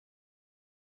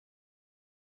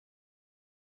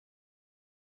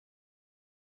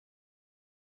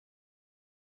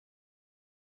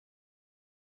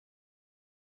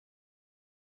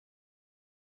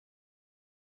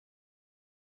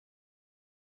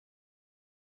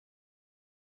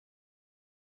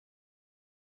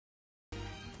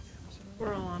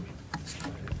We're all on.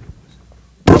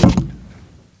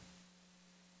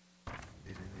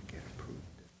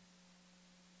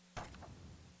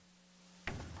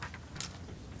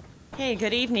 Hey,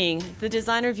 good evening. The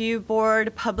Design Review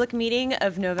Board public meeting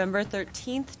of November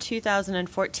 13th,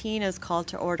 2014 is called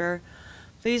to order.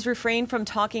 Please refrain from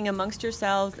talking amongst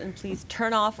yourselves and please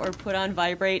turn off or put on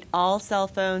vibrate all cell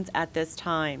phones at this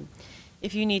time.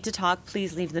 If you need to talk,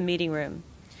 please leave the meeting room.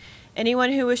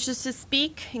 Anyone who wishes to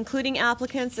speak, including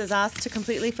applicants, is asked to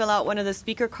completely fill out one of the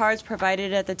speaker cards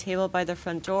provided at the table by the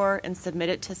front door and submit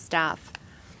it to staff.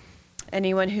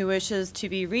 Anyone who wishes to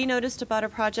be re-noticed about a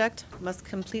project must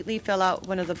completely fill out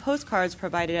one of the postcards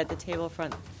provided at the table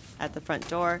at the front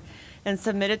door and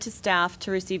submit it to staff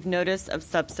to receive notice of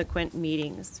subsequent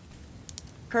meetings.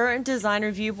 Current Design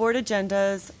Review Board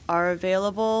agendas are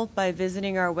available by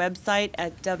visiting our website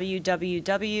at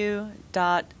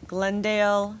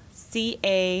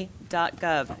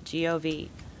www.glendaleca.gov.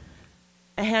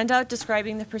 A handout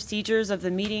describing the procedures of the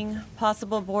meeting,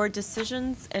 possible board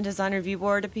decisions, and Design Review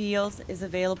Board appeals is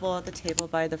available at the table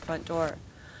by the front door.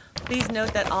 Please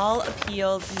note that all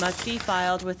appeals must be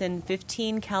filed within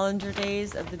 15 calendar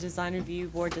days of the Design Review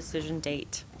Board decision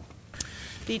date.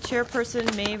 The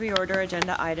chairperson may reorder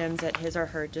agenda items at his or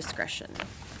her discretion.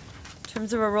 In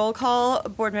terms of a roll call,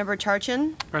 Board Member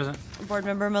Charchin. Present. Board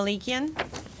Member Malikian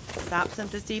is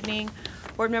absent this evening.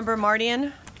 Board Member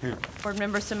Mardian. Here. Board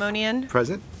Member Simonian.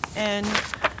 Present. And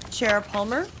Chair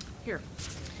Palmer. Here.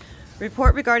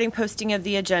 Report regarding posting of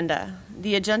the agenda.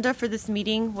 The agenda for this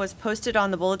meeting was posted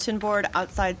on the bulletin board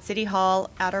outside City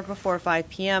Hall at or before 5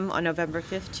 p.m. on November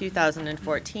 5th,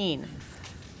 2014.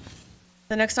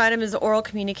 The next item is oral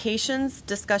communications.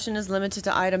 Discussion is limited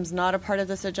to items not a part of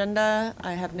this agenda.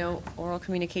 I have no oral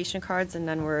communication cards and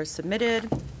none were submitted.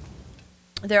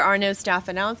 There are no staff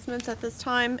announcements at this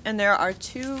time, and there are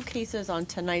 2 cases on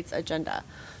tonight's agenda.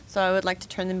 So I would like to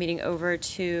turn the meeting over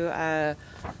to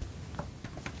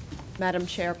Madam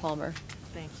Chair Palmer.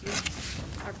 Thank you.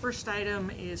 Our first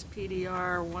item is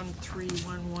PDR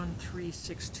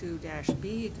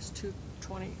 1311362-B. It is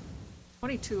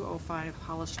 2205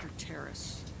 Hollister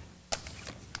Terrace.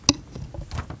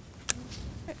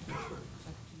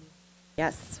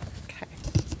 Yes. Okay.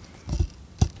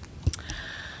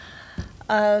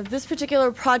 This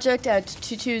particular project at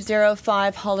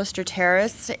 2205 Hollister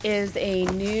Terrace is a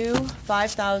new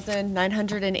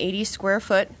 5,980 square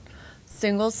foot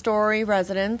single-story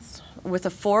residence with a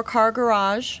 4-car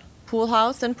garage, pool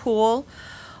house, and pool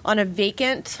on a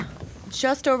vacant,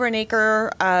 just over an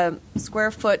acre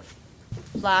square foot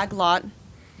flag lot.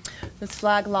 This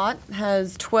flag lot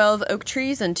has 12 oak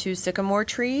trees and 2 sycamore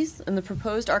trees, and the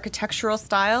proposed architectural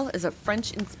style is a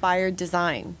French-inspired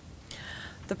design.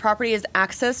 The property is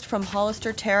accessed from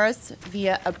Hollister Terrace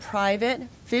via a private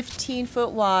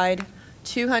 15-foot wide,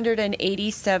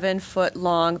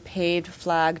 287-foot-long paved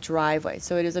flag driveway.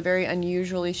 So it is a very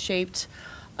unusually shaped,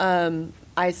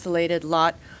 isolated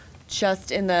lot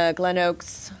just in the Glen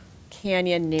Oaks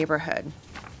Canyon neighborhood.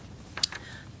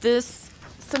 This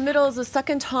submittal is the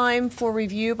second time for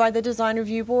review by the Design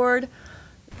Review Board.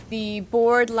 The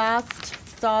board last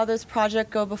saw this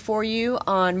project go before you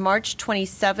on March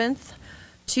 27th,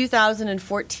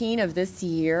 2014 of this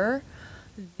year.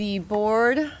 The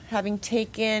board, having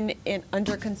taken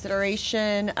under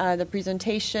consideration the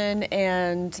presentation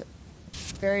and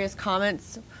various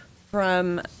comments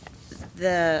from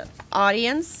the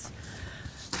audience,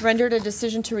 rendered a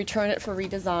decision to return it for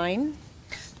redesign.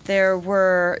 There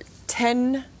were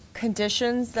 10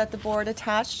 conditions that the board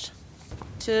attached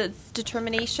to its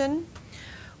determination.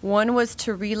 One was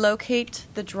to relocate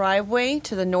the driveway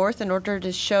to the north in order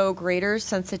to show greater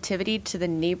sensitivity to the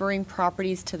neighboring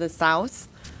properties to the south.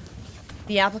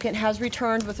 The applicant has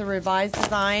returned with a revised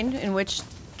design, in which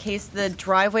case the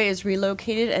driveway is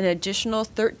relocated an additional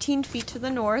 13 feet to the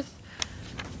north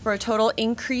for a total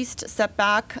increased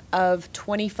setback of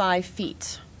 25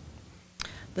 feet.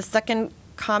 The second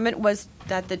comment was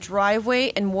that the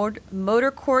driveway and motor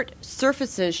court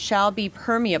surfaces shall be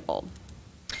permeable.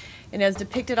 And as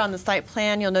depicted on the site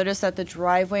plan, you'll notice that the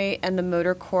driveway and the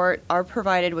motor court are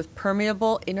provided with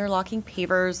permeable interlocking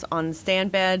pavers on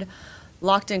sand bed,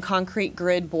 locked in concrete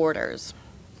grid borders.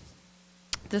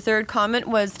 The third comment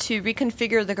was to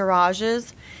reconfigure the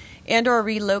garages and or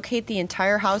relocate the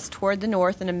entire house toward the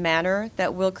north in a manner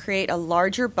that will create a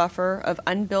larger buffer of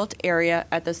unbuilt area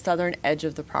at the southern edge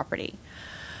of the property.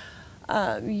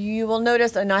 You will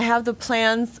notice, and I have the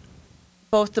plans,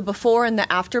 both the before and the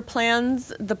after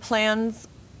plans. The plans,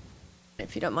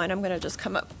 if you don't mind, I'm going to just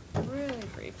come up really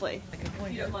briefly.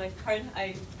 If you don't mind. Pardon,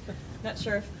 I'm not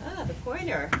sure if, the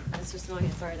pointer. Mr.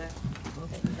 Simonian, sorry to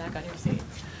get you back on your seat.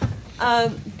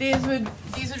 These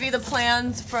would be the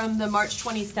plans from the March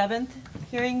 27th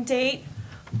hearing date,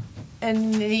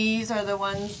 and these are the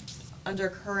ones under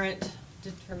current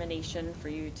determination for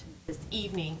you this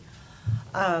evening.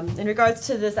 In regards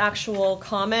to this actual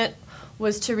comment,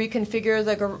 was to reconfigure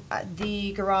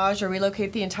the garage or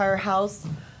relocate the entire house.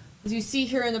 As you see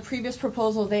here in the previous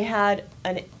proposal, they had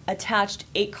an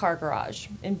attached 8-car garage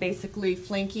and basically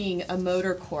flanking a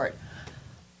motor court.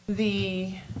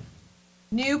 The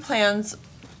new plans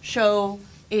show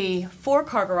a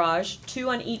 4-car garage, 2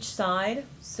 on each side,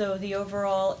 so the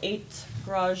overall 8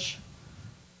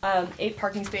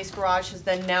 parking space garage has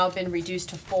then now been reduced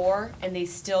to 4, and they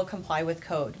still comply with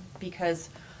code because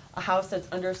a house that's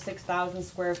under 6,000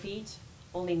 square feet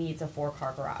only needs a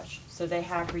 4-car garage. So they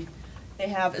have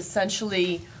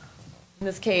essentially, in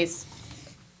this case,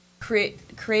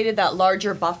 created that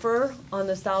larger buffer on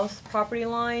the south property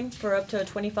line for up to a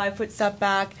 25-foot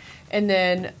setback, and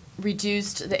then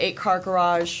reduced the 8-car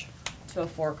garage to a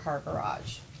 4-car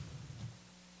garage.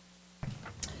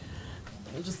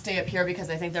 We'll just stay up here because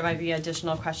I think there might be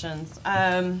additional questions.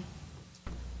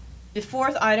 The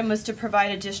fourth item was to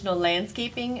provide additional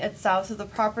landscaping at south of the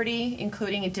property,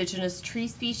 including indigenous tree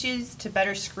species to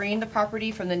better screen the property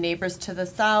from the neighbors to the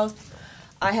south.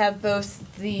 I have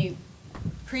both the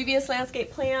previous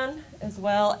landscape plan as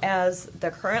well as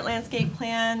the current landscape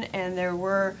plan, and there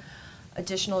were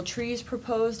additional trees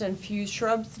proposed and few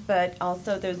shrubs, but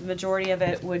also the majority of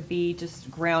it would be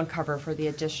just ground cover for the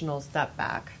additional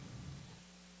setback.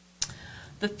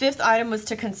 The fifth item was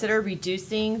to consider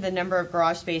reducing the number of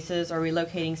garage spaces or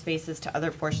relocating spaces to other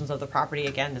portions of the property.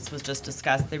 Again, this was just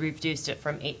discussed. They reduced it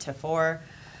from 8 to 4.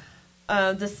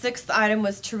 The sixth item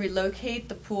was to relocate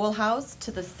the pool house to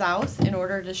the south in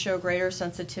order to show greater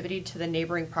sensitivity to the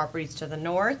neighboring properties to the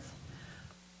north.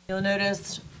 You'll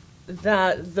notice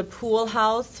that the pool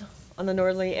house on the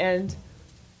northerly end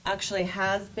actually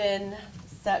has been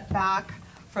set back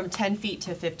from 10 feet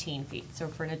to 15 feet, so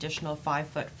for an additional 5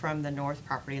 foot from the north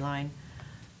property line.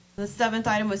 The seventh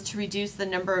item was to reduce the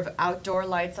number of outdoor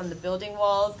lights on the building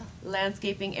walls,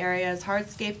 landscaping areas,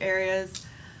 hardscape areas,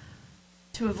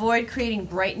 to avoid creating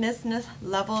brightness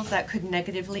levels that could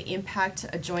negatively impact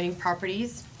adjoining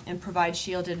properties, and provide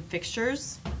shielded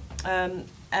fixtures.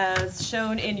 As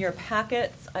shown in your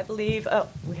packets, I believe, oh,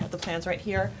 we have the plans right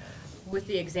here with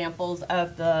the examples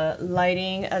of the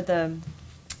lighting. The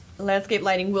landscape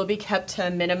lighting will be kept to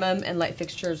a minimum, and light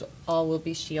fixtures all will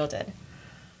be shielded.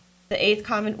 The eighth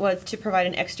comment was to provide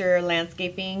an exterior and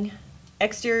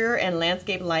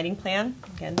landscape lighting plan.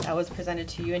 Again, that was presented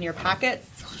to you in your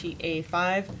packets, sheet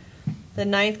A5. The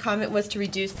ninth comment was to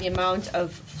reduce the amount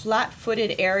of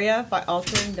flat-footed area by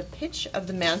altering the pitch of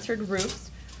the mansard roofs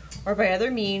or by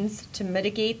other means to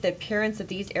mitigate the appearance of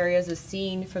these areas as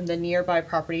seen from the nearby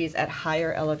properties at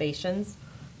higher elevations.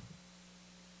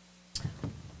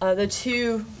 The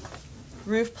 2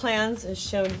 roof plans is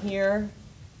shown here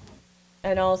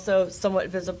and also somewhat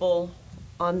visible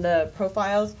on the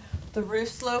profiles. The roof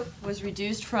slope was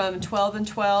reduced from 12 and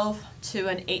 12 to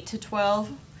an 8 to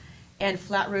 12, and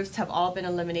flat roofs have all been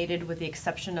eliminated with the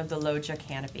exception of the loggia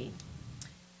canopy.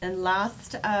 And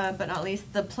last but not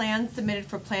least, the plan submitted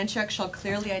for plan check shall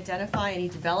clearly identify any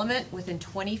development within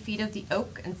 20 feet of the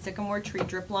oak and sycamore tree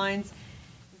drip lines,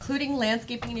 including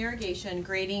landscaping and irrigation,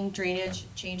 grading, drainage,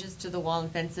 changes to the wall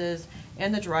and fences,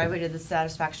 and the driveway to the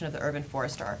satisfaction of the urban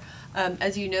forester.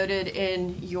 As you noted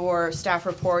in your staff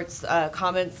reports,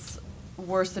 comments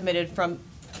were submitted from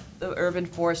the urban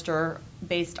forester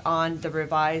based on the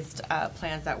revised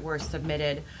plans that were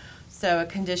submitted. So a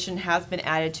condition has been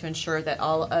added to ensure that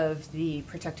all of the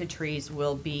protected trees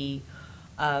will be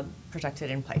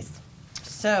protected in place.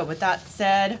 So with that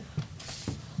said,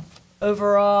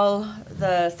 overall,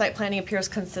 the site planning appears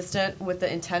consistent with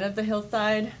the intent of the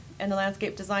hillside and the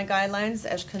landscape design guidelines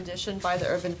as conditioned by the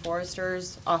urban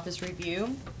forester's office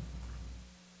review.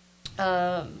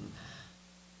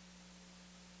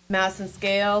 Mass and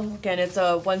scale, again, it's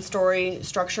a 1-story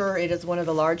structure. It is one of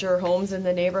the larger homes in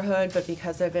the neighborhood, but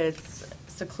because of its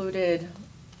secluded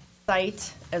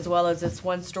site as well as its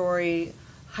 1-story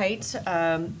height,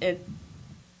 it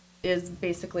is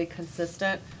basically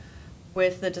consistent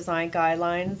with the design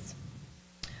guidelines.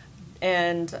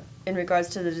 And in regards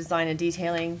to the design and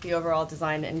detailing, the overall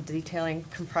design and detailing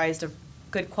comprised of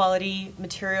good quality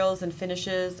materials and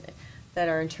finishes that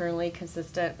are internally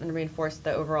consistent and reinforce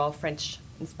the overall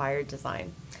French-inspired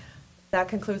design. That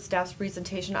concludes staff's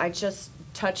presentation. I just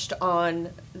touched on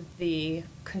the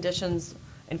conditions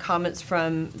and comments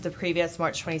from the previous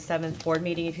March 27th board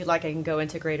meeting. If you'd like, I can go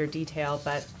into greater detail,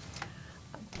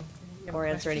 or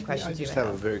answer any questions you may have.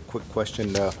 I just have a very quick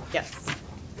question. Yes.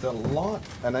 The lot,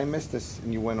 and I missed this,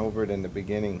 and you went over it in the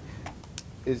beginning,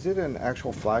 is it an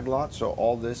actual flag lot? So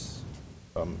all this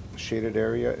shaded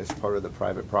area is part of the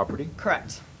private property?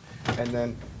 Correct. And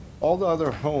then all the other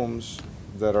homes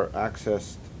that are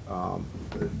accessed,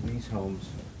 these homes,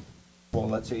 well,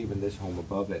 let's say even this home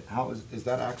above it, how is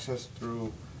that accessed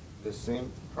through the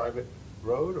same private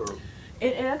road, or?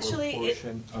 It actually,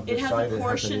 portion of the it has site a that has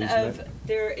portion an of, easement?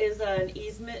 there is an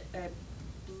easement, I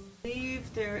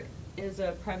believe there is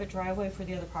a private driveway for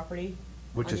the other property.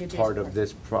 Which on is the part adjacent of parcel.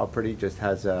 this property, just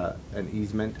has an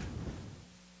easement,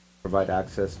 provide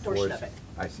access Portion towards? of it.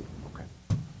 I see, okay.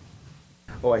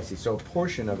 Oh, I see, so a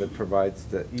portion of it provides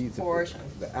the ease, Portion.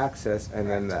 the access, and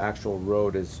then the actual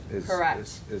road is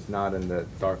Correct. is not in the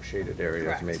dark shaded areas,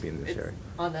 Correct. maybe in this It's area.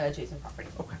 on the adjacent property.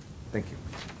 Okay, thank you.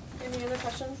 Any other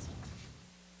questions?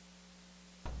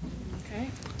 Okay.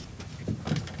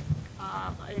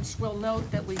 We'll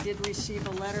note that we did receive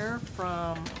a letter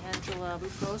from Angela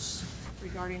Lucas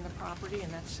regarding the property,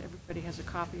 and everybody has a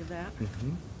copy of that.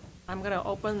 I'm going to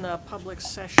open the public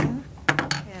session,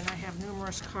 and I have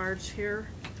numerous cards here.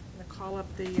 I'm going to call up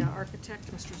the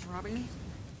architect, Mr. Zarabi.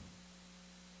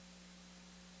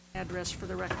 Address for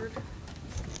the record.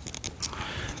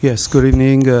 Yes, good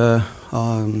evening,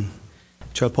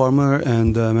 Chair Palmer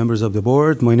and members of the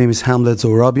board. My name is Hamlet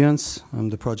Zorabians. I'm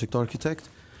the project architect.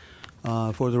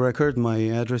 For the record, my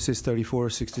address is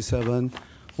 3467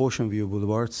 Ocean View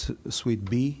Boulevard, Suite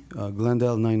B,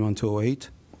 Glendale 91208.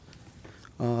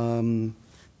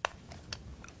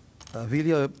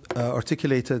 Vilya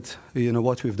articulated,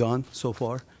 what we've done so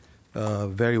far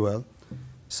very well.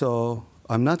 So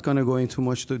I'm not going to go into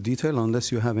much detail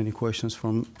unless you have any questions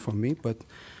from me, but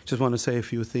just want to say a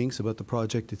few things about the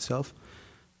project itself.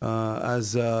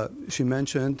 As she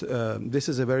mentioned, this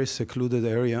is a very secluded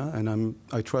area, and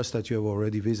I trust that you have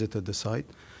already visited the site.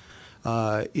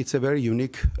 It's a very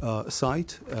unique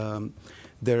site.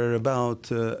 There are about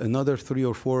another 3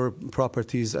 or 4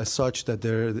 properties as such that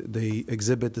they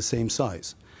exhibit the same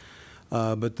size.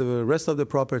 But the rest of the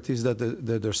properties that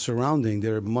are surrounding,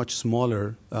 they're much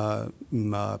smaller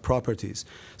properties,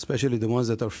 especially the ones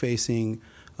that are facing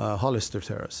Hollister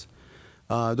Terrace.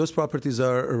 Those properties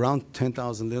are around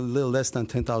 10,000, a little less than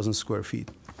 10,000 square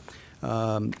feet.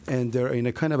 And they're in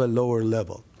a kind of a lower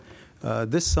level.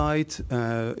 This site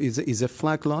is a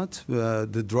flag lot.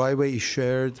 The driveway is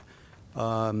shared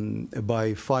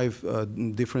by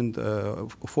 5 different, 4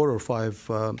 or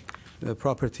 5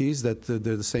 properties that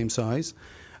they're the same size.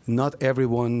 Not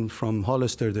everyone from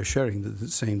Hollister, they're sharing the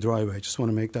same driveway. I just want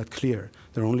to make that clear.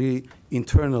 They're only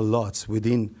internal lots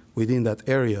within that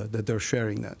area that they're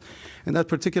sharing that. And that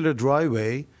particular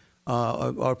driveway,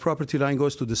 our property line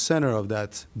goes to the center of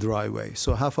that driveway.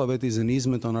 So half of it is an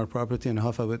easement on our property, and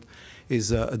half of it is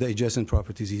the adjacent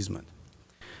property's easement.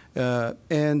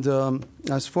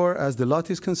 As far as the lot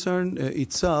is concerned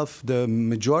itself, the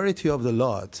majority of the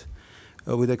lot,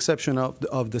 with the exception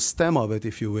of the stem of it,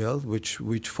 if you will, which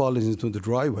falls into the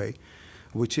driveway,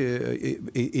 which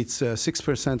it's a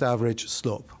 6% average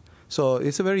slope. So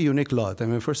it's a very unique lot. I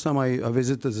mean, first time I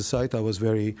visited the site, I was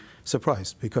very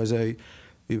surprised because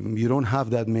you don't have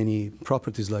that many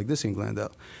properties like this in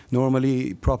Glendale.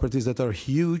 Normally, properties that are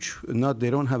huge, they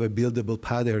don't have a buildable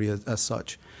pad area as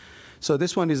such. So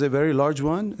this one is a very large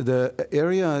one. The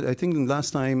area, I think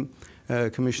last time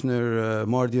Commissioner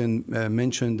Mardian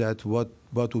mentioned that what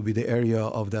would be the area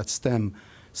of that stem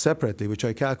separately, which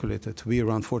I calculated to be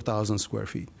around 4,000 square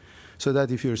feet. So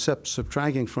that if you're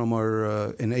subtracting from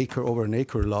our an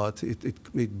acre lot,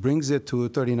 it brings it to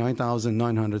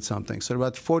 39,900 something. So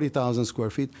about 40,000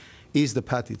 square feet is the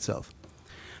pad itself.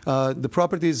 The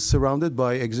property is surrounded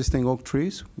by existing oak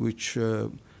trees, which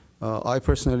I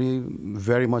personally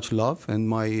very much love, and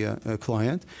my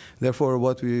client. Therefore,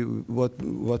 what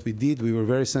we did, we were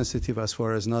very sensitive as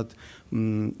far as not,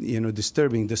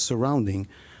 disturbing the surrounding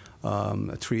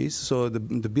trees. So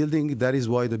the building, that is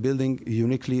why the building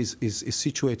uniquely is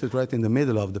situated right in the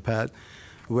middle of the pad,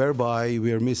 whereby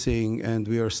we are missing and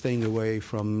we are staying away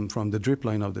from the drip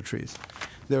line of the trees.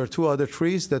 There are 2 other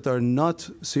trees that are not,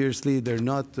 they're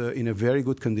not in a very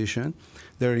good condition.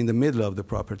 They're in the middle of the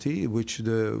property, which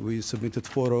we submitted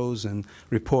photos and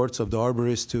reports of the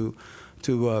arborist to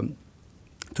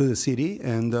the city,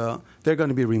 and they're going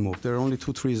to be removed. There are only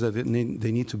 2 trees that they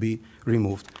need to be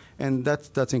removed, and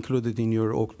that's included in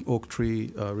your oak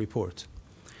tree report.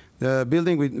 The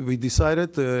building, we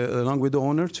decided, along with the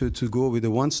owner, to go with a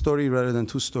 1-story rather than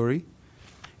 2-story.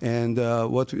 And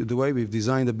the way we've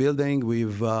designed the building,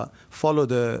 we've followed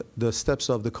the steps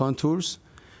of the contours,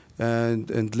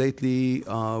 and lately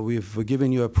we've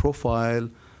given you a profile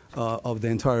of the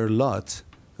entire lot,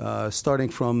 starting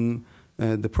from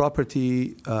the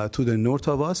property to the north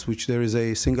of us, which there is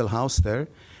a single house there,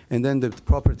 and then the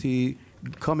property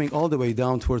coming all the way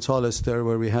down towards Hollister,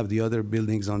 where we have the other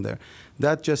buildings on there.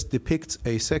 That just depicts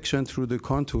a section through the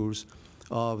contours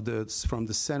of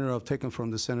taken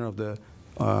from the center of the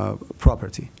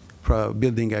property.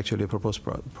 Building, actually, a proposed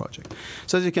project.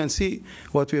 So as you can see,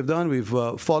 what we have done, we've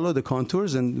followed the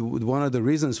contours, and one of the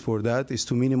reasons for that is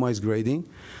to minimize grading.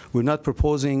 We're not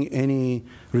proposing any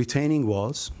retaining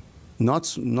walls,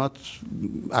 not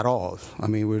at all. I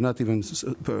mean, we're not even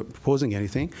proposing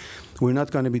anything. We're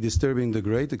not going to be disturbing the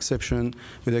grade, except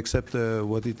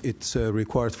what it's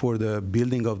required for the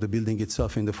building of the building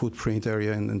itself in the footprint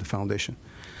area and the foundation.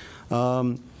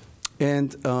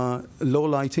 And low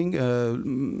lighting,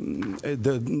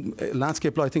 the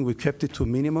landscape lighting, we kept it to a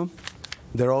minimum.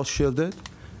 They're all shielded.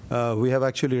 We have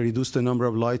actually reduced the number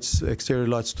of lights, exterior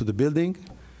lights to the building.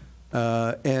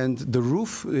 And the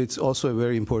roof, it's also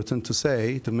very important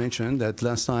to mention that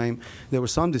last time there were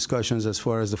some discussions as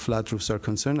far as the flat roofs are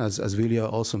concerned, as Vilya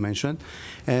also mentioned.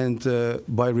 And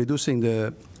by reducing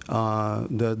the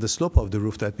slope of the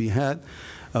roof that we had,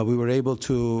 we were able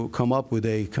to come up with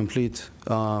a complete,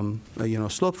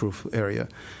 slope roof area.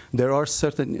 There are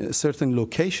certain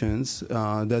locations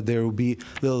that there will be a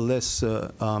little less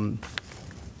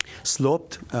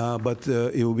sloped, but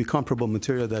it will be comparable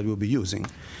material that we'll be using.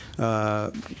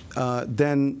 With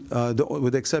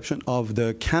the exception of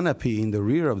the canopy in the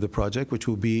rear of the project, which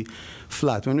will be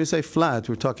flat. When we say flat,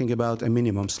 we're talking about a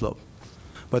minimum slope.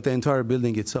 But the entire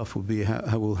building itself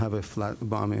will have a flat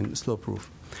slope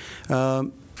roof.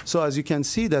 So as you can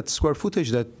see, that square footage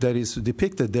that is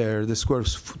depicted there, the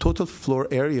total floor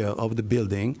area of the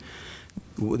building,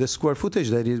 the square footage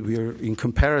that we are in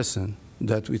comparison,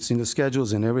 that it's in the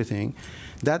schedules and everything,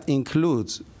 that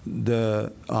includes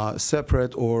the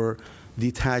separate or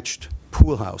detached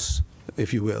pool house,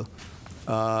 if you will.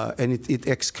 And it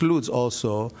excludes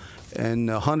also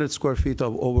 100 square feet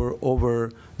of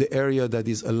over the area that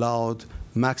is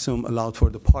maximum allowed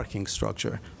for the parking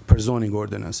structure per zoning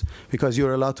ordinance, because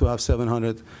you're allowed to have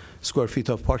 700 square feet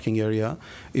of parking area.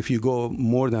 If you go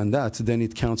more than that, then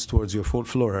it counts towards your full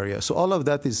floor area. So all of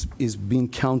that is being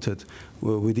counted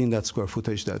within that square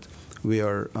footage that we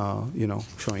are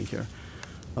showing here.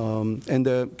 And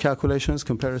the calculations,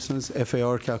 comparisons,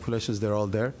 FAR calculations, they're all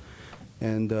there.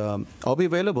 And I'll be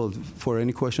available for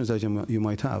any questions that you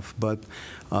might have. But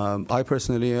I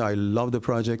personally love the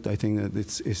project. I think that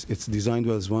it's designed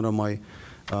well as one of my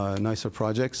nicer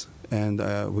projects. And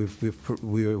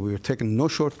we're taking no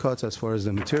shortcuts as far as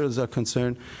the materials are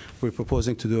concerned. We're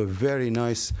proposing to do a very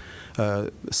nice,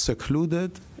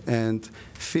 secluded and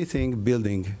fitting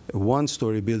building, a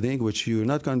one-story building, which you're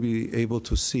not going to be able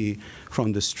to see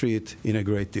from the street in a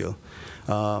great deal.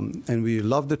 And we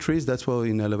love the trees. That's why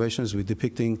in elevations we're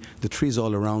depicting the trees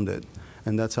all around it.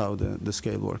 And that's how the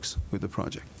scale works with the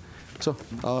project. So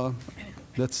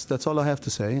that's all I have to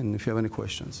say, and if you have any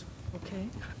questions. Okay.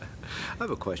 I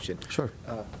have a question. Sure.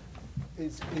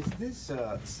 Is this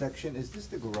section, is this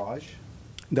the garage?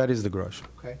 That is the garage.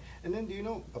 Okay. And then do you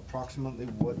know approximately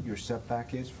what your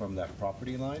setback is from that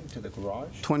property line to the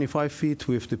garage? 25 feet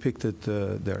we've depicted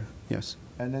there, yes.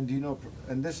 And then do you know,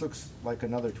 and this looks like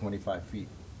another 25 feet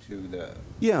to the...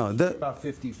 Yeah. About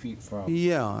 50 feet from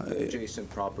adjacent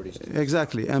properties.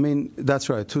 Exactly. I mean, that's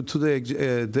right. To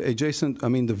the adjacent, I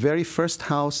mean, the very first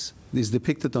house is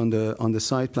depicted on the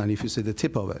site plan, if you see the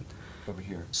tip of it. Over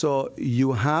here. So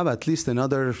you have at least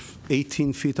another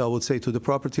 18 feet, I would say, to the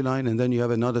property line, and then you have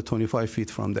another 25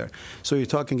 feet from there. So you're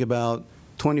talking about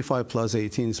 25 plus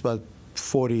 18, it's about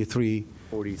 43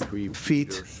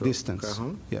 feet so. distance. Uh-huh.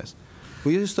 Yes.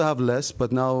 We used to have less,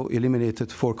 but now eliminated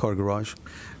 4-car garage.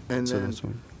 And so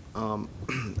then,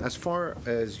 as far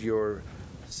as your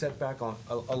setback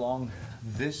along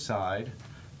this side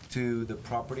to the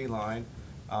property line,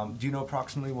 do you know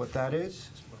approximately what that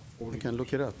is? We can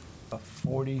look it up.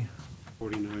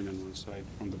 49 on one side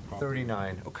from the property.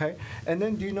 39, okay. And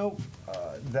then do you know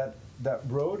that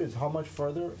road is how much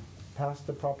further past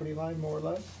the property line, more or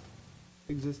less?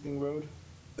 Existing road?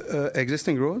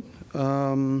 Existing road?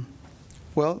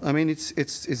 Well, I mean,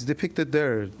 it's depicted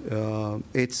there.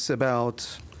 It's about,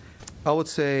 I would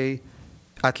say,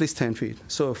 at least 10 feet.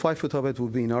 So 5 foot of it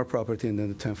would be in our property, and then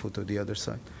the 10 foot to the other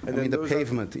side. And I mean, the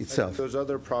pavement itself. Those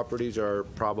other properties are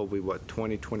probably, what,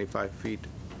 20, 25 feet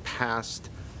past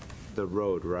the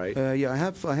road, right? Yeah, I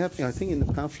have. I think in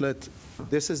the pamphlet,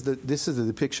 this is the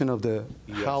depiction of the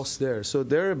house there. So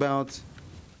they're about,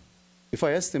 if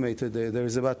I estimated, there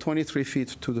is about 23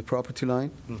 feet to the property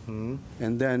line,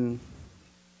 and then,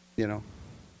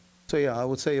 so yeah, I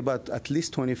would say about at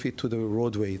least 20 feet to the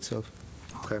roadway itself.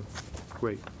 Okay,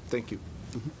 great. Thank you.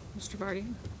 Mr. Vardy?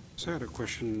 So I had a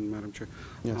question, Madam Chair.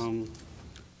 Yes.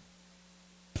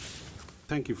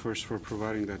 Thank you first for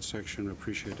providing that section. I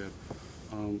appreciate that.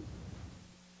 Can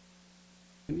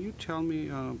you tell me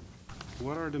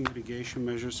what are the mitigation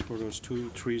measures for those 2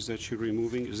 trees that you're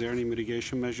removing? Is there any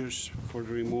mitigation measures for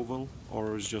the removal,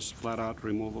 or is just flat-out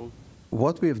removal?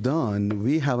 What we've done,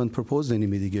 we haven't proposed any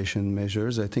mitigation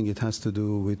measures. I think it has to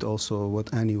do with also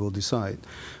what Annie will decide.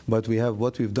 But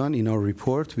what we've done in our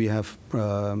report, we have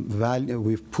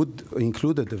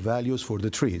included the values for the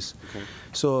trees. Okay.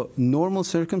 So normal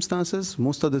circumstances,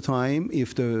 most of the time,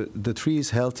 if the tree is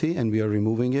healthy and we are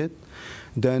removing it,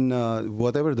 then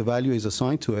whatever the value is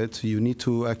assigned to it, you need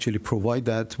to actually provide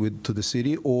that to the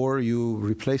city, or you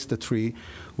replace the tree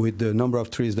with the number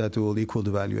of trees that will equal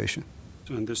the valuation.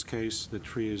 So in this case, the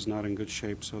tree is not in good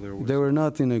shape, so there was... They were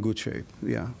not in a good shape,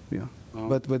 yeah.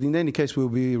 But in any case, we'll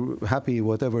be happy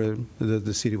whatever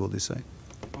the city will decide.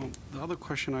 The other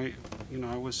question, I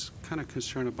was kind of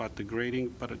concerned about the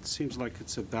grading, but it seems like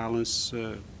it's a balance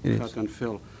cut and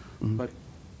fill. But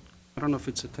I don't know if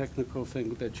it's a technical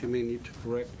thing that you may need to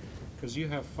correct, because you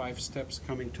have 5 steps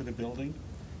coming to the building.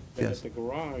 And Yes. at the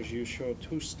garage, you show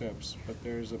 2 steps, but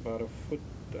there's about a foot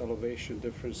elevation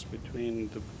difference between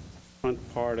the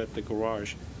front part at the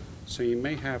garage. So you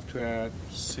may have to add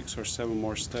 6 or 7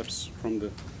 more steps from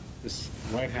this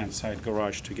right-hand side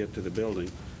garage to get to the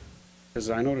building. Because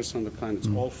I noticed on the plan, it's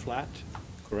all flat,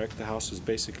 correct? The house is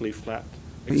basically flat.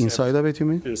 except Inside of it, you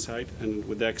mean? Inside, and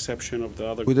with the exception of the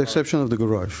other With the garage- exception of the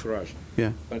garage. garage.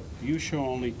 Yeah. But you show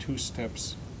only 2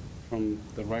 steps from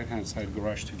the right-hand side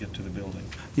garage to get to the building.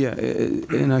 Yeah,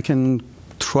 and I can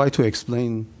try to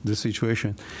explain the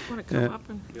situation. Want to come up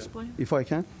and explain? If I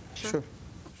can? Sure.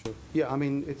 Sure. Yeah, I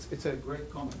mean, it's a great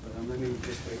comment, but let me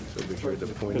just make the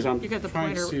point. Because I'm You got the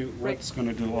trying to pointer see right- what's going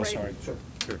to do, oh, right- sorry. Sure.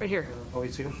 Right here. Oh,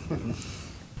 it's here?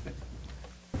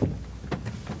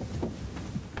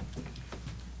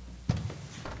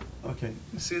 Okay,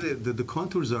 see the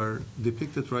contours are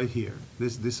depicted right here.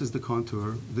 This is the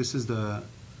contour, this is the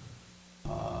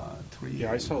tree.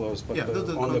 Yeah, I saw those, but Yeah, on the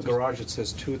contours. garage, it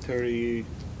says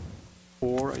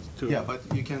 234. Yeah, but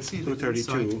you can see the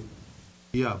 232 inside.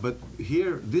 Yeah, but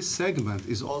here, this segment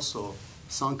is also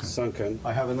sunken. sunken.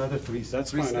 I have another three.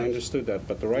 That's three fine, I steps. understood that,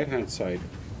 but the right-hand side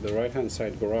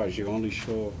garage, you only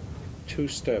show 2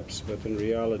 steps, but in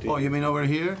reality... Oh, you mean over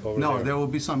here? Over No, there. there will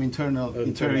be some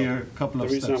interior couple of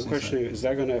steps. The reason I'm inside. questioning, is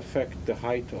that going to affect the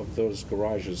height of those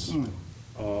garages?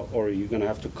 Or are you going to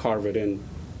have to carve it in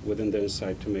within the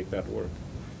inside to make that work?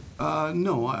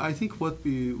 No, I think what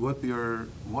we've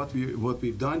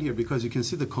done here, because you can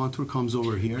see the contour comes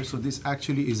over here, so this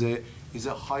actually is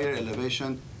a higher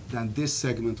elevation than this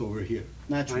segment over here.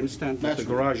 I understand, but the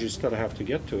garage, you still have to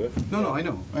get to it. No, I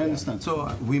know, I understand. So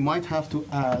we might have to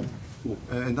add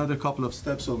another couple of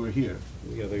steps over here.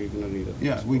 Yeah, you're going to need it.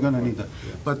 Yeah, we're gonna need that.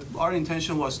 Yeah. But our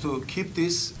intention was to keep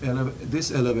this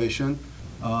elevation,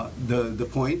 the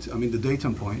point, I mean the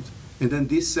datum point, and then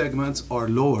these segments are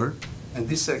lower, and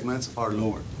these segments are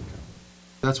lower.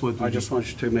 That's what we I just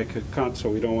want you to make a count, so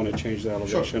we don't want to change the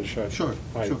elevation sure,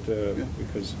 height, yeah.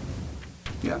 because...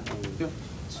 Yeah.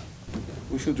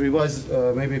 We should revise,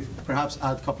 maybe perhaps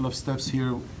add a couple of steps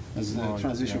here as a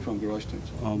transition yeah. from garage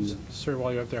to. Sir,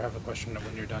 while you're up there, I have a question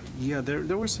when you're done. Yeah,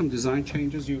 there were some design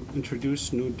changes. You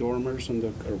introduced new dormers in the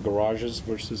garages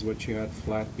versus what you had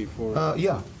flat before.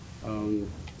 Yeah.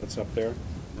 That's up there.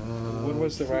 What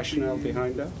was the rationale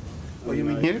behind that? Oh, you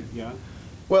mean here? Yeah.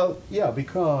 Well, yeah,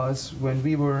 because when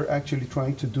we were actually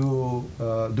trying to do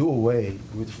away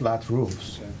with flat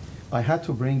roofs, Okay. I had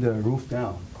to bring the roof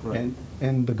down. Correct.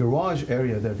 And the garage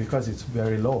area there, because it's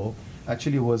very low,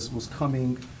 actually was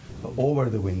coming over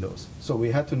the windows. So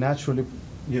we had to naturally,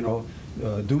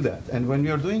 do that. And when we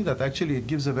are doing that, actually it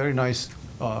gives a very nice,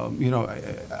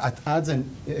 it adds an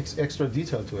extra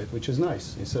detail to it, which is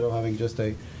nice, instead of having just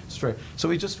a straight. So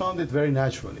we just found it very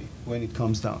naturally when it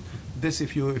comes down. This,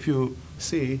 if you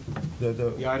see,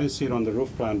 Yeah, I didn't see it on the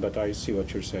roof plan, but I see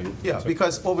what you're saying. yeah, It's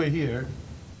because over here,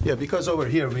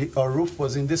 our roof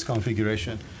was in this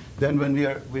configuration. Then when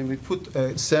we put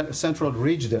a central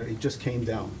ridge there, it just came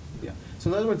down. Yeah. So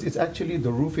in other words, it's actually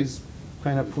the roof is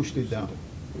kind of pushed it down.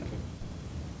 okay.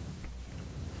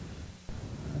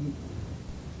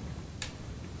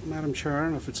 Madam Chair, I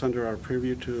don't know if it's under our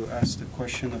purview to ask the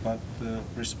question about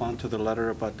respond to the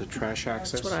letter about the trash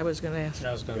access. That's what I was going to ask.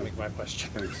 That was going to make my question.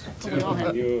 Thanks. We all had-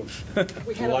 Can you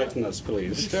We had a- enlighten us,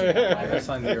 please? I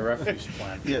signed your refuse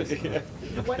plan. Yes.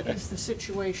 What is the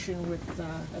situation with,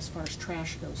 as far as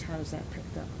trash goes? How is that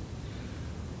picked up?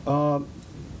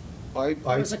 There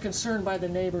was a concern by the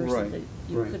neighbors that Right,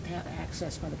 you right. couldn't have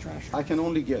access by the trash. I can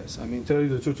only guess. I mean, tell you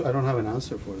the truth, I don't have an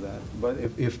answer for that. But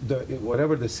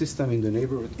whatever the system in the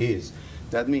neighborhood is,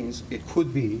 that means it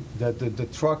could be that the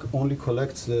truck only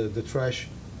collects the trash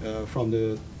from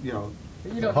the, You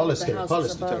don't know if Hollister, the house is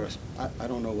Hollister above. Terrace. I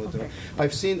don't know what. Okay.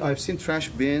 I've seen trash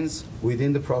bins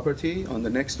within the property on the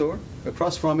next door.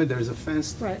 Across from it, there is a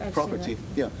fenced Right, I've seen property. that.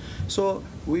 Yeah. So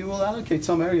we will allocate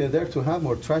some area there to have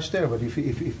more trash there. But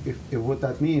if what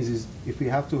that means is if we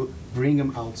have to bring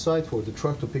them outside for the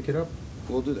truck to pick it up,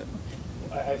 we'll do that.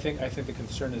 I think the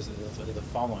concern is the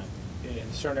following.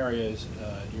 In certain areas,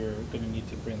 you're going to need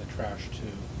to bring the trash to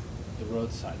the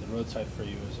roadside. The roadside for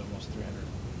you is almost 300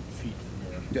 feet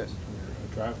from your, Yes. from your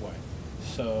driveway.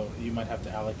 So you might have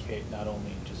to allocate not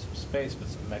only just some space, but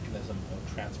some mechanism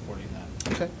of transporting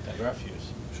Okay. that refuse.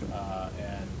 Sure.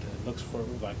 And it looks for,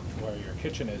 like where your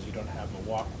kitchen is, you don't have a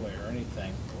walkway or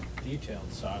anything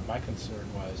detailed. So my concern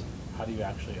was, how do you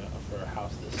actually, for a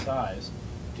house this size,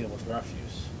 deal with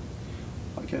refuse?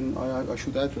 I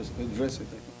should address it. I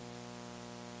think.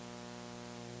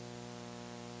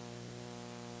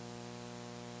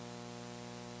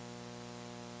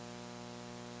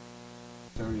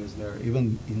 Areas there.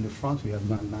 Even in the front, we have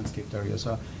landscaped areas.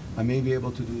 So I may be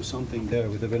able to do something there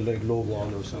with a very like, low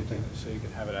wall or something. So you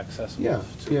can have it accessible. Yeah,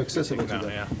 to be accessible to taking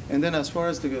that. down, yeah. And then as far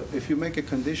as if you make a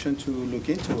condition to look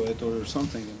into it or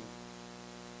something.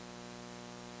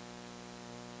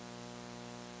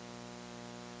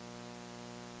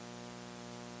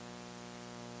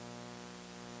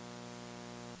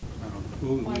 I don't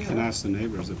know. Well, we can ask the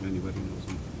neighbors if anybody knows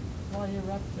them. While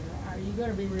you're up there, are you going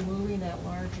to be removing that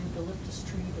large eucalyptus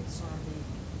tree that's on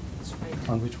the, it's right,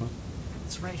 On which one?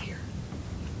 it's right here?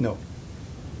 No,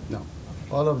 no.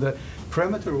 All of the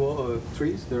perimeter wall,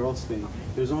 trees, they're all staying.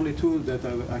 There's only two that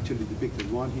I've actually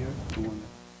depicted, one here and one there.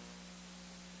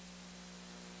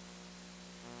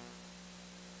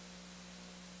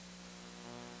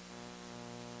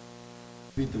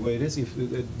 The way it is, if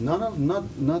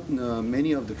not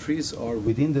many of the trees are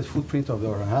within the footprint of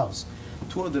our house.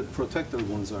 Two of the protected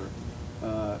ones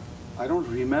are. I don't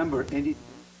remember any.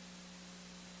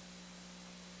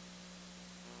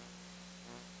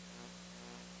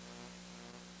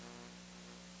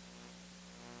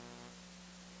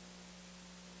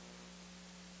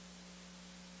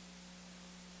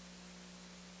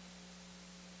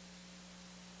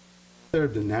 The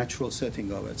natural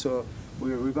setting of it. So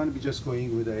we're going to be just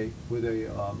going with a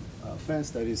fence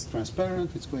that is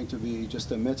transparent. It's going to be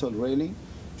just a metal railing.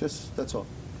 Just that's all.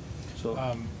 So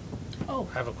Oh,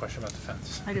 I have a question about the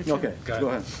fence. I do too. okay, Go go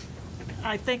ahead. ahead.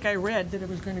 I think I read that it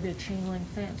was going to be a chain link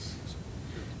fence.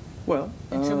 Well,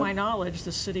 And to my knowledge,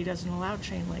 the city doesn't allow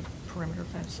chain link perimeter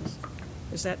fences.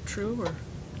 Is that true, or?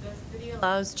 The city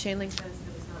allows chain link fence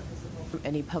that is not visible from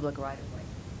any public right-of-way.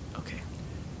 Okay.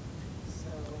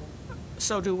 So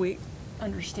So do we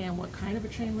understand what kind of a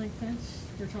chain link fence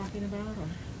you're talking about, or?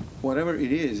 whatever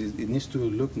it is, it needs to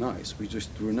look nice.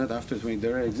 We're not after doing.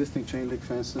 There are existing chain link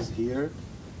fences here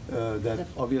that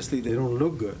obviously they don't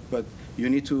look good. But you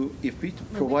need to, if we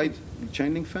provide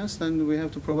chain link fence, then we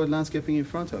have to provide landscaping in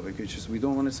front of it, because we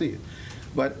don't want to see it.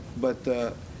 But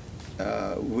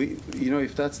we,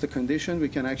 if that's the condition, we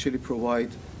can actually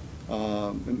provide,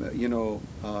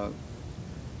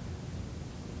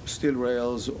 steel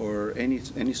rails or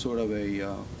any sort of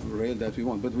a rail that we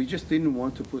want. But we just didn't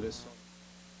want to put a.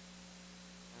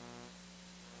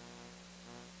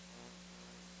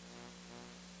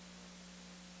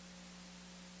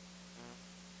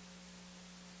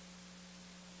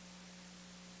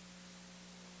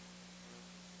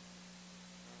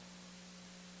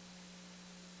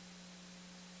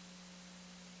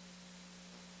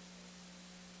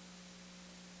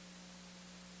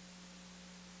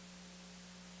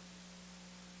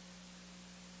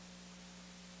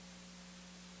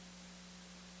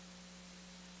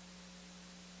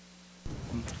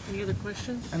 Any other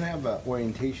questions? And I have an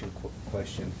orientation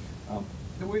question.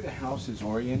 The way the house is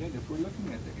oriented, if we're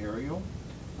looking at the aerial,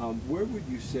 where would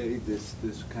you say this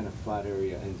kind of flat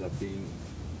area ends up being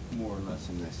more or less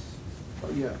in this?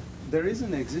 Yeah, there is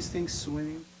an existing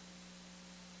swimming.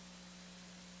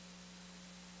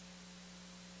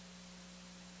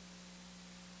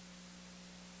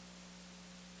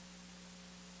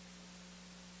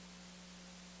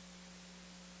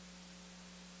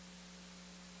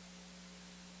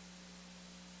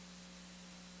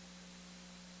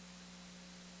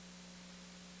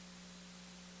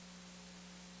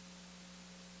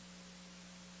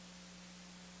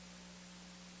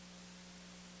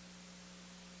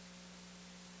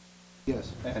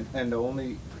 Yes. And the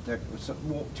only,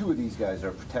 well, two of these guys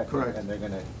are protected. Correct. And they're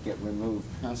gonna get removed.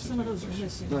 Some of those are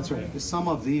missing. That's right. Some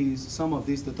of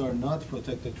these that are not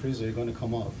protected trees are going to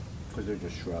come off. Because they're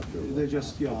just shrubs. They're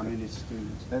just, yeah, I mean, it's.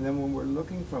 And then when we're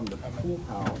looking from the pool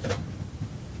house,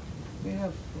 They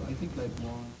have, I think, like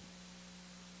one.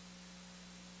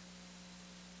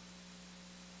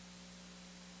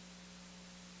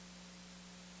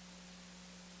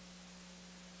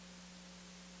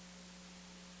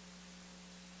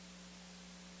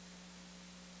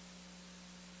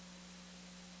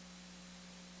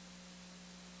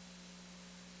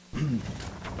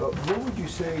 what would you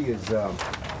say is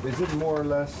it more or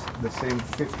less the same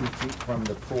 50 feet from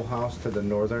the pool house to the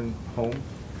northern home?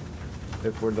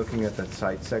 If we're looking at that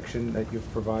site section that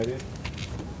you've provided?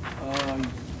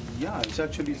 Yeah, it's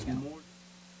actually more.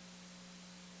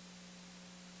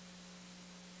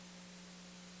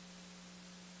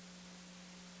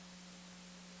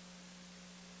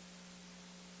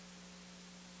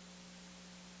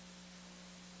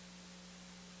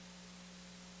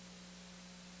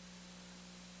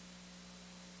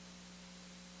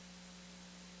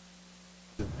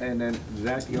 And then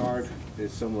that yard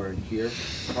is somewhere here,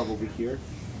 probably here?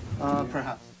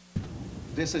 Perhaps.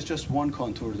 This is just one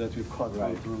contour that we've cut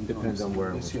Right, from. depends on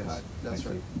where it Yes, was yes, cut. that's I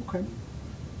right. see. Okay.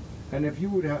 And if you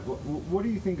would have, what do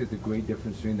you think is the great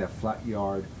difference between that flat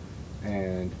yard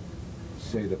and,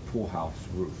 say, the pool house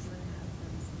roof?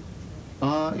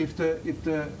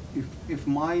 If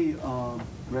my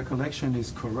recollection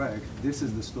is correct, this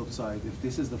is the slope side. If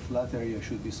this is the flat area, it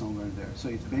should be somewhere there. So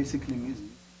it basically means.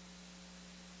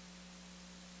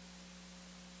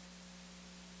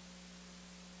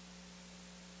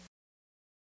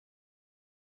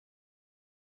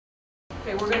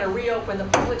 Okay, we're going to reopen the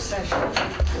public session.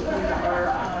 We are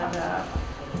on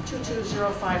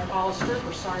 2205 Hollister.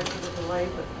 We're sorry for the delay,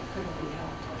 but it couldn't be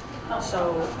helped.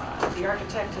 So the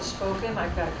architect has spoken.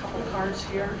 I've got a couple cards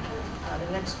here.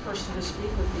 The next person to speak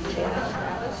would be Janet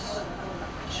Travis.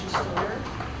 She's still here.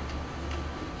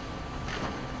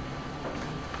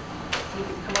 You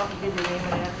can come up and give your name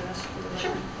and address.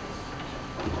 Sure.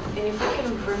 And if we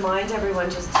can remind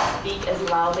everyone just to speak as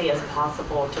loudly as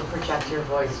possible to project your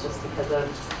voice just because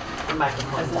of the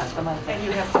microphone. And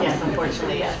you have to. Yes,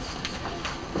 unfortunately, yes.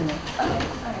 Okay, all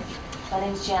right. My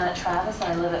name's Janet Travis,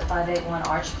 and I live at 581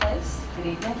 Arch Place. Good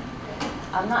evening.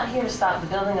 I'm not here to stop the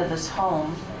building of this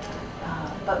home,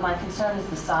 but my concern is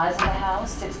the size of the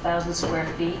house, 6,000 square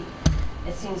feet.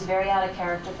 It seems very out of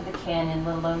character for the canyon,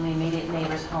 let alone the immediate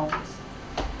neighbors' homes.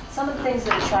 Some of the things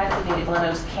that attracted me to Glen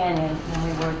Oaks Canyon when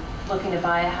we were looking to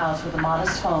buy a house with the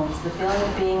modest homes, the feeling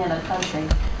of being in a country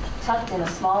tucked in a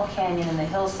small canyon in the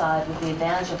hillside with the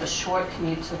advantage of a short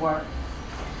commute to work.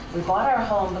 We bought our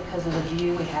home because of the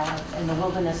view we have and the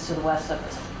wilderness to the west of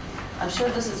us. I'm sure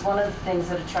this is one of the things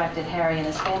that attracted Harry and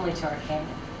his family to our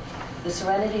canyon. The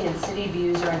serenity and city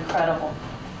views are incredible.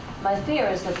 My fear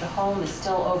is that the home is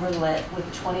still overlit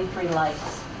with 23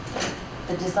 lights.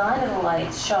 The design of the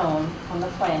lights shown on the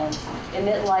plans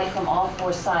emit light from all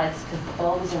four sides because the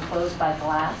bulb is enclosed by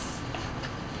glass.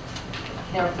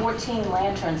 There are 14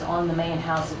 lanterns on the main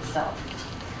house itself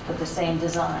with the same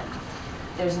design.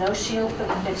 There's no shield for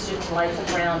the fixture to light the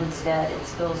ground. Instead, it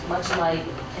spills much light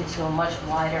into a much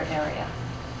wider area.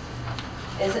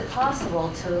 Is it possible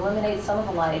to eliminate some of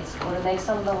the lights or to make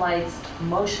some of the lights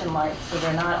motion lights so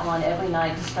they're not on every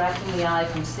night, distracting the eye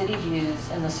from city views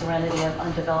and the serenity of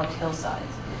undeveloped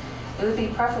hillsides? It would be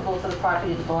preferable for the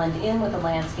property to blend in with the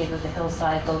landscape of the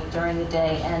hillside both during the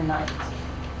day and night.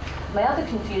 My other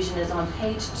confusion is on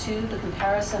page 2, the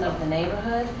comparison of the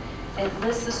neighborhood. It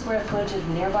lists the square footage of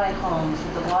nearby homes,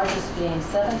 with the largest being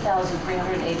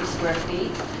 7,380 square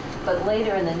feet. But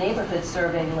later in the neighborhood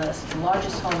survey list, the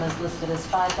largest home is listed as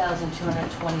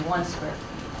 5,221 square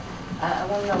feet. I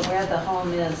want to know where the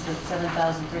home is that's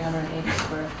 7,380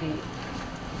 square feet.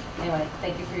 Anyway,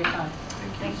 thank you for your time.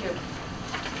 Thank you.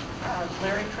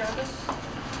 Larry Travis?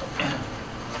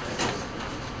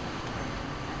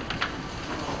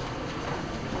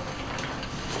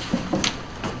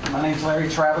 My name's Larry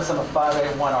Travis. I'm at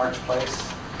 581 Arch Place.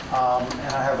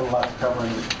 And I have a lot to cover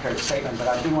in the prepared statement, but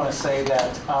I do want to say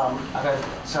that I've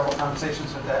had several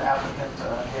conversations with the applicant,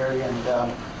 Harry, and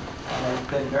they've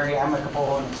been very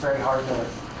amicable, and it's very hard to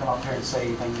come up here and say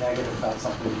anything negative about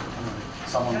something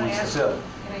someone wants to do.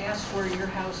 Can I ask where your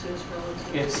house is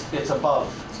relative? It's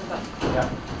above. It's above. Yeah.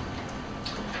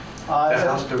 The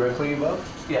house directly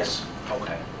above? Yes.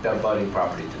 Okay. The abutting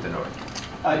property to the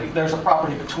north? There's a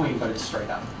property between, but it's straight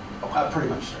up. Pretty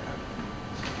much straight up.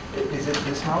 Is it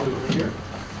this house over here?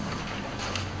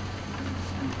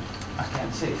 I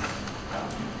can't see.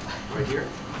 Right here?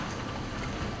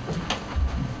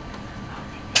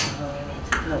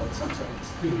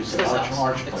 You said This Arch, house.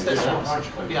 Arch It's Place. this This house. Arch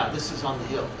Place. Yeah, this is on the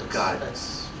hill. Got it.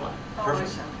 That's fine. Oh, I Perfect.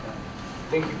 see.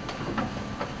 Thank you.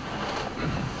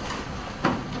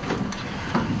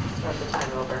 Start the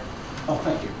time over. Oh,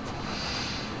 thank you.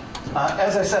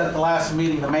 As I said at the last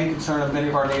meeting, the main concern of many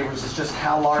of our neighbors is just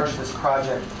how large this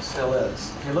project still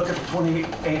is. If you look at the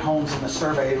 28 homes in the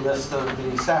survey list of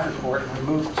the staff report, we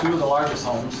moved two of the largest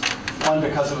homes, one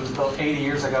because it was built 80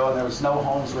 years ago and there was no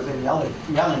homes within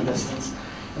yelling distance,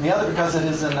 and the other because it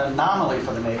is an anomaly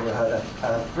for the neighborhood,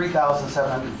 a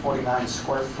 3,749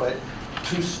 square foot,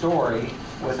 two-story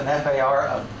with an FAR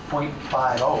of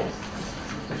 0.50.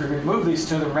 If you remove these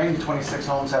two, the remaining 26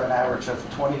 homes have an average of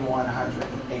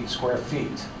 2,108 square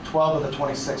feet. 12 of the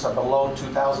 26 are below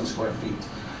 2,000 square feet.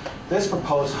 This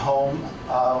proposed home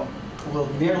will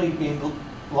nearly be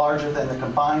larger than the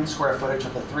combined square footage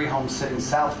of the three homes sitting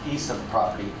southeast of the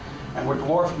property, and would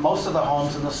dwarf most of the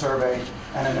homes in the survey,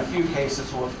 and in a few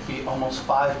cases will be almost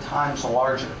 5 times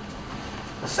larger.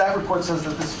 The staff report says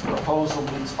that this proposal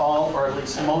meets all, or at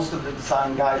least most of the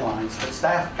design guidelines, but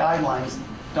staff guidelines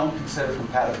don't consider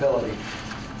compatibility.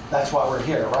 That's why we're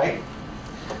here, right?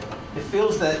 It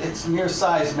feels that its mere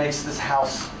size makes this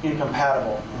house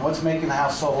incompatible. And what's making the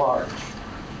house so large?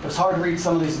 It was hard to read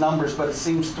some of these numbers, but it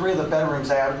seems 3 of the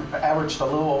bedrooms averaged a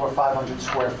little over 500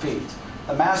 square feet.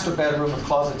 The master bedroom with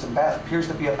closets and bath appears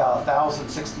to be about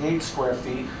 1,068 square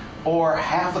feet, or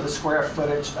half of the square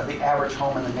footage of the average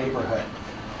home in the neighborhood.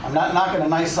 I'm not knocking a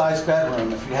nice sized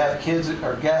bedroom. If you have kids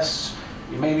or guests,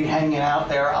 you may be hanging out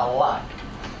there a lot.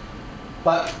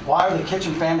 But why are the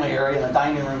kitchen family area and the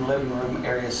dining room, living room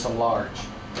areas so large?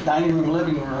 The dining room,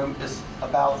 living room is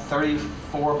about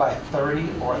 34 by 30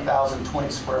 or 1,020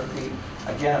 square feet.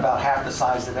 Again, about half the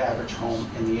size of the average home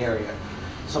in the area.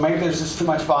 So maybe there's just too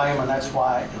much volume and that's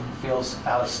why it feels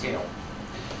out of scale.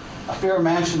 A fear of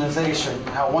mansionization,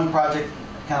 how one project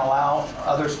can allow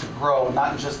others to grow,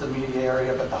 not in just the immediate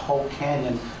area, but the whole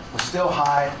canyon, was still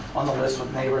high on the list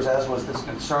with neighbors, as was this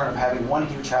concern of having one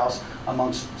huge house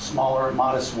amongst smaller,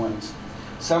 modest ones.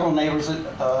 Several neighbors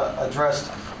addressed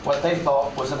what they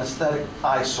thought was an aesthetic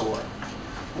eyesore.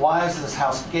 Why is this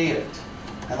house gated?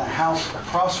 And the house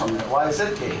across from it, why is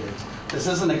it gated? This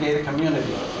isn't a gated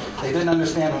community. They didn't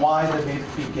understand why there needed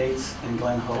to be gates in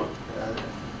Glendale,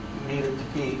 needed to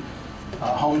be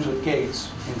homes with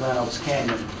gates in Glen Oaks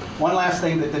Canyon. One last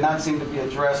thing that did not seem to be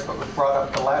addressed but was brought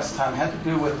up the last time had to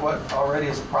do with what already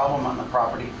is a problem on the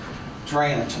property,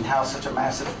 drainage, and how such a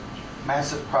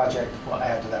massive project will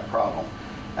add to that problem.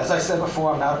 As I said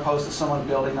before, I'm not opposed to someone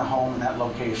building a home in that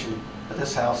location, but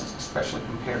this house, especially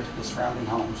compared to the surrounding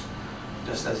homes,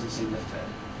 just doesn't seem to fit.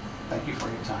 Thank you for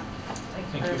your time.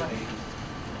 Thank you very much.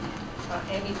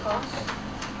 Amy Koss?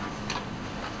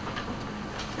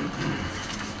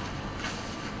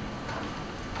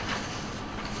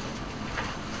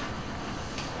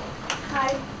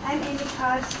 Hi, I'm Amy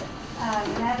Cost,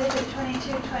 and I live at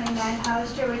 2229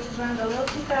 Hollister, which is one of the little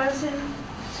 2,000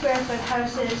 square foot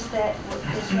houses that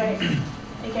is right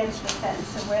against the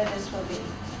fence of where this will be.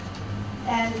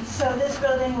 And so this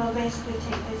building will basically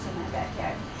take place in my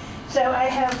backyard. So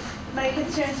my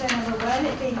concerns are, number one,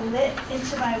 it being lit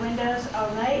into my windows all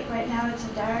night. Right now it's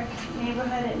a dark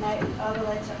neighborhood. At night all the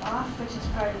lights are off, which is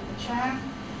part of the charm.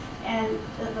 And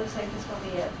it looks like this will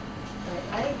be a bright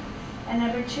light. And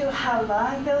number two, how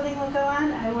long building will go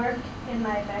on. I work in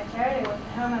my backyard. I work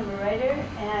at home. I'm a writer.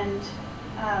 And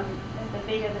the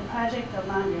bigger the project, the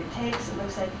longer it takes. It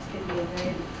looks like it's going to be a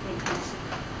very big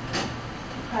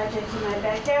project in my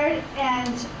backyard.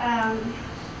 And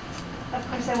of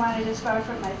course, I want it as far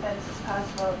from my fence as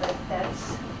possible, but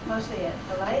that's mostly it,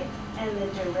 the light and the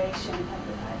duration of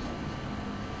the project.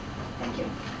 Thank you.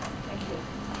 Thank you.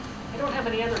 I don't have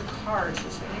any other cards.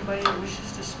 Is there anybody that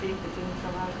wishes to speak that didn't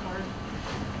fill out a card?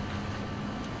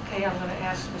 Okay, I'm going to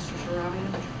ask Mr.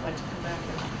 Zarabian, would you like to come back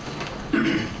and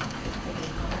make any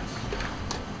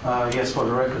comments? Yes, for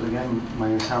the record, again, my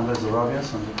name is Hamlet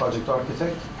Zarabian. I'm the project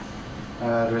architect.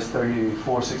 Address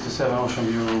 3467 Ocean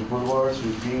View Boulevard,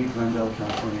 Suite B, Glendale,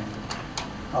 California.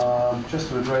 Just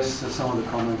to address some of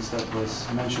the comments that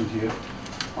was mentioned here.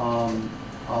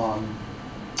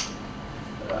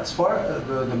 As far as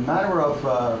the matter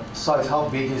of size, how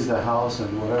big is the house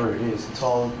and whatever it is, it's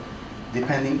all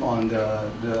depending on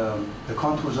the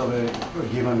contours of a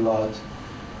given lot.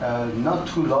 Not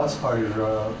two lots are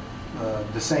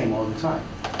the same all the time.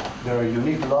 There are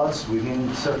unique lots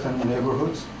within certain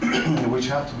neighborhoods which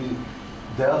have to be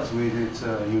dealt with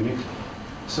it uniquely.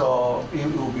 So it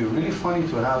will be really funny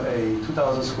to have a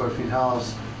 2,000 square feet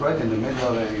house right in the middle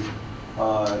of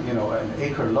a, an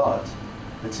acre lot.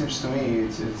 It seems to me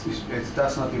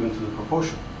that's not even to the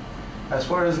proportion. As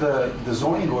far as the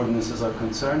zoning ordinances are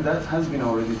concerned, that has been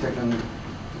already taken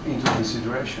into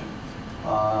consideration.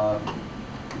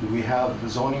 We have the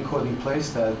zoning code in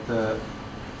place that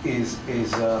is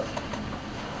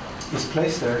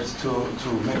placed there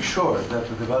to make sure that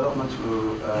the development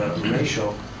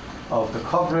ratio of the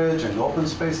coverage and open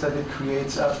space that it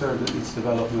creates after its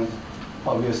development,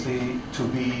 obviously to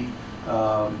be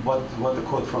what the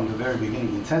code from the very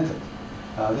beginning intended.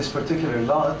 This particular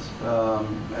lot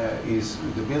is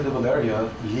the buildable area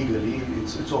legally,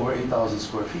 it's over 8,000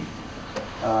 square feet.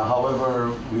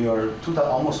 However, we are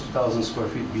almost 2,000 square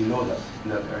feet below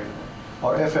that area.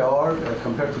 Our FAR,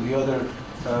 compared to the other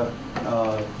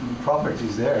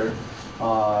properties there,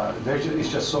 it's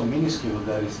just so minuscule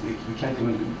that we can't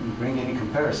even bring any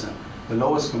comparison. The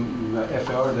lowest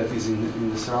FAR that is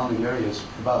in the surrounding areas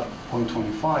about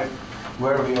 0.25,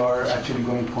 where we are actually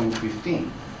going 0.15.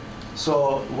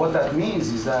 So what that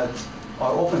means is that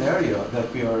our open area that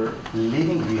we are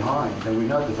leaving behind and we're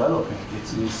not developing,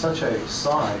 it's in such a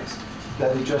size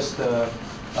that it just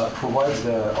provides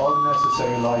all the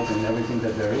necessary light and everything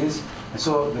that there is. And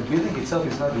so the building itself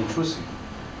is not intrusive.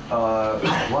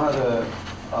 One of the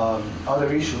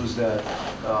other issues that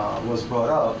was brought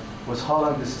up was how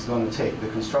long this is going to take, the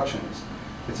construction is.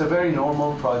 It's a very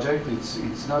normal project.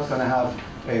 It's not going to have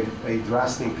a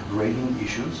drastic grading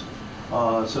issues.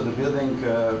 So the building,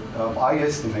 I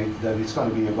estimate that it's going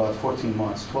to be about 14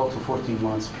 months, 12 to 14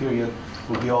 months period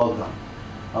will be all done.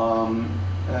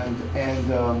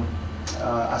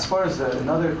 As far as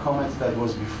another comment that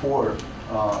was before,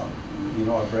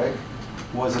 our break,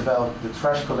 was about the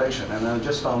trash collection. And I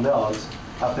just found out,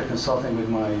 after consulting with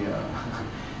my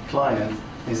client,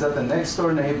 is that the next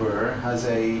door neighbor has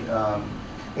a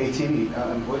ATV.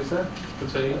 What is that?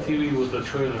 It's an ATV with a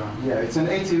trailer on it. Yeah, it's an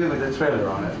ATV with a trailer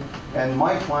on it. And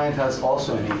my client has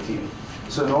also an ATV.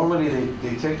 So normally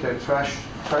they take their trash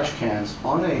cans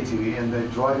on the ATV and they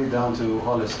drive it down to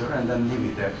Hollister and then leave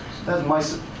it there. That's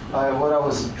what I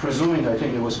was presuming. I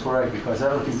think it was correct, because I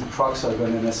don't think the trucks are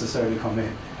going to necessarily come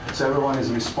in. So everyone is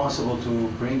responsible to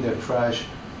bring their trash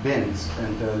bins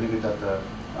and leave it at the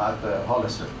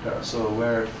Hollister there, so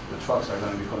where the trucks are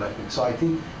going to be collecting. So I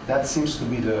think that seems to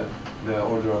be the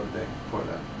order of the day for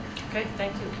that. Okay,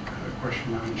 thank you. I have a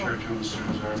question, Madam Chair, to Mr.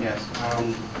 Nazar. Yes.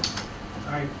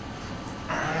 I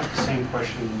have the same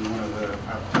question.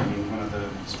 One of the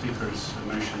speakers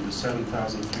mentioned the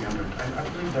 7,300. I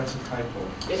believe that's a typo.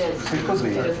 It is. It could be.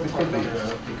 It is a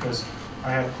typo. Because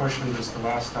I had questioned this the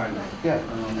last time. Yeah.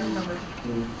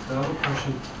 The other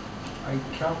question, I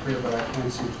calculated, but I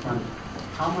can't see it from.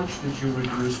 How much did you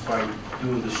reduce by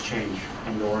doing this change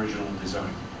from the original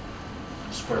design,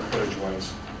 square footage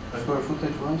wise? Square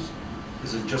footage wise?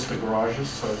 Is it just the garages,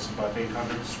 so it's about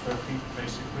 800 square feet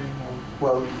basically?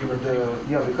 Well,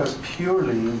 because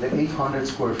purely the 800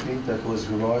 square feet that was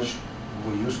garage,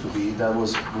 used to be,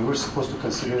 we were supposed to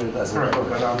consider it as correct, a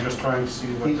but I'm just trying to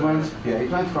see what it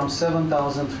went from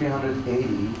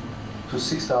 7,380 to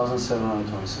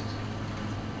 6,726.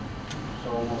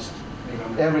 So almost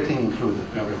 800. Everything included,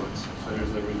 in other Yeah. words. So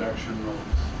there's the reduction of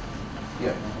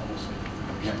Yeah. almost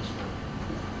 800. Yeah.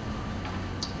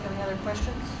 Any other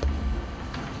questions?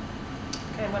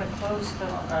 Okay, I'm going to close the.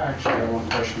 Actually, I have one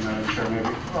question, Madam Chair,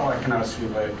 maybe. Well, I can ask you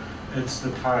later. It's the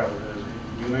tile.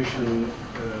 You mentioned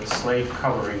slate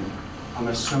covering. I'm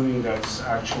assuming that's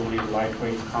actually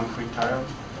lightweight concrete tile?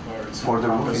 Or it's For the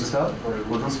roof composite? itself? For the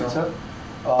roof itself?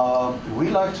 We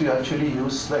like to actually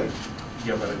use slate.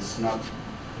 Yeah, but it's not,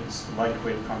 it's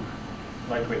lightweight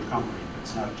concrete.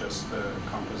 It's not just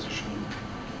composition.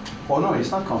 Oh, no,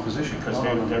 it's not composition. Because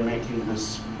No. they're making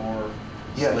this more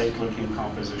Yes. slate-looking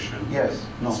composition. Yes.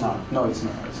 No. It's not. No, it's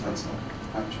not. It's not,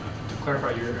 actually. To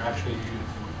clarify, you're actually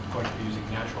going to be using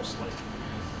natural slate.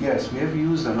 Yes, we have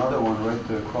used another one right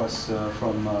across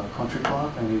from Country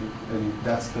Club, and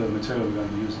that's the material we're going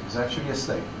to be using. It's actually a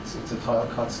slate. It's a tile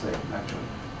cut slate, actually.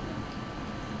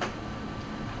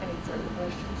 Any further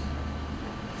questions?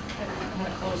 Okay, I'm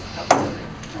going to close the public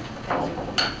hearing. Thank you.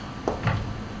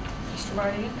 Mr.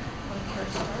 Marty, want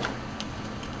to start?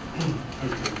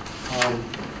 Okay.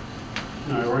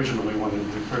 Originally, when we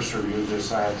first reviewed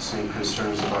this, I had the same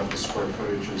concerns about the square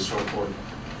footage and so forth,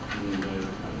 and the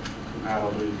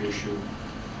compatibility issue.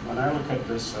 When I look at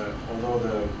this, although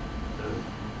the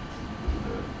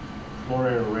floor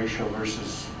area ratio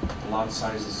versus the lot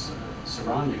sizes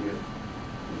surrounding it,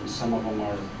 some of them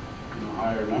are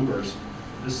higher numbers.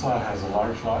 This lot has a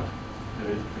large lot.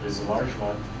 It is a large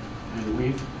lot, and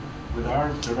with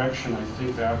our direction, I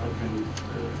think the applicant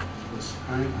was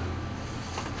kind of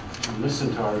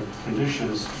listen to our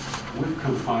conditions. We've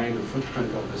confined the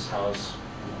footprint of this house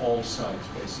on all sides,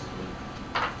 basically.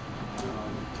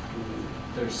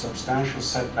 there's substantial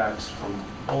setbacks from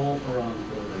all around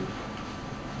the building,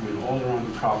 I mean, all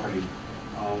around the property.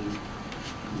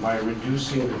 By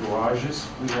reducing the garages,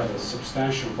 we have a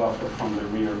substantial buffer from the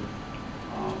rear.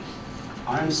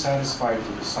 I'm satisfied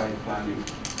with the site planning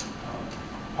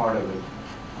part of it.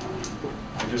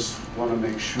 I just want to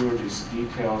make sure these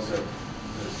details, that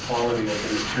the quality of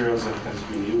the materials that has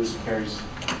been used carries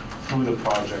through the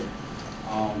project.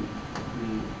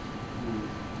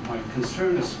 My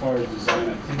concern as far as design,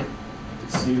 I think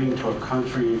it's leading to a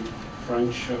country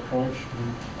French approach.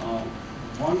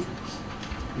 One,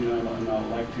 you know, and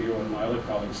I'd like to hear what my other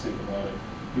colleagues think about it.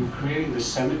 You're creating the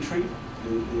symmetry,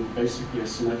 in basically a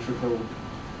symmetrical.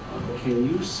 Can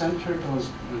you center those?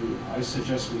 I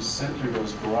suggest we center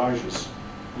those garages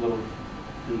a little,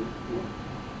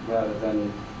 rather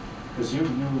than, because you're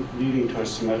leading to a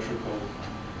symmetrical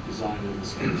design in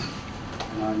this case,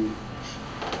 and I'm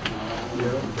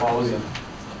following.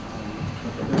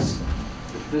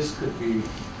 If this could be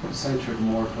centered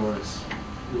more towards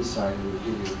this side, it would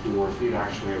give you a few more feet,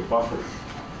 actually, a buffer.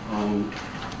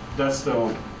 That's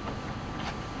the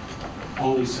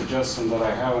only suggestion that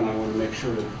I have, and I want to make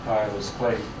sure that the tile is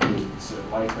clay. It's a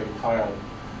lightweight tile.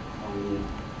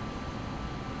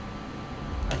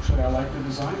 Actually, I like the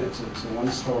design. It's a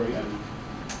one-story,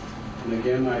 and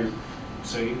again, I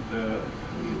say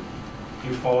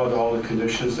you followed all the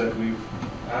conditions that we've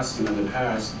asked him in the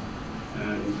past,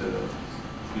 and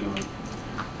you know,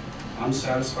 I'm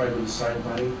satisfied with the site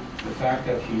planning. The fact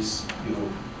that he's, you know,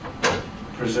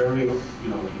 preserving, you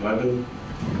know, 11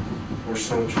 or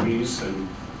so trees, and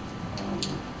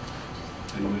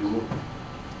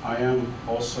I am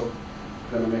also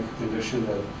going to make a condition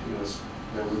that, you know,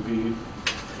 there would be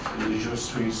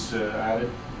indigenous trees added.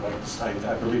 Like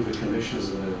I believe the conditions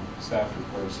in the staff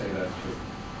report say that too.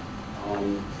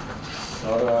 The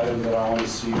other item that I want to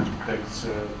see that's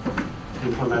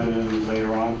implemented in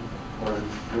later on or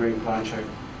during plan check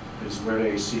is where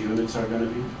the AC units are going to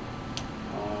be.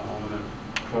 I'm going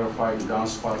to clarify the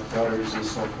downspout gutters and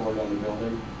so forth on the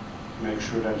building, make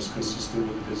sure that it's consistent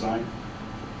with the design.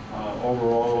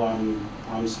 Overall,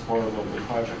 I'm supportive of the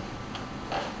project.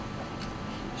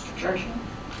 Mr. Church?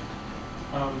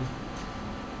 I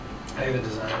think the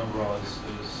design overall is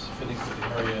fitting for the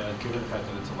area, given the fact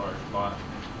that it's a large lot.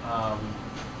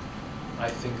 I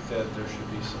think that there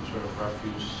should be some sort of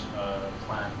refuse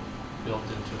plan built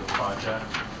into the project.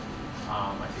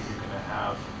 I think you're going to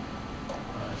have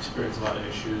experience a lot of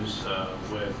issues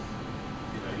with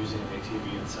using an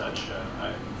ATV and such.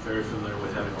 I'm very familiar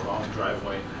with having a long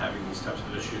driveway and having these types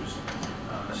of issues.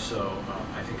 So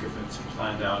I think if it's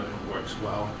planned out and it works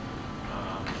well,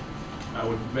 I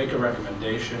would make a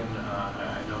recommendation.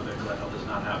 I know that Glendale does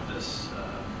not have this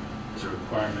as a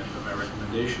requirement, but my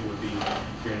recommendation would be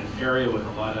if you're in an area with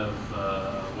a lot of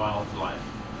wildlife,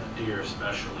 deer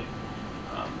especially,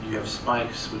 you have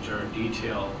spikes which are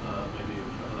detail, maybe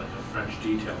like a French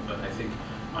detail, but I think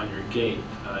on your gate,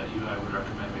 I would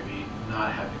recommend maybe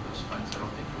not having those spikes. I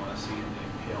don't think you want to see any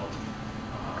impaled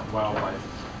wildlife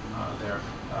there.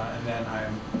 And then I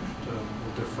will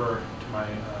defer to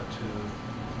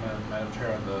Madam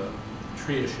Chair on the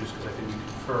tree issues, because I think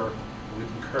we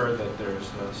concur that there's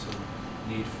some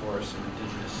need for some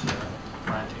indigenous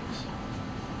plantings.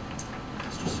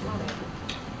 Mr. Simone?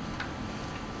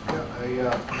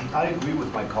 Yeah, I agree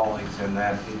with my colleagues in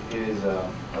that it is a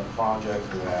project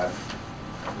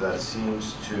that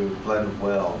seems to blend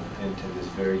well into this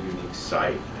very unique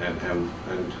site, and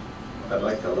I'd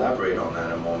like to elaborate on that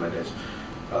in a moment. Is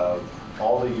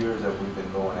all the years that we've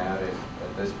been going at it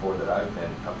at this board that I've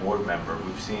been a board member,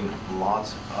 we've seen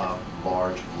lots of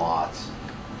large lots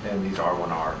in these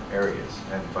R1R areas.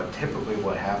 But typically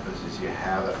what happens is you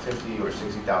have a 50 or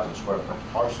 60,000 square foot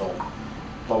parcel,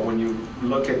 but when you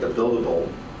look at the buildable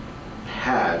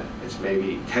pad, it's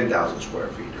maybe 10,000 square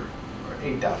feet or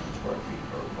 8,000 square feet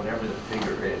or whatever the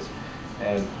figure is.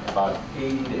 And about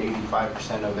 80 to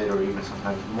 85% of it, or even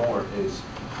sometimes more, is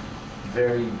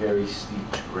very, very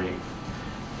steep grade.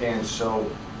 And so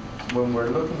when we're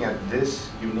looking at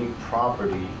this unique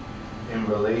property in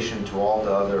relation to all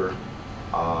the other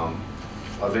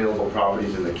available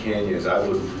properties in the canyons, I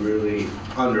would really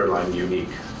underline unique,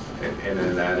 and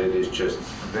in that it is just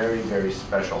very, very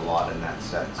special lot in that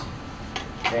sense.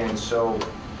 And so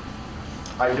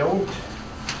I don't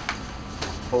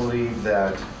believe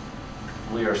that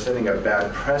we are setting a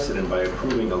bad precedent by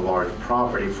approving a large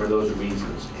property for those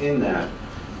reasons, in that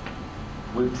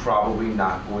we're probably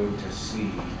not going to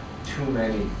see too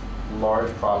many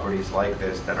large properties like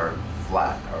this that are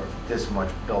flat, or this much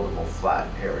buildable flat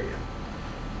area.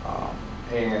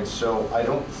 And so I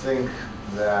don't think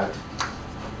that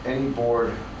any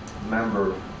board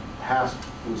member past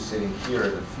who's sitting here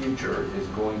in the future is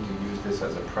going to use this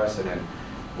as a precedent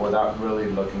without really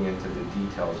looking into the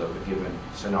details of a given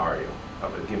scenario,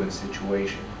 of a given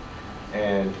situation.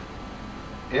 And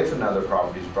if another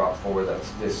property is brought forward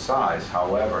that's this size,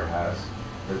 however, has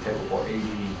the typical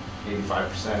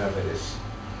 85% of it is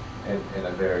in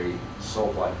a very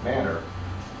slope-like manner,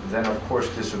 then of course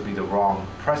this would be the wrong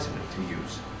precedent to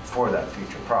use for that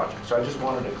future project. So I just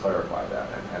wanted to clarify that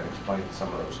and explain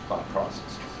some of those thought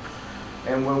processes.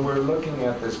 And when we're looking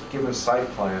at this given site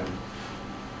plan,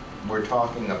 we're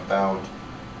talking about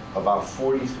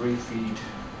 43 feet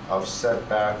of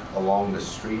setback along the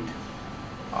street,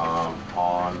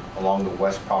 along the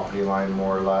west property line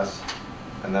more or less,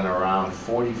 and then around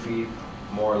 40 feet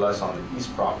more or less on the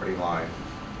east property line.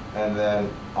 And then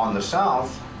on the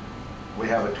south, we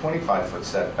have a 25-foot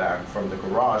setback from the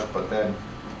garage, but then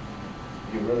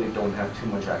you really don't have too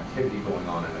much activity going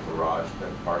on in the garage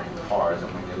than parking cars.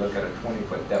 And when you look at a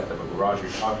 20-foot depth of a garage,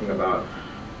 you're talking about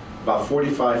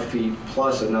 45 feet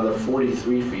plus another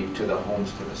 43 feet to the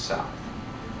homes to the south.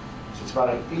 So it's about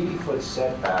an 80-foot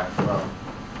setback from,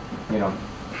 you know,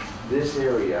 this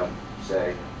area,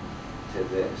 say, to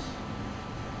this.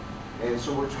 And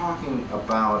so we're talking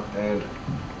about a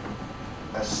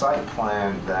site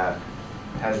plan that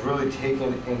has really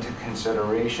taken into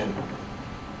consideration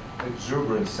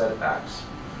exuberant setbacks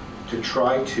to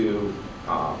try to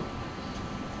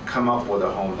come up with a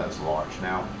home that's large.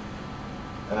 Now,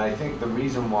 and I think the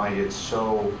reason why it's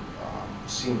so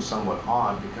seems somewhat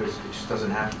odd because it just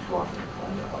doesn't happen too often in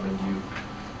Glendale. I mean,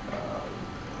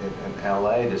 in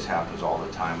LA this happens all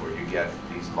the time where you get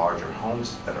these larger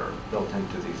homes that are built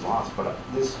into these lots, but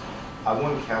I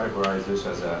wouldn't categorize this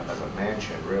as a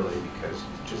mansion really, because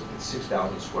it's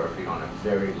 6,000 square feet on a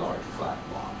very large flat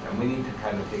lot, and we need to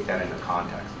kind of take that into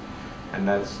context. And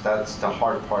that's the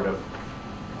hard part of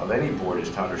any board, is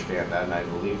to understand that, and I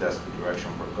believe that's the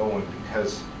direction we're going,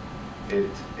 because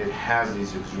it has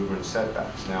these exuberant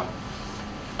setbacks. Now,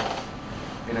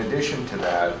 in addition to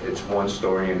that, it's 1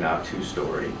 story and not 2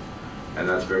 story, and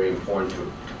that's very important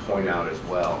to point out as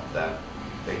well, that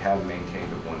they have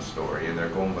maintained a 1 story, and they're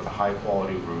going with a high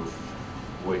quality roof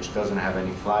which doesn't have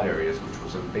any flat areas, which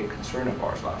was a big concern of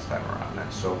ours last time around.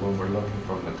 And so when we're looking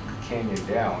from the canyon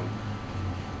down,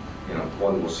 you know,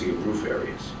 one will see roof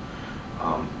areas.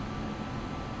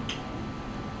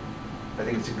 I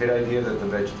think it's a good idea that the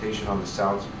vegetation on the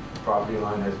south property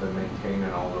line has been maintained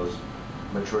and all those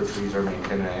mature trees are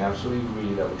maintained. And I absolutely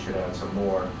agree that we should add some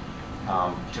more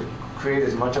to create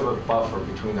as much of a buffer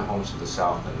between the homes to the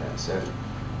south and this.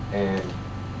 And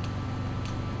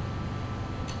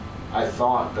I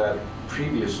thought that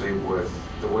previously, with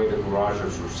the way the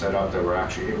garages were set up, they were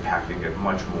actually impacting it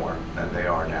much more than they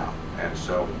are now. And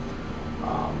so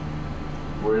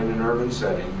we're in an urban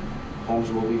setting,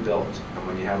 homes will be built, and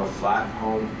when you have a flat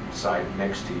home site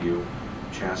next to you,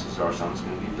 chances are something's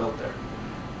going to be built there.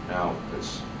 Now,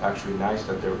 it's actually nice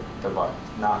that they're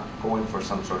not going for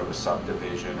some sort of a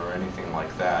subdivision or anything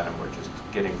like that, and we're just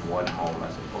getting one home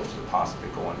as opposed to possibly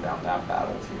going down that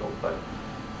battlefield. But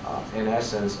in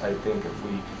essence, I think if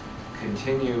we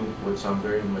continue with some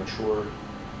very mature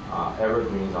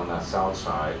evergreens on that south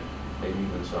side, maybe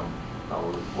even some,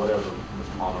 whatever Ms.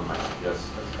 Palmer might suggest,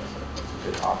 that's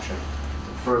a good option.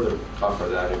 To further buffer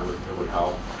that, it would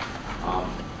help.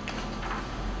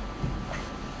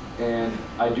 And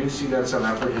I do see that some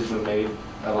effort has been made,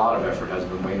 a lot of effort has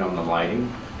been made on the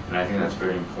lighting, and I think that's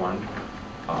very important.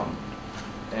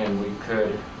 And we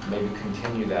could maybe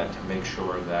continue that to make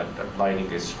sure that the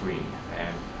lighting is screened,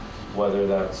 and whether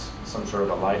that's some sort of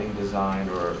a lighting design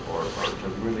or to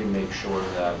really make sure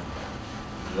that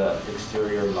the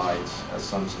exterior lights, as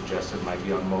some suggested, might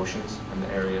be on motions in the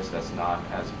areas that's not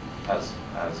as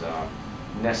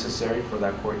necessary for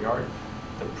that courtyard.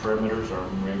 The perimeters are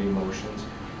maybe motions,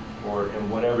 or in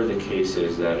whatever the case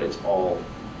is, that it's all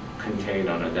contained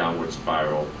on a downward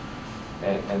spiral.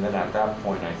 And then at that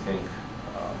point, I think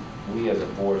we as a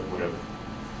board would have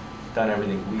done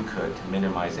everything we could to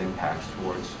minimize impacts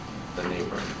towards the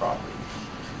neighboring property.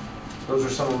 Those are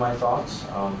some of my thoughts.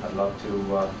 I'd love to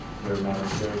hear Madam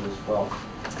Chair's as well.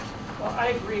 Well, I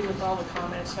agree with all the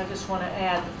comments. I just want to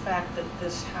add the fact that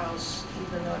this house,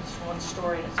 even though it's 1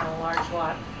 story and it's on a large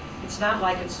lot, it's not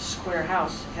like it's a square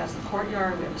house. It has the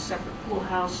courtyard, we have a separate pool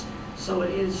house, so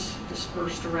it is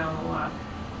dispersed around the lot.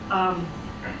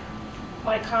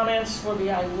 My comments will be,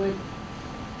 I would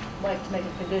like to make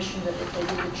a condition that if they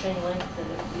do the chain link, that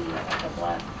it be like a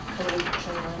black coated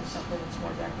chain link, something that's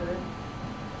more decorative.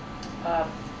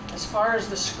 As far as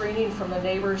the screening from the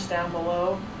neighbors down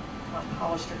below on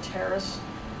Hollister Terrace,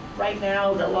 right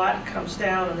now, the lot comes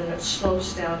down and then it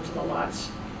slopes down to the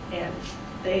lots. And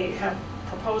they have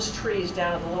proposed trees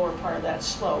down at the lower part of that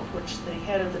slope, which the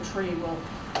head of the tree will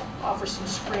offer some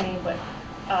screening, but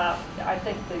I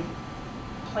think the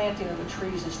planting of the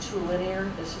trees is too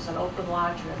linear. This is an open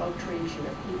lot, you have oak trees, you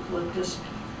have eucalyptus.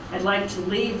 I'd like to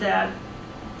leave that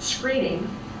screening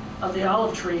of the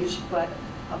olive trees, but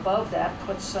above that,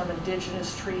 put some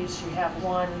indigenous trees. You have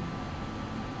one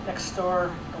next door,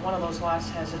 one of those lots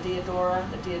has a deodora.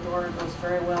 The deodora goes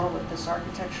very well with this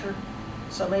architecture.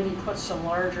 So maybe put some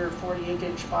larger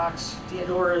 48-inch box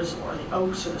deodoras or the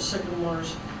oaks or the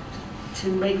sycamores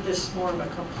to make this more of a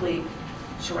complete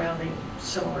surrounding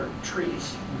similar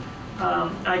trees.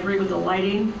 I agree with the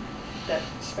lighting, that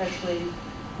especially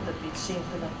that be seen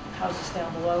from the houses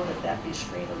down below, that be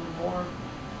screened a little more.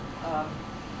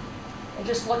 And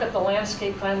just look at the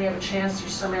landscape plan. We have a chance.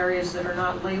 There's some areas that are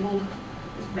not labeled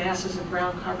with masses of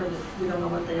ground cover that we don't know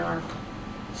what they are.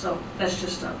 So that's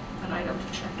just an item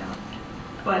to check out.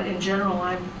 But in general,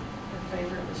 I'm in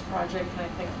favor of this project, and I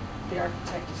think the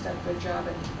architect has done a good job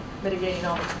in mitigating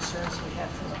all the concerns we had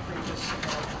from the previous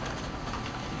development.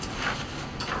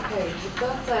 Okay, with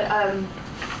that said,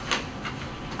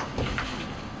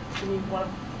 Do we want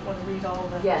to read all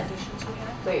the Yes. conditions we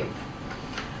have?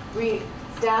 wait,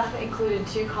 staff included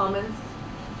 2 comments.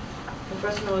 The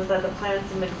first one was that the plan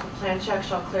submitted for plan check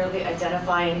shall clearly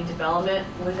identify any development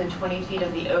within 20 feet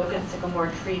of the oak and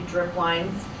sycamore tree drip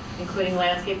lines, including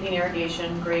landscaping,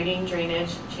 irrigation, grading,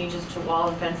 drainage, changes to wall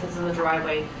and fences in the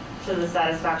driveway to the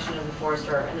satisfaction of the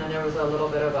forester. And then there was a little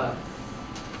bit of a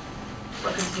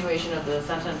continuation of the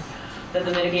sentence that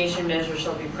the mitigation measures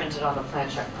shall be printed on the plan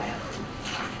check plan.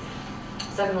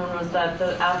 Second one was that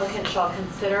the applicant shall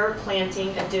consider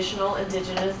planting additional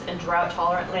indigenous and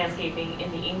drought-tolerant landscaping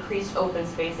in the increased open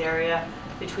space area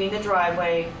between the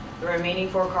driveway, the remaining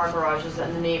 4-car garages,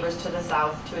 and the neighbors to the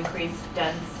south to increase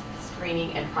dense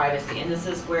screening and privacy. And this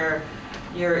is where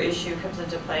your issue comes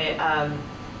into play,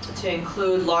 to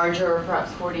include larger,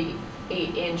 perhaps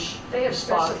 48-inch. They have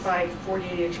specified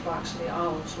 48-inch box in the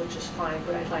olives, which is fine,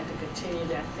 but I'd like to continue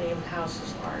that theme. The house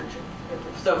is large.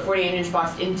 So 48-inch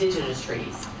box indigenous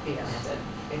trees be planted,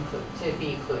 to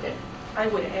be included. I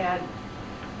would add,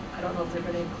 I don't know if they're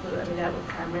going to include, I mean, that would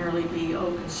primarily be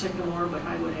oak and sycamore, but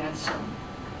I would add some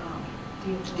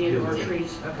deodora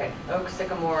trees. Okay, oak,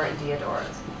 sycamore, and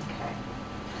deodoras. Okay.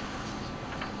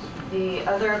 The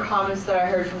other comments that I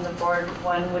heard from the board,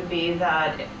 one would be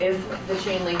that if the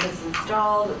chain link is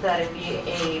installed, that it be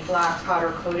a black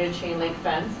powder coated chain link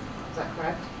fence. Is that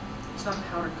correct? It's not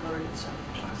powder coated, it's a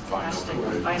plastic.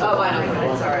 Vinyl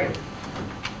coated, sorry.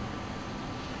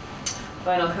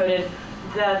 Vinyl coated.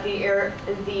 That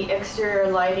the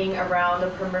exterior lighting around the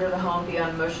perimeter of the home be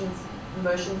on motion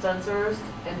sensors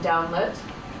and downlit.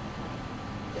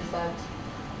 Is that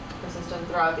consistent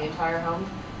throughout the entire home?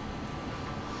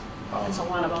 It's a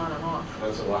lot of on and off.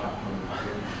 That's a lot.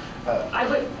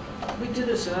 We do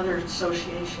this in other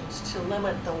associations to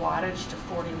limit the wattage to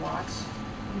 40 watts.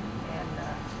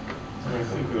 But I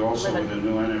think we also, with the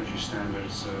new energy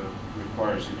standards,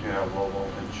 requires you to have low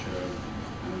voltage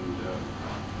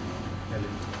and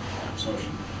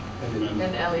absorption. And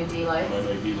LED lights.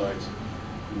 LED lights.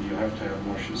 And you have to have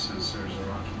motion sensors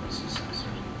or occupancy sensors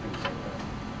and things like that.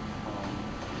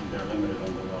 And they're limited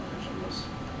on the wattage on this.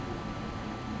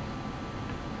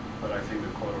 But I think the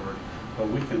code already, but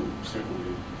we can certainly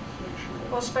make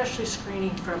sure. Well, especially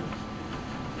screening from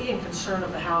being concerned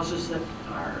of the houses that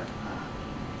are,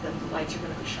 that the lights are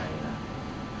going to be shining on.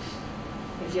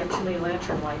 If you have too many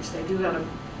lantern lights, they do have the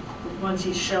ones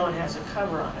he's showing has a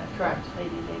cover on it. Correct.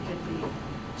 Maybe they could be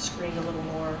screened a little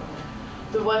more.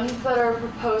 The ones that are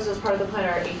proposed as part of the plan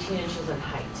are 18 inches in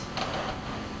height.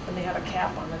 And they have a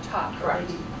cap on the top. Correct.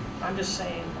 Maybe, I'm just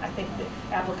saying, I think the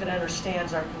applicant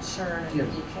understands our concern, and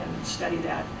Yes. you can study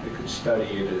that. We could study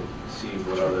it and see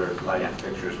what other lighting Yeah.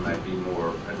 fixtures might be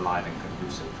more in line and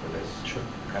conducive for this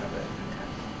kind of intent.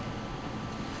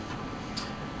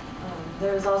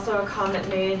 There was also a comment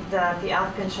made that the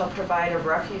applicant shall provide a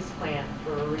refuse plan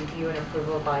for review and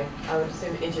approval by, I would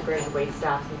assume, integrated waste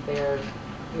staff, since they're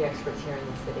the experts here in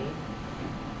the city.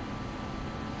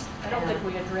 I don't think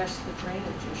we addressed the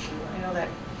drainage issue. I know that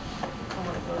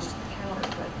when it goes to the counter,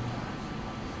 but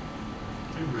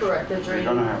Correct, the They're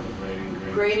gonna have the grading.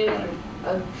 Graded,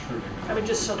 Sure. I mean,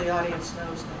 just so the audience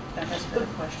knows that has been a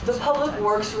question. The Public sometimes.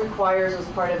 Works requires, as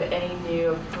part of any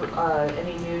new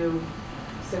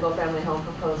single-family home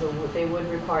proposal, they would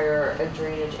require a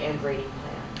drainage and grading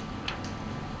plan.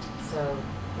 So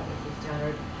that would be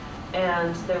standard.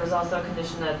 And there was also a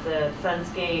condition that the fence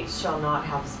gate shall not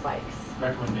have spikes.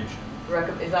 Recommendation.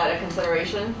 Is that a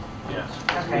consideration? Yes.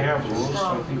 We Okay. have rules,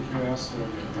 I think you asked,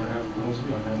 we have rules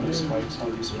about how many spikes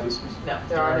on these fences. No,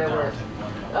 there are no words.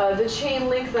 The chain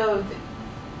link, though,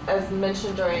 as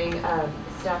mentioned during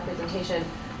staff presentation,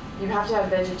 you have to have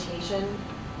vegetation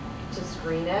to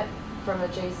screen it from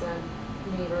adjacent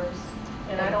neighbors.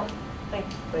 And I don't think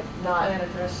But the not, plan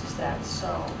addresses that,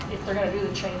 so if they're gonna do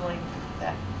the chain link,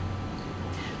 that,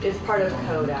 it's part of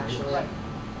code, actually. right.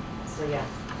 So yes,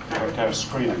 You have to have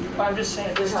screening. But I'm just saying,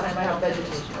 at this They have time, to I have don't think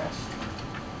it's vegetation.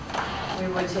 addressed. we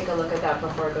would take a look at that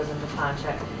before it goes into plan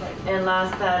check. Right. And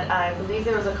last, that I believe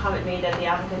there was a comment made that the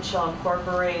applicant shall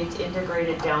incorporate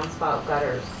integrated downspout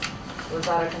gutters. Was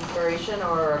that a consideration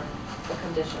or a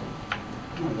condition?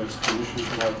 No, there's conditions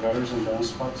to have gutters and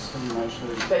downspouts and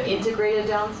actually. But integrated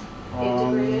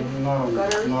integrated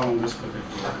gutters? Not on this particular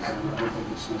design. I don't think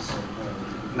it's necessary.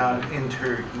 Not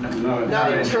Not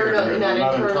not internal,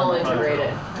 not internal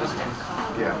integrated.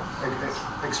 Yeah,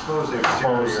 expose the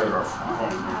Expose exterior. it.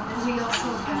 Right. And we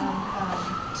also had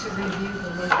to review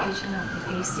the location of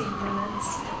the AC units,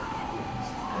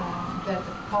 that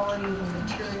the quality of the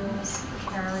materials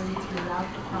carried throughout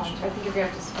the I project, think you're gonna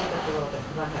have to speak up a little bit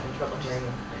because I'm having trouble hearing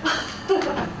you.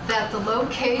 that the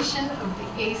location of the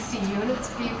AC units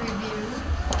be reviewed,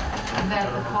 that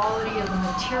the quality of the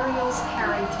materials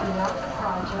carried throughout the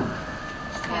project,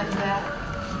 and that,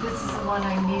 this is the one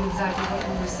I need exactly what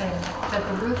you were saying, that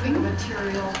the roofing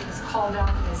material is called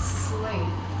out as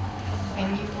slate, and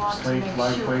you want to Slate, make sure.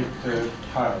 lightweight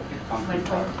tile, concrete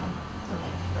tile.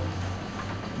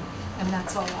 And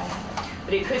that's all I have.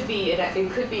 But it could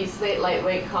be slate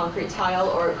lightweight concrete tile,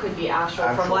 or it could be actual,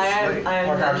 from Actual what slate. I'm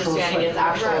Or actual understanding, slate. it's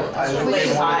actual I think slate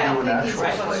they want to tile. do an actual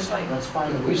Right. slate. That's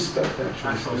fine. We spec the actual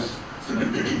Actual slate.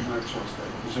 Actual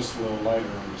slate. It's just a little lighter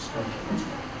on the structure.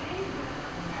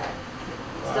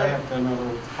 I have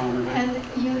another comment.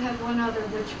 And you had one other,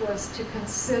 which was to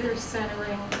consider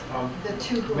centering the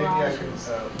two Maybe I can garages.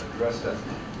 address that.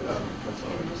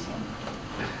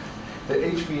 The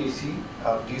HVAC,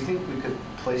 do you think we could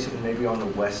place it maybe on the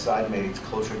west side, maybe it's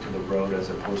closer to the road as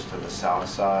opposed to the south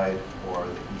side or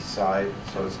the east side?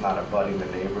 So it's not abutting the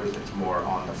neighbors, it's more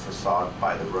on the facade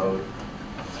by the road?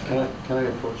 Can I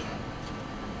approach?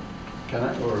 Can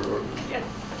I, or Yeah.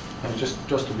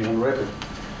 just to be on record?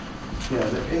 Yeah,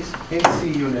 the AC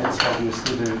units,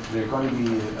 obviously, they're going to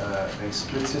be a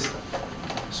split system.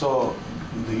 So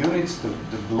the units, the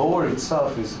blower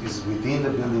itself is within the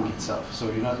building itself, so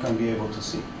you're not going to be able to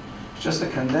see. It's just the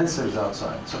condensers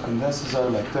outside. So condensers are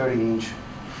like 30-inch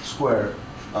square,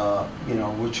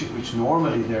 which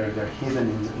normally they're hidden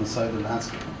inside the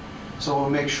landscape. So we'll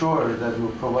make sure that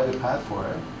we'll provide a path for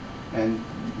it, and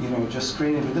just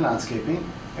screen it with the landscaping.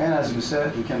 And as you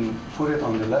said, we can put it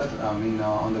on the left,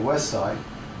 on the west side,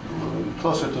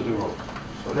 closer to the road.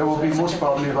 So there will be most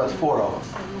probably about 4 of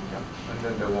them. And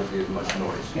then there won't be as much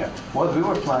noise. Yeah. What we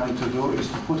were planning to do is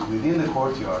to put within the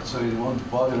courtyard so it won't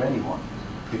bother anyone.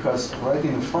 Because right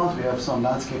in the front, we have some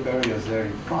landscape areas there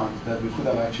in front that we could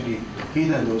have actually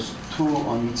hidden those 2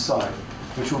 on each side,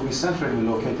 which will be centrally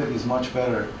located, is much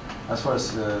better as far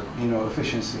as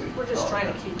efficiency. We're just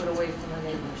trying to keep it away from the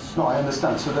neighbors. No, I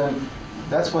understand. So then,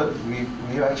 that's what we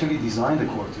actually designed the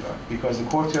courtyard, because the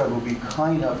courtyard will be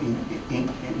kind of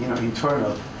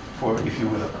internal, for, if you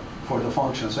will, for the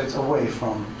function. So it's away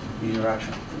from the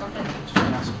interaction.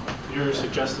 You're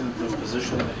suggesting the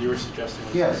position that you were suggesting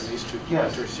was Yes. these two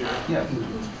Yes. planters here? Yeah.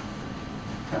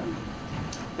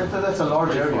 That's a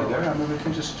large area there. I mean, we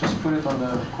can just put it on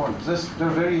the corners. They're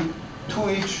very 2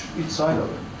 each side of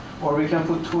it, or we can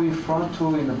put 2 in front,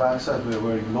 2 in the back side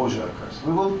where loggia occurs.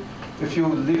 We will. If you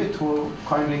leave it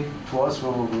kindly to us,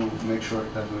 we'll make sure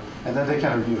that and then they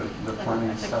can review it, the planning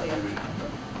I think stuff. they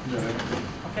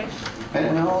Okay.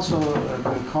 And also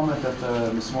the comment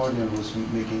that Ms. Morgan was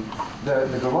making,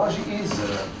 the garage is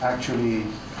actually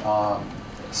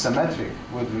symmetric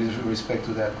with respect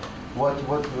to that. What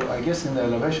I guess in the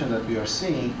elevation that we are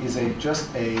seeing is just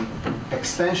a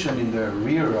extension in the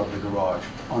rear of the garage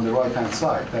on the right-hand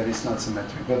side that is not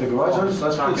symmetric. But the garage is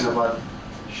Let's talking about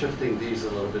shifting these a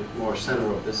little bit more center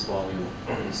of this volume,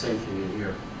 and the same thing in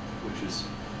here, which is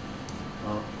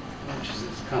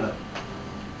it's kind of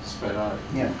spread out.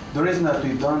 Yeah, the reason that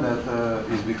we've done that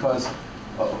is because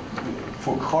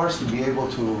for cars to be able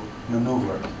to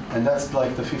maneuver, and that's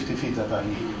like the 50 feet that I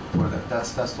need for that.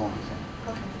 That's the only thing.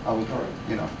 Okay. I would,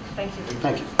 Thank you.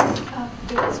 Thank you.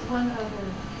 There was one other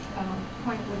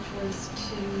point, which was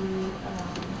to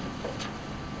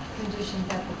condition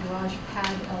that the garage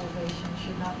pad elevation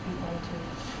should not be altered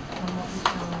from what we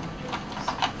found in the drawings.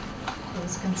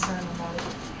 was concerned about it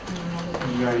being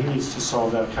elevated. Yeah, he needs to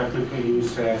solve that. Technically, he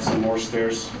needs to add some more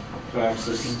stairs to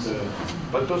access the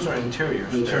But those are interior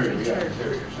stairs. interior, yeah.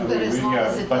 Interiors. I But mean, as long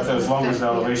as it but doesn't as long as the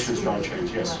affect the elevations don't exterior.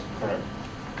 change, yes, correct.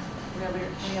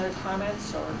 Any other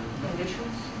comments or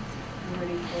conditions? You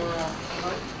ready for a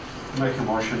vote? Make a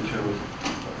motion to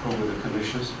approve with the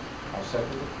conditions. I'll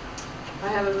second it. I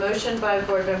have a motion by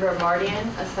Board Member Mardian,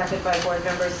 a second by Board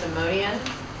Member Simonian.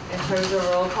 In terms of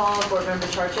roll call, Board Member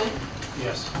Charchin?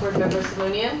 Yes. Board Member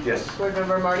Simonian? Yes. Board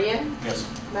Member Mardian? Yes.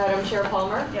 Madam Chair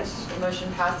Palmer? Yes. The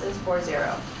motion passes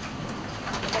 4-0.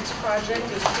 The next project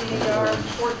is PDR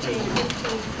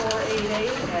 1415488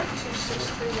 at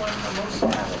 2631 Hermosa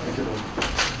Avenue.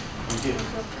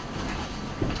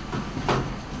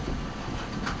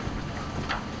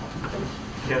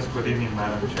 Yes, good evening,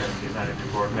 Madam Chair and United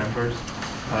Board members.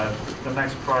 The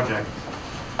next project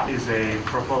is a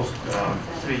proposed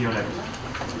three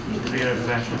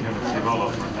residential unit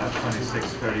development at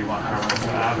 2631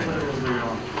 Hermosa Avenue,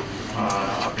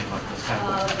 up in the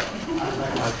center.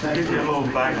 To give you a little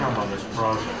background on this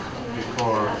project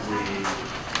before we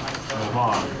move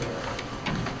on.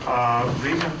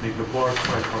 Recently, the board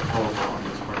saw a proposal on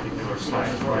this particular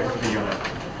site for a three-unit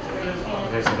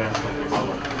residential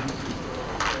development.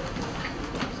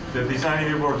 The design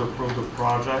review board approved the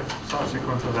project.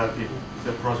 Subsequent to that,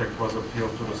 the project was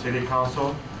appealed to the city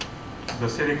council. The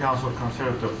city council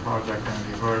considered the project and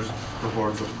reversed the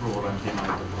board's approval and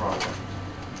denied the project.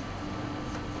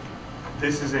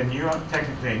 This is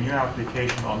technically a new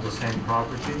application on the same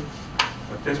property,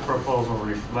 but this proposal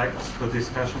reflects the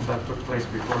discussion that took place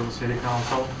before the city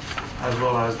council, as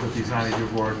well as the design review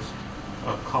board's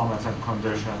comments and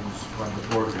conditions when the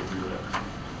board reviewed it.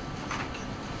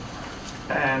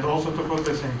 And also to put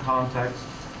this in context,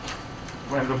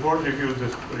 when the board reviewed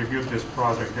this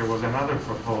project, there was another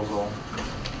proposal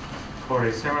for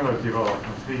a similar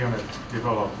development, three-unit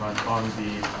development on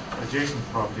the adjacent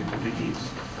property to the east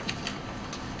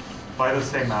by the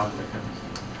same applicant.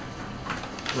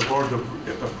 The board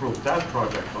approved that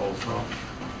project also.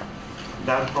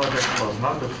 That project was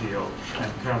not appealed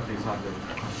and currently is under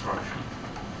construction.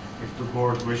 If the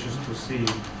board wishes to see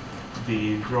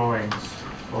the drawings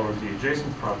for the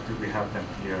adjacent property, we have them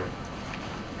here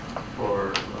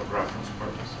for reference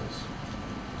purposes.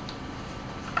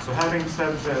 So having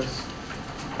said this,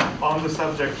 on the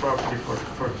subject property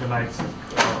for tonight's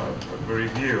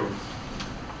review,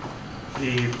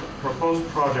 the proposed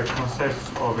project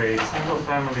consists of a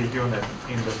single-family unit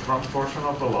in the front portion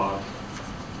of the lot.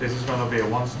 This is going to be a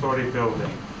one-story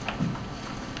building.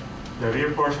 The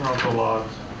rear portion of the lot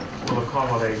will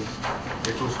accommodate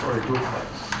a two-story duplex,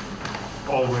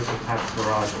 all with attached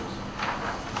garages.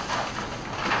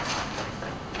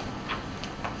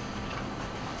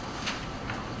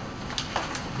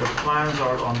 The plans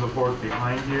are on the board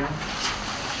behind you.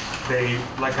 They,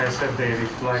 like I said, they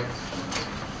reflect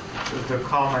the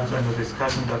comments and the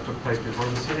discussion that took place before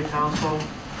the city council.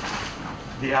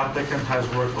 The applicant has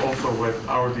worked also with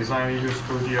our design review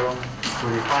studio to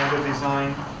refine the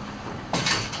design.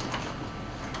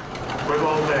 With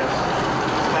all this,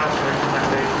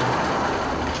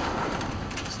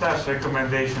 staff's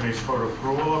recommendation is for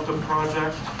approval of the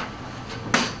project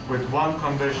with one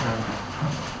condition,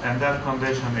 and that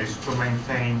condition is to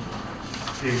maintain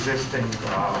the existing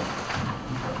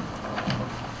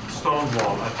stone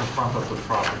wall at the front of the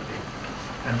property,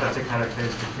 and that's a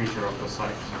characteristic feature of the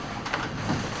site.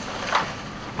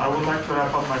 I would like to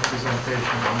wrap up my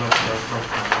presentation unless there are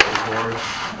questions for the board.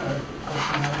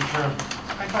 Question, Madam Chair.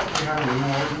 I thought we had a new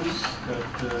ordinance that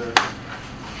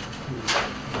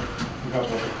we got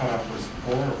what the cutoff was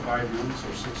 4 or 5 units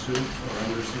or 6 units or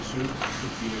under 6 units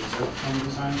should be exempt from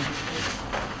design.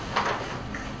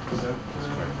 Is that?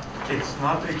 It's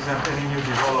not exempt any new I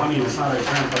development. mean, it's not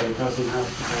exempt, but it doesn't have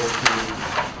to go to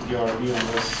the RB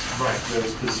unless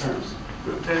there's concerns.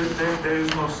 There is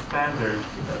no standard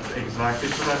exactly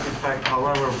to that effect.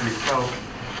 However, we felt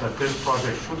that this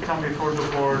project should come before the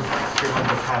board given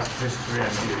the past history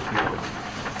and the appeal.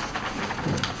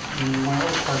 My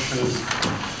other question is,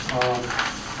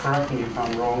 correct me if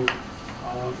I'm wrong,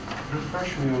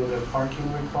 refresh me on the parking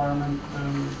requirement,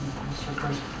 Mr.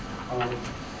 Chris.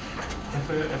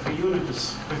 If a unit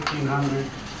is 1,500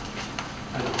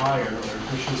 and higher, or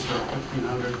efficiency of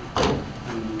 1,500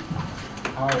 and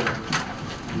higher,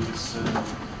 and it's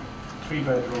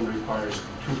 3-bedroom requires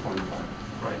 2.5.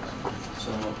 Right.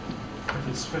 So if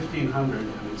it's 1,500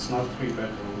 and it's not 3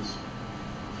 bedrooms,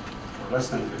 or less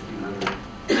than 1,500,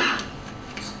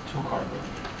 it's 2-car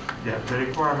garage. Yeah,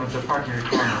 the parking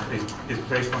requirement is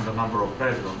based on the number of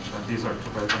bedrooms, and these are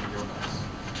 2-bedroom units.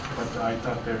 But I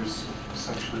thought there's a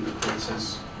section in the code that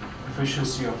says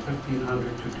efficiency of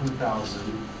 1,500 to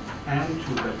 2,000 and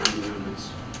two-bedroom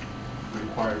units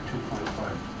require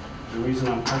 2.5. The reason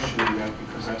I'm questioning that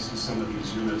because I see some of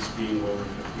these units being over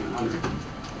 1,500,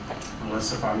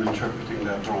 unless if I'm interpreting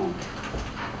that wrong.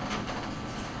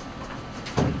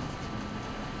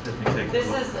 This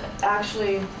is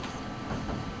actually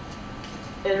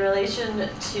in relation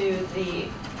to the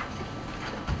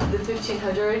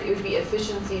 1,500, it would be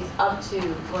efficiencies up to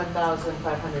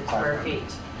 1,500 square feet.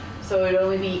 So it would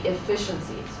only be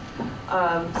efficiencies.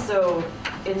 So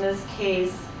in this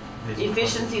case,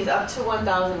 efficiencies up to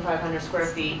 1,500 square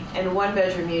feet and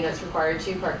one-bedroom units require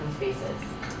 2 parking spaces.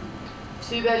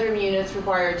 Two-bedroom units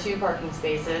require 2 parking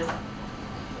spaces.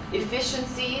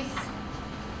 Efficiencies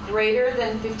greater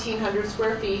than 1,500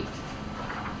 square feet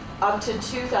up to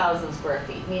 2,000 square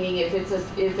feet, meaning if it's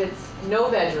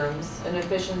no bedrooms, an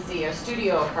efficiency, a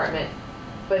studio apartment,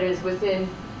 but is within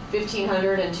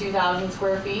 1,500 and 2,000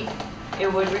 square feet,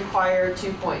 it would require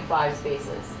 2.5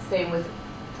 spaces. Same with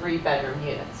 3-bedroom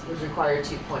units, would require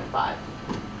 2.5.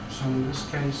 So in this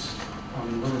case,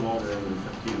 I'm a little over than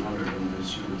 1,500 in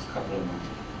this units, a couple of them.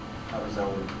 How does that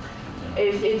work?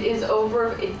 If it is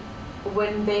over,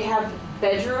 when they have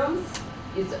bedrooms,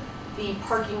 the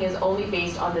parking is only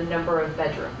based on the number of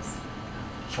bedrooms.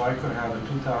 So I could have a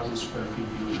 2,000 square feet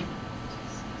unit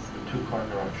with 2-car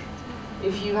garage.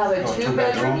 If you have a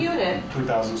 2-bedroom unit,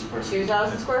 2,000 square feet.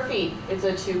 2,000 square feet, it's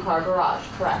a 2-car garage,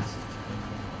 correct.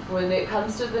 When it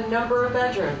comes to the number of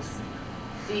bedrooms,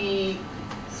 the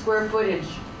square footage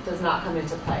does not come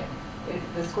into play.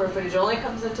 The square footage only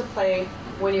comes into play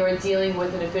when you are dealing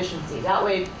with an efficiency. That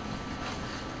way,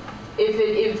 if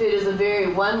it is a very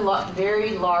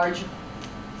large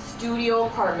studio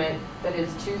apartment that is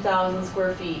 2,000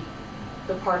 square feet,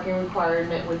 the parking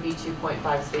requirement would be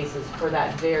 2.5 spaces for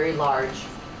that very large,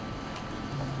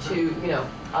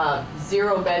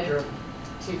 0-bedroom,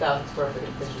 2,000 square foot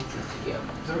efficiency studio.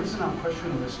 The reason I'm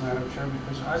questioning this, Madam Chair,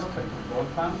 because I look at the floor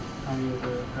plan. I mean,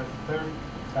 that third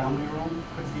family room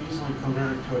could be easily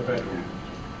converted to a bedroom.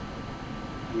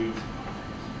 I mean,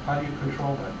 how do you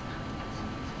control that?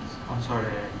 I'm sorry, I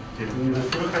I mean,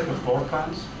 if you look at the floor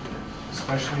plans,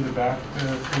 especially the back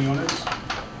 3 units,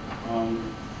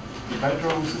 the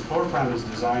bedrooms, the floor plan is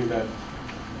designed that,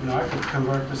 I could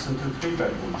convert this into 3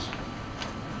 bedrooms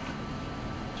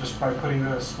just by putting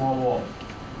a small wall.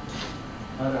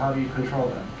 How do you control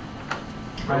that?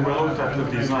 I know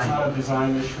it's not a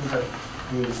design issue, but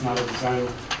it's not a design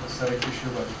aesthetic issue,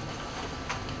 but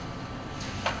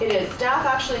it is. Staff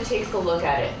actually takes a look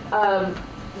at it.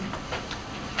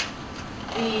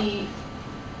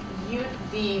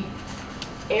 The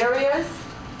areas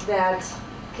that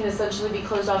can essentially be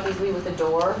closed off easily with a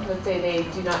door, let's say they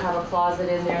do not have a closet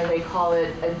in there, they call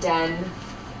it a den,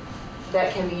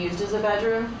 that can be used as a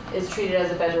bedroom, is treated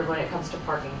as a bedroom when it comes to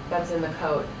parking. That's in the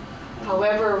code.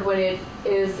 However, when it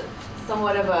is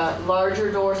somewhat of a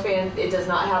larger door span, it does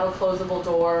not have a closable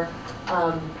door,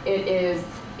 it is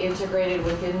integrated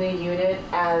within the unit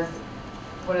as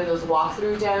one of those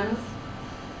walk-through dens.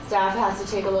 Staff has to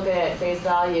take a look at it at face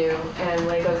value, and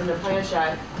when it goes into plan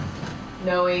check,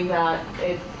 knowing that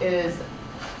it is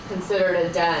considered a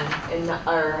den,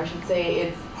 or I should say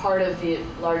it's part of the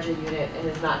larger unit and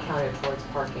is not counted towards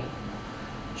parking.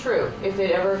 True, if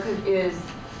they ever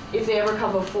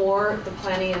come before the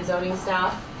planning and zoning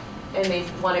staff and they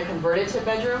want to convert it to a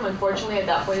bedroom, unfortunately at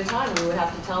that point in time we would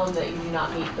have to tell them that you do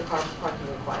not meet the parking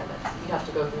requirements. You'd have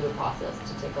to go through the process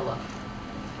to take a look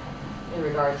in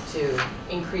regards to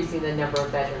increasing the number of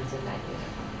bedrooms in that unit.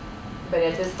 But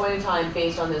at this point in time,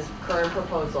 based on this current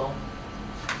proposal,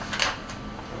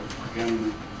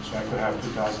 again, so I could have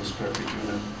 2,000 square feet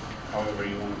unit, however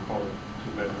you want to call it,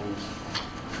 2 bedrooms,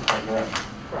 2-car garage.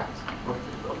 correct.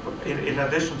 In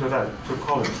addition to that, to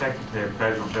call it technically a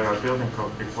bedroom, there are building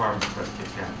code requirements that kick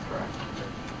in. Correct.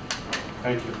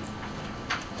 Thank you.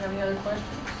 Any other questions?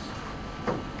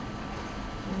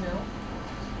 No?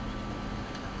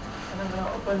 And I'm going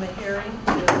to open the hearing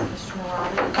to Mr.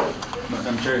 Morales.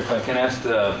 Madam Chair, if I can ask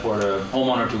for the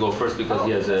homeowner to go first because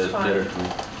he has a that's fine. letter to.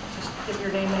 Just give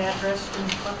your name and address to the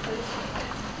clerk, please.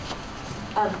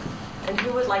 And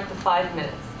who would like the 5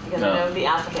 minutes? Because No. I know the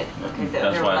applicant. Okay,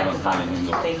 That's would why like I'm the not 5 letting him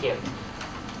minutes. go. Thank you.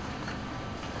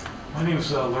 My name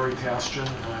is Larry Tastian,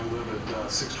 and I live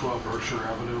at 612 Berkshire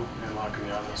Avenue in La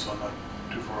Cañada, so I'm not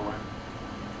too far away.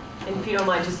 And if you don't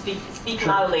mind, just speak Sure.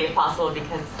 loudly if possible,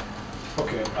 because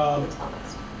Okay.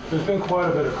 There's been quite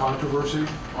a bit of controversy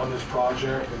on this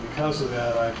project, and because of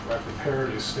that, I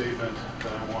prepared a statement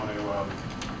that I want to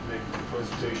make a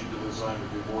presentation to the design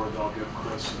review board that I'll give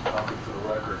Chris a copy for the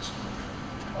records.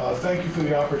 Thank you for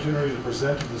the opportunity to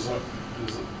present to the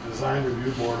Design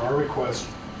Review Board our request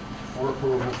for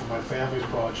approval for my family's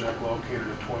project located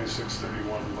at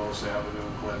 2631 Hermosa Avenue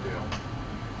in Glendale.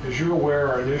 As you're aware,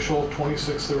 our initial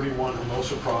 2631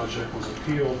 Hermosa project was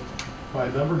appealed by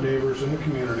a number of neighbors in the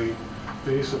community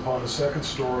based upon a second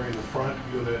story in the front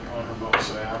unit on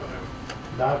Hermosa Avenue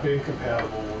not being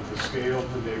compatible with the scale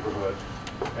of the neighborhood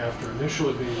after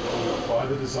initially being approved by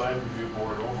the Design Review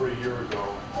Board over a year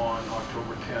ago on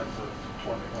October 10th of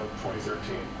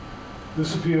 2013.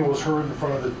 This appeal was heard in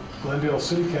front of the Glendale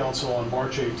City Council on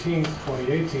March 18th,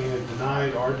 2018, and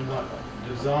denied our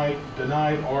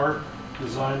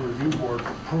Design Review Board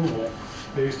approval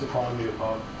based upon the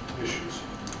above issues.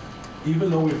 Even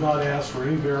though we've not asked for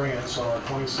any variance on our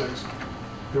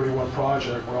 2631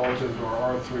 project relative to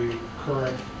our R3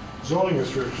 current zoning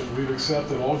restriction, we've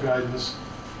accepted all guidance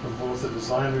from both the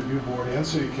Design Review Board and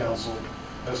City Council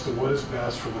as to what is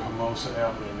best for the Hermosa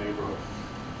Avenue neighborhood.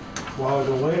 While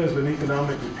the delay has been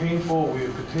economically painful, we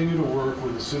have continued to work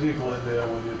with the City of Glendale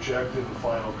with the objective of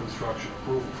final construction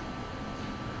approval.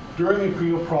 During the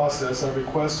appeal process, I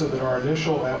requested that our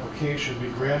initial application be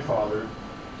grandfathered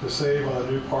to save on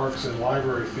the new parks and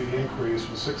library fee increase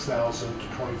from $6,000 to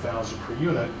 $20,000 per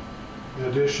unit, in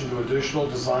addition to additional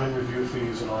design review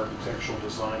fees and architectural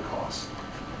design costs.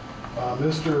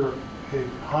 Mr.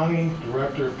 Hani,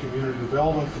 Director of Community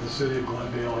Development for the City of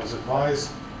Glendale, has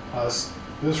advised us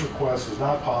this request is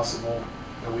not possible,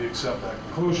 and we accept that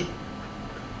conclusion.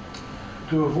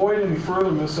 To avoid any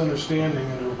further misunderstanding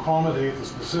and to accommodate the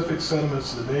specific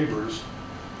sentiments of the neighbors,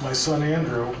 my son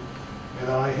Andrew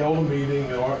and I held a meeting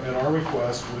at our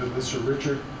request with Mr.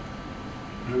 Richard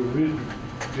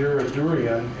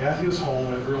Durian at his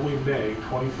home in early May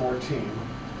 2014,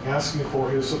 asking for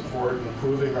his support in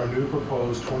approving our new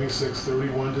proposed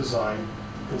 2631 design,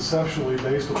 conceptually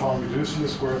based upon reducing the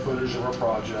square footage of our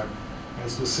project and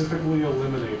specifically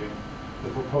eliminating the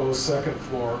proposed second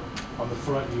floor on the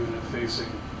front unit facing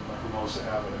Hermosa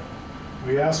Avenue.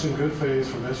 We asked in good faith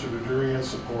for Mr. Durian's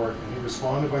support, and he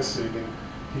responded by stating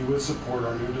he would support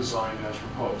our new design as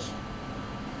proposed.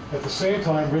 At the same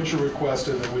time, Richard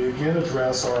requested that we again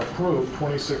address our approved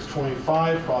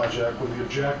 2625 project with the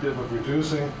objective of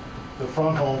reducing the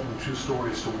front home from 2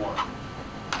 stories to 1.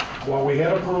 While we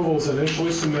had approvals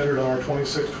initially submitted on our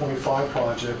 2625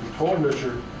 project, we told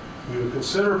Richard we would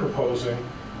consider proposing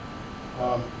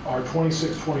our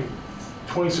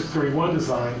 2631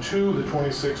 design to the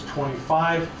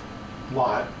 2625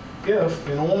 lot if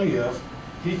and only if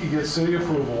he could get city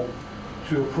approval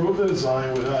to approve the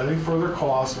design without any further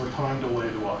cost or time delay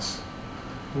to us.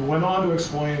 We went on to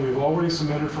explain we've already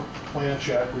submitted for plan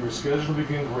check, we were scheduled to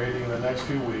begin grading in the next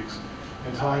few weeks,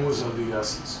 and time was of the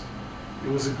essence.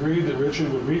 It was agreed that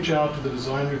Richard would reach out to the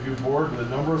Design Review Board with a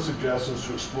number of suggestions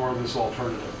to explore this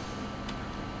alternative.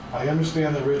 I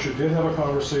understand that Richard did have a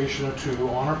conversation or two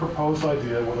on our proposed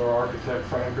idea with our architect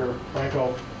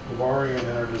Franco Bavarian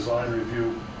and our design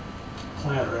review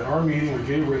planner. At our meeting, we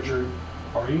gave Richard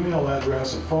our email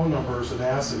address and phone numbers and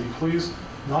asked that he please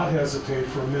not hesitate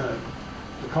for a minute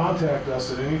to contact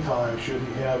us at any time should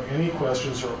he have any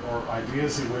questions or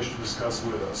ideas he wished to discuss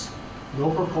with us. No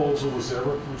proposal was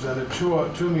ever presented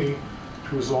to me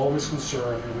to resolve his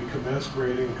concern, and we commenced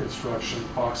grading and construction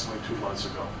approximately 2 months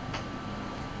ago.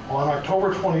 On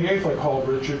October 28th, I called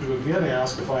Richard to again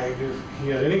ask if he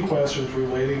had any questions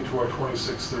relating to our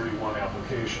 2631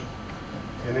 application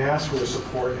and asked for his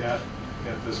support at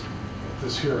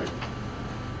this hearing.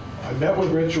 I met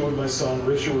with Richard with my son.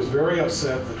 Richard was very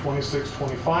upset the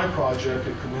 2625 project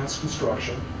had commenced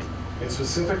construction, and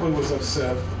specifically was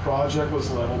upset that the project was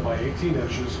leveled by 18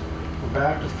 inches from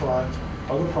back to front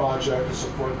of the project to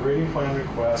support grading plan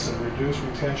requests and reduce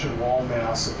retention wall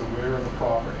mass at the rear of the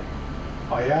property.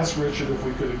 I asked Richard if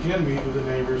we could again meet with the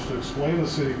neighbors to explain the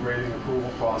city grading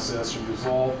approval process and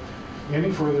resolve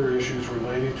any further issues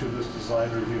relating to this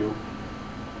design review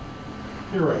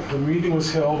hearing. The meeting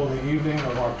was held on the evening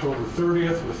of October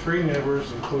 30th with 3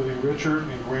 neighbors, including Richard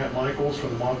and Grant Michaels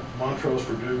from the Montrose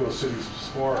Verdugo City's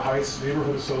Spar Heights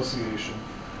Neighborhood Association.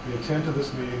 The intent of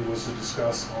this meeting was to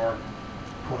discuss our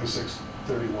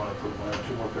 2631 approval. I have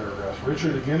 2 more paragraphs.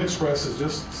 Richard again expressed his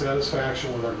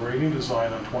dissatisfaction with our grading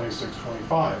design on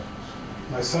 2625.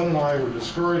 My son and I were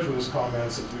discouraged with his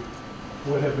comments that we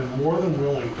would have been more than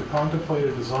willing to contemplate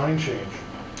a design change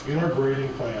in our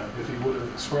grading plan if he would have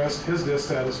expressed his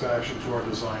dissatisfaction to our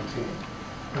design team.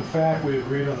 In fact, we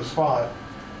agreed on the spot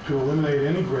to eliminate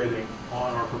any grading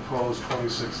on our proposed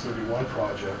 2631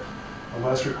 project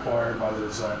unless required by the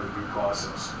design review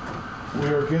process. We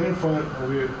are again in front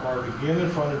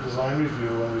of design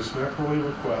review and respectfully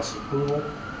request approval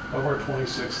of our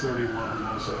 2631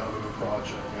 Hermosa Avenue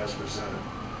project as presented.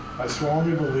 I I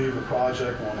strongly believe the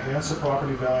project will enhance the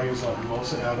property values on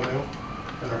Hermosa Avenue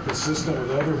and are consistent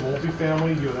with other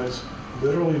multifamily units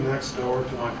literally next door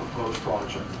to my proposed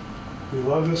project. We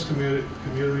love this community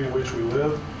in which we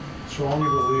live. Strongly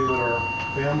believe that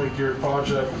our family-geared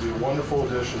project will be a wonderful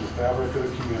addition to the fabric of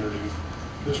the community.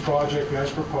 This project,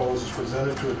 as proposed, is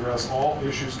presented to address all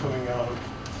issues coming out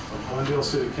of Glendale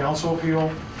City Council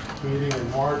appeal meeting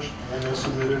in March and is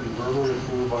submitted and verbally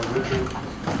approved by Richard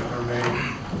at our May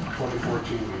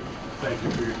 2014 meeting. Thank you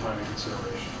for your time and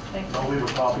consideration. Thank you. I'll leave a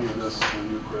copy of this for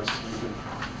you, Chris. You can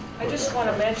I just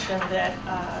want to mention that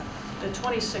the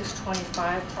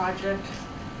 2625 project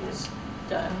is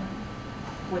done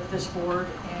with this board,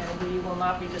 and we will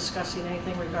not be discussing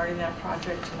anything regarding that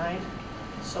project tonight.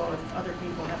 So if other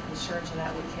people have concerns in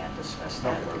that, we can't discuss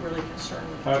that. We're really concerned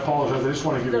with I apologize. I just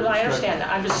want to give you No, I perspective. understand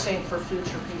that. I'm just saying for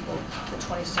future people, the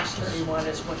 2631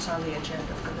 is what's on the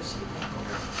agenda for this evening.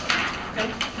 Okay?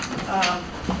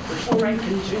 Before we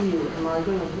continue, am I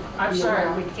going to... I'm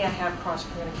sorry, we can't have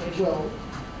cross-communication. Well,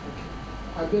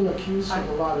 I've been accused of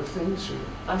a lot of things here.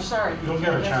 I'm sorry. You'll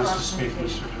get a We chance have to speak, Mr.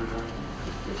 cross-communication. Giordano.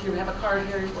 If you have a card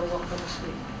here, you're welcome to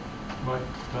speak. Mike,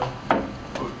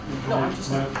 No, I'm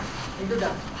just, you're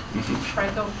done.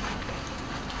 Franco?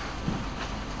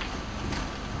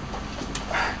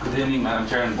 Good evening, Madam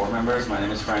Chair and board members. My name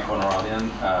is Franco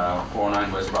Noralian,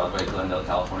 409 West Broadway, Glendale,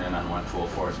 California,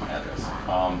 91204 is my address.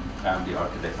 I'm the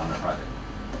architect on the project.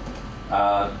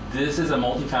 This is a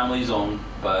multifamily zone,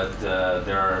 but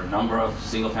there are a number of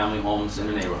single-family homes in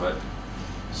the neighborhood.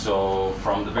 So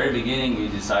from the very beginning, we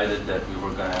decided that we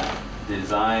were going to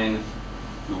design,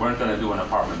 we weren't going to do an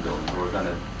apartment building. We were going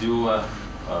to do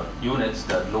units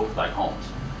that looked like homes.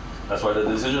 That's why the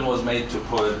decision was made to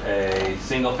put a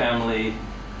single family,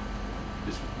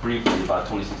 just briefly about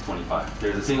 2625.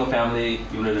 There's a single family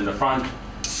unit in the front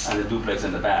and a duplex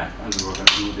in the back. And we were going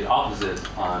to do the opposite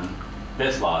on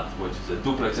this lot, which is a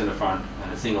duplex in the front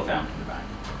and a single family in the back.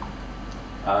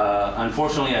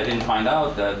 Unfortunately, I didn't find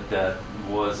out that that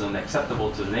wasn't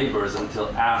acceptable to the neighbors until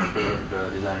after the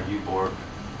design review board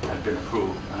had been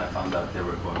approved, and I found out they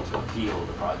were going to appeal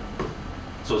the project.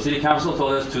 So City Council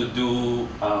told us to do,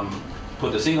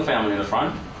 put the single family in the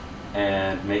front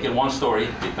and make it one story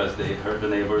because they heard the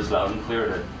neighbors loud and clear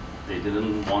that they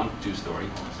didn't want two-story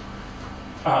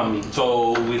homes.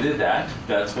 So we did that.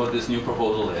 That's what this new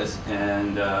proposal is.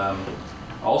 And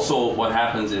also what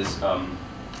happens is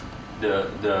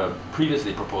the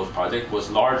previously proposed project was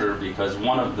larger because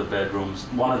one of the bedrooms,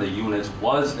 one of the units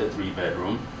was a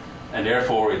 3-bedroom, and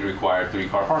therefore it required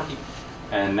 3-car parking.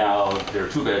 And now they're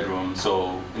 2 bedrooms,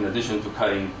 so in addition to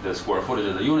cutting the square footage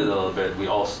of the unit a little bit, we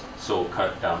also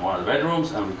cut down one of the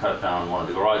bedrooms and we cut down one of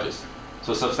the garages.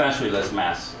 So substantially less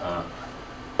mass,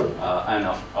 and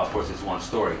of course it's 1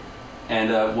 story.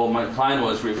 And what my client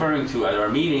was referring to at our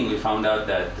meeting, we found out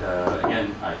that,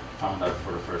 again, I found out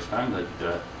for the first time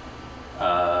that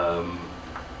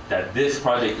that this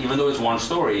project, even though it's 1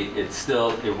 story,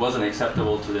 it wasn't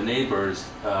acceptable to the neighbors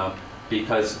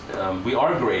because we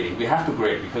are grading. We have to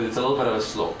grade because it's a little bit of a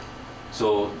slope.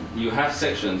 So you have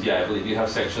sections, I believe you have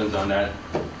sections on that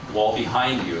wall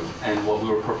behind you. And what we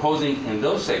were proposing in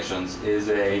those sections is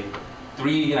a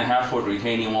 3.5-foot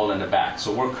retaining wall in the back.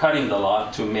 So we're cutting the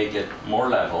lot to make it more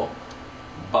level.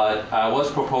 But I was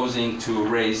proposing to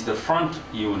raise the front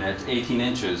unit 18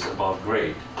 inches above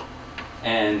grade.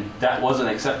 And that wasn't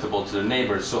acceptable to the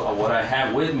neighbors. So what I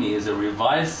have with me is a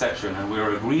revised section, and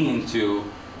we're agreeing to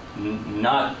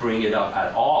not bring it up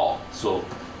at all. So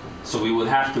we would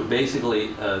have to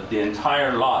basically, the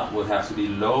entire lot would have to be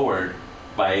lowered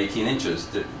by 18 inches.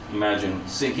 Imagine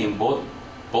sinking both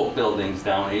buildings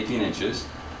down 18 inches.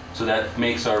 So that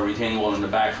makes our retaining wall in the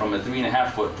back from a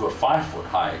 3.5-foot to a 5-foot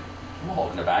high wall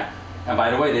in the back. And by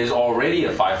the way, there's already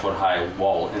a 5-foot high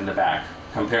wall in the back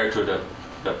compared to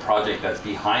the project that's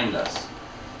behind us.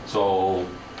 So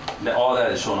all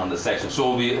that is shown on the section. So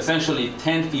we'll be essentially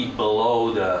 10 feet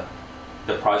below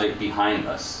the project behind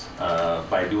us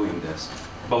by doing this.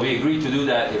 But we agreed to do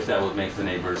that if that would make the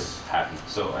neighbors happy.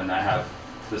 So, and I have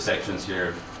the sections here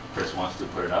if Chris wants to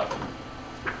put it up.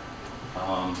 Can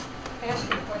I ask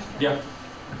you a question? Yeah.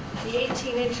 The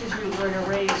 18 inches you're going to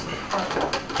raise the front,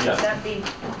 Yeah. does that be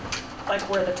like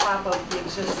where the top of the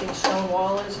existing stone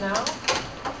wall is now?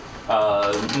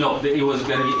 No, it was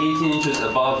going to be 18 inches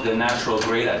above the natural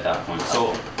grade at that point.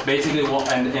 So basically,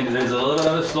 and there's a little bit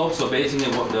of a slope, so basically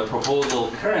what the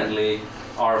proposal currently,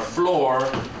 our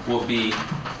floor will be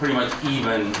pretty much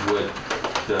even with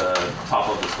the top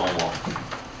of the stone wall.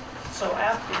 So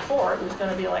before, it was going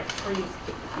to be like 3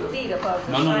 feet above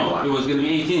the sidewalk. No, it was going to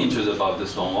be 18 inches above the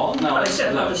stone wall. Now But I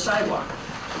said above the sidewalk.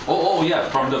 Oh, yeah,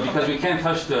 because we can't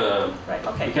touch the, Right,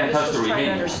 okay. we can't I was touch the just trying to retaining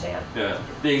wall. understand. Yeah,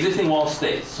 the existing wall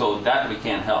stays, so that we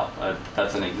can't help.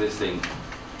 That's an existing,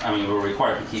 I mean, we're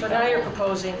required to keep So that now you're wall.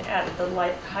 proposing at the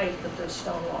height of the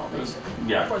stone wall, basically?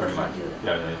 Yeah, For the pretty front much.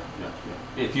 unit?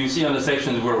 Yeah. If you see on the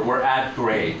sections, we're at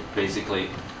grade, basically.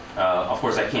 Of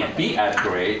course, I can't be at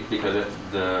grade because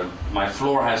my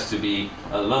floor has to be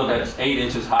a little bit 8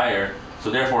 inches higher, so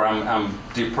therefore I'm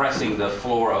depressing the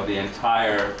floor of the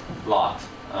entire lot.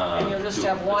 And you'll just to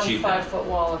have one achieve that. 5-foot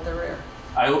wall at the rear?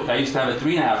 I used to have a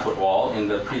 3.5-foot wall in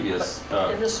the previous.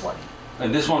 In this one?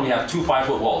 In this one, we have 2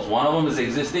 5-foot walls. One of them is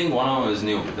existing, one of them is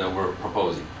new that we're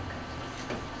proposing.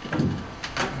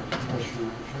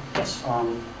 Question, Yes.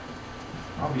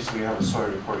 Obviously, you have a soil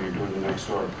report you're doing the next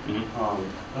door.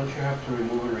 Mm-hmm. Don't you have to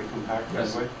remove and recompact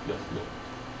Yes. anyway? Yes.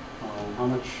 How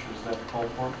much is that called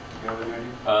for? Do you have any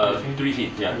idea? 3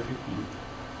 feet, yeah. 3 feet?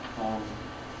 Mhm.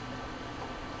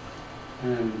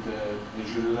 And did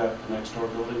you do that the next door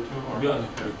building too? Or? Yeah,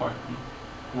 required.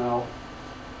 Now,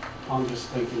 I'm just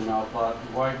thinking out loud,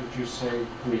 why did you say,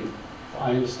 I mean,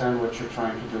 I understand what you're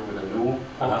trying to do with a new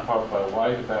part, but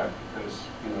why the back? Because,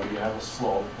 you know, you have a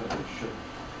slope and it should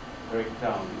break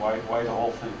down. Why the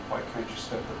whole thing? Why can't you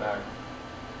step the back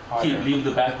higher? Leave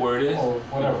the back where it is? Or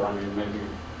whatever, I mean, maybe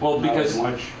Well, not because, as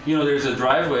much. you know, there's a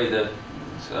driveway that,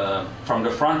 from the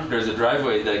front, there's a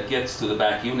driveway that gets to the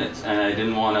back units, and I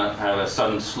didn't want to have a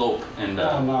sudden slope in the...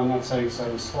 No, I'm not saying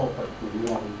sudden slope, but you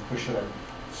don't push it up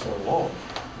so low.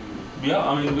 Yeah,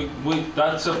 I mean,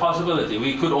 that's a possibility.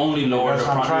 We could only lower the Because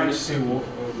front I'm trying to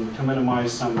units. see, to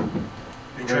minimize some...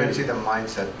 You're trying to see the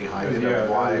mindset behind it, Yeah,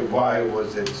 of why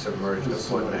was it submerged a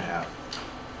foot and a half?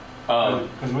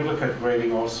 Because we look at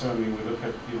grading also, I mean, we look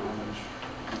at, you know, how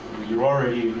much, you're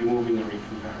already removing the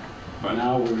recompact. Right.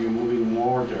 Now we're removing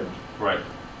more dirt. Right.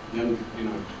 Then, you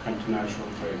know, to come to natural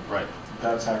grade. Right.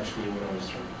 That's actually what I was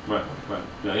trying.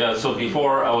 Right. Yeah, so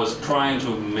before I was trying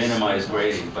to minimize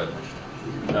grading, but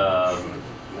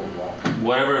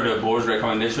whatever the board's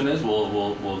recommendation is,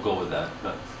 we'll go with that.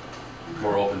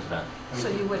 We're open to that. So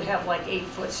you would have like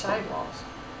 8-foot sidewalls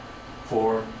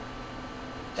For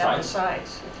down the sides?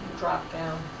 sides if you drop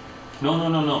down?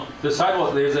 No. The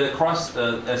sidewalk, there's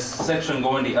a section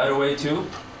going the other way too.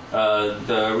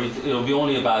 It'll be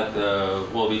only about,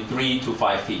 will be 3 to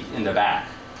 5 feet in the back.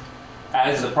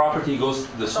 As the property goes,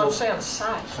 the So I'm slope. saying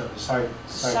side. So the side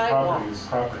Sidewalks.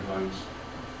 property lines.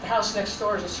 The house next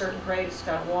door is a certain grade, it's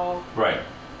got a wall, Right,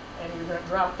 and you're gonna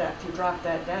drop that, if you drop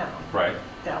that down, right.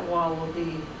 that wall will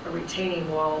be a retaining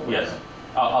wall with Yes,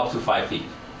 up to 5 feet.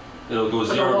 It'll go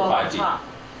with a 0 to wall 5 on feet. top.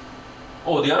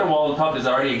 Oh, the other wall on top is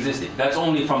already existing. That's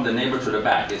only from the neighbor to the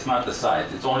back. It's not the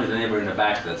sides. It's only the neighbor in the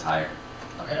back that's higher.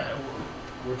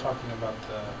 We're talking about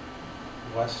the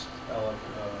west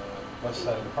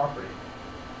side of the property.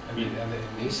 And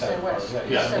the east side of the property.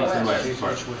 Yeah, east and west.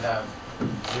 Each would have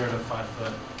 0 to 5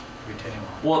 foot retaining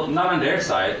wall. Well, not on their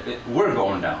side. We're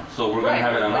going down, so we're going to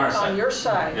have it on Right, our but side. on your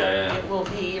side, Yeah. it will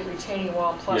be a retaining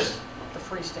wall plus Yes. the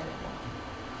freestanding wall.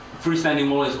 Freestanding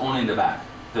wall is only in the back.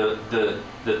 The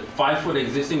 5-foot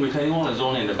existing retaining wall is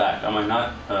only in the back. Am I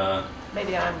not?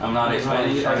 Maybe I'm not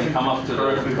explaining it. I can come up to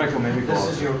the. This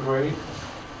is your grade?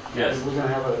 Yes. We're going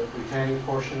to have a retaining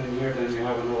portion in here, then you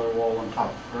have another wall on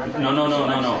top, right?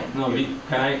 No.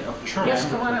 Can I? Sure. Yes,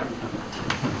 come on up.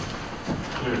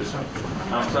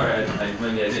 I'm sorry.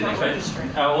 Maybe I didn't explain.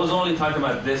 I was only talking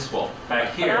about this wall.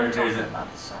 Back here, But I'm there's talking a.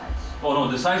 about the sides. Oh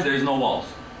no, the sides there is no walls.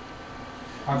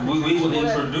 We would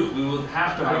introduce. We would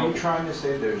have to Are you have. trying to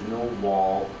say there's no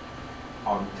wall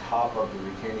on top of the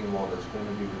retaining wall that's going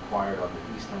to be required on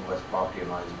the east and west property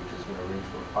lines, which is going to range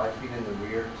from 5 feet in the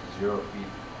rear to 0 feet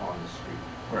on the street?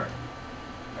 Correct.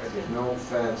 There's no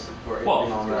fence or anything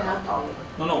Well, on that on top of it?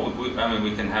 No. I mean,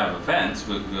 we can have a fence.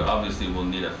 We obviously will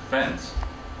need a fence,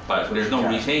 but there's no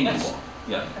retaining wall.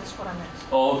 Yeah. That's what I meant.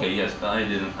 Oh, okay. Yes, I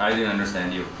didn't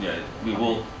understand you. Yeah,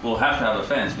 we'll have to have a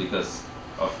fence because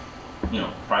of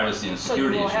privacy and So you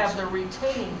security will issues. have the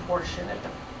retaining portion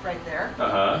right there,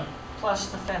 plus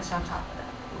the fence on top of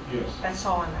that. Yes. That's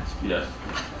all I'm asking. Yes.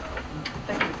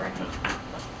 Thank you, Frank.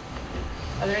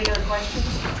 Are there any other questions?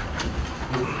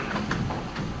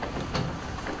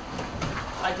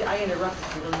 I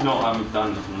interrupted you. No, I'm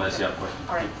done unless you have questions.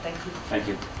 All right, thank you. Thank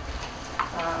you.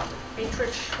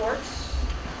 Beatrix Schwartz.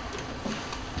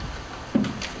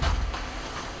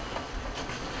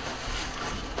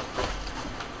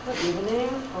 Good evening,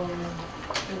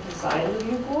 the design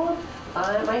review board.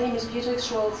 My name is Beatrix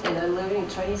Schwartz and I'm living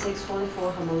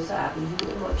 2644 Hermosa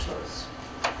Avenue in Montrose.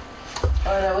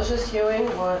 And I was just hearing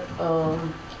what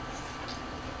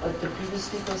the previous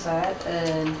speaker said,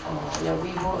 and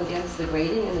we were against the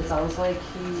grading, and it sounds like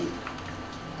he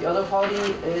the other party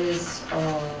is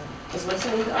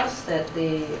listening to us, that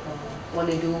they want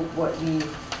to do what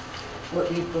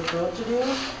we prefer to do.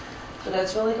 So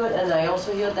that's really good. And I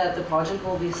also hear that the project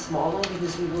will be smaller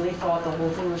because we really thought the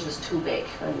whole thing was just too big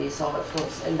when we saw it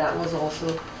first. And that was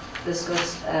also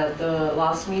discussed at the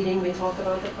last meeting we talked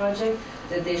about the project,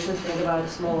 that they should think about a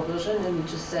smaller version. And we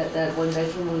just said that one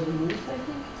bedroom was removed, I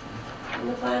think, in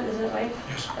the plan. Is that right?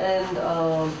 Yes.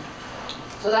 And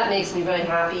so that makes me very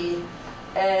happy.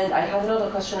 And I have another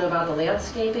question about the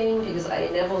landscaping, because I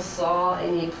never saw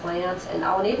any plants. And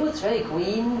our neighborhood's very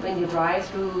green. When you drive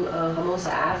through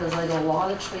Hermosa Ave, there's like a lot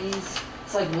of trees.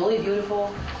 It's like really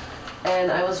beautiful.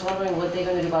 And I was wondering what they're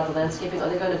going to do about the landscaping. Are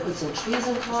they going to put some trees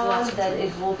in front that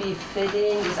it will be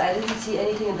fitting? Because I didn't see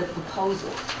anything in the proposal.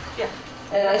 Yeah.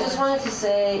 And I just wanted to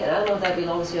say, and I don't know if that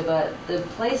belongs here, but the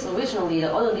place originally,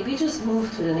 we just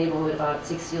moved to the neighborhood about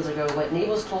 6 years ago, but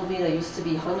neighbors told me there used to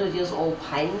be 100-year-old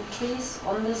pine trees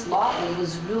on this lot, and it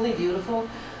was really beautiful.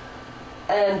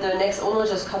 And the next owner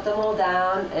just cut them all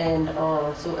down, and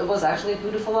so it was actually a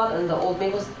beautiful lot, and the old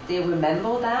neighbors, they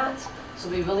remember that. So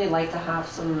we really like to have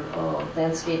some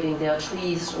landscaping there,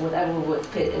 trees or whatever would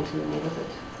fit into the neighborhood.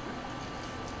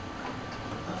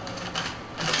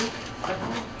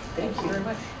 Thank you very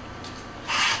much.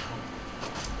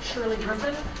 Shirley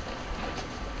Griffin?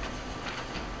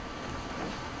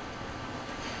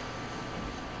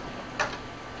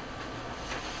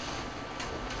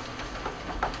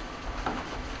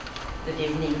 Good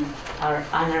evening, our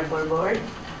honorable board.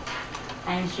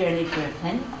 I'm Shirley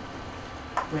Griffin,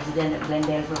 resident of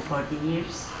Glendale for 40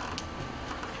 years,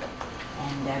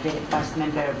 and I've been a past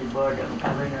member of the board of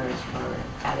governors for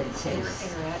Allen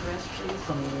Sales Your address, please.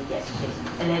 Community Association,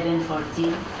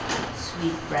 1114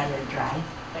 Sweet Brother Drive,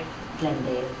 Thank you.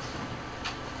 Glendale.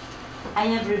 I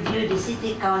have reviewed the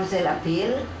City Council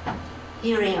appeal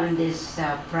hearing on this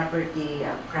property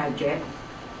project.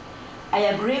 I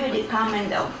agree with the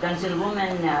comment of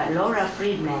Councilwoman Laura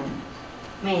Friedman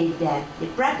made that the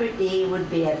property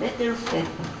would be a better fit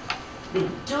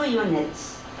with 2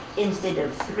 units instead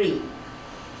of 3.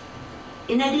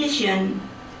 In addition,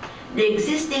 the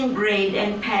existing grade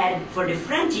and pad for the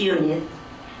front unit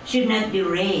should not be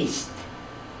raised.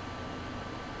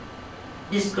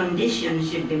 This condition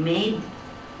should be made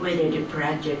whether the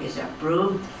project is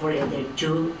approved for either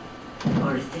 2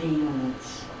 or 3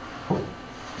 units. Thank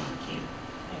you.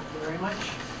 Thank you very much.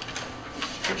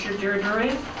 Richard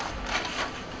Durduri?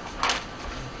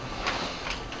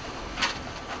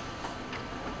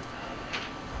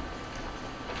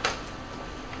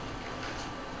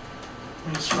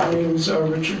 Yes, my name is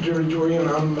Richard Durduri, and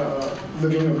I'm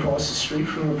living across the street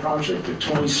from the project at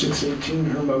 2618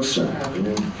 Hermosa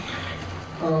Avenue.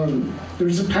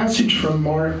 There's a passage from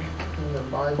Mark in the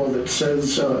Bible that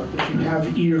says, if you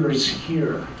have ears,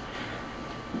 hear.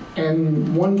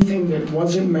 And one thing that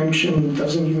wasn't mentioned,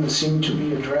 doesn't even seem to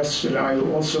be addressed, that I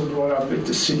also brought up at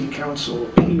the City Council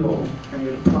appeal, and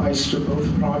it applies to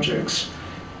both projects,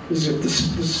 is that the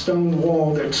stone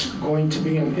wall that's going to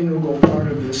be an integral part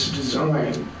of this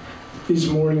design is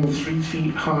more than 3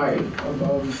 feet high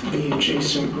above the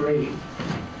adjacent grade.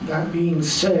 That being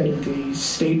said, the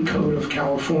State Code of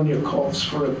California calls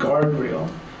for a guardrail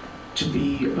to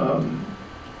be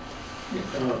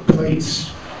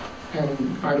placed,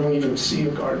 and I don't even see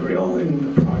a guardrail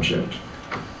in the project.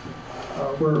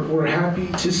 We're happy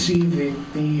to see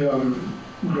the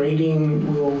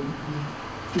grading will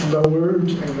be lowered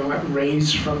and not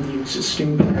raised from the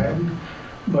existing pad,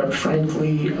 but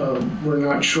frankly, we're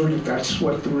not sure that that's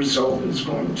what the result is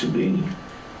going to be.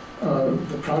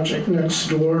 The project next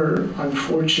door,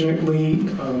 unfortunately,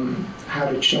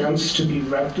 had a chance to be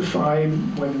rectified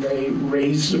when they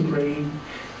raised the grade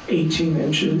 18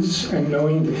 inches, and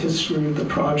knowing the history of the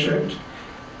project,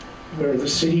 where the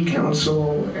city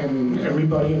council and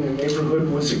everybody in the neighborhood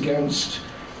was against,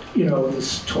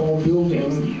 this tall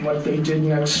building, what they did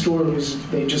next door was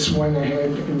they just went ahead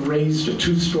and raised a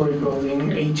 2-story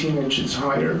building 18 inches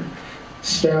higher.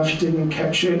 Staff didn't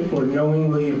catch it or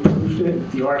knowingly approved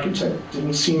it. The architect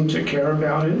didn't seem to care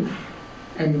about it.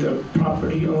 And the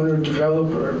property owner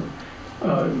developer,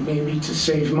 maybe to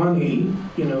save money,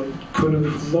 could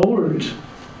have lowered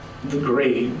the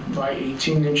grade by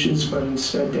 18 inches, but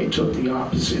instead they took the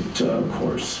opposite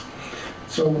course.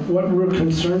 So what we're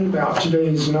concerned about today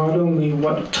is not only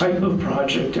what type of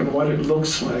project and what it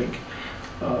looks like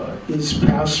is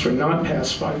passed or not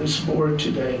passed by this board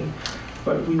today,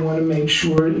 but we want to make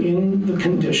sure in the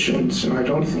conditions, and I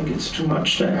don't think it's too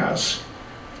much to ask,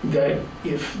 that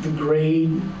if the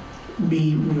grade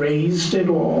be raised at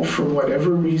all for whatever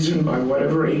reason by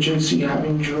whatever agency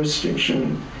having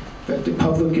jurisdiction, that the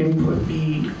public input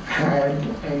be had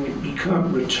and it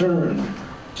become returned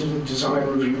to the design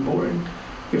review board.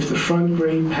 If the front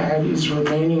grade pad is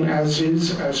remaining as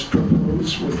is, as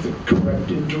proposed with the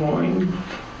corrected drawing,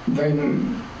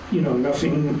 then,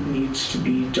 nothing needs to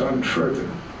be done further.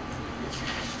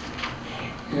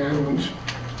 And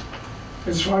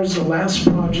as far as the last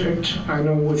project, I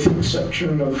know with the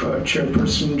exception of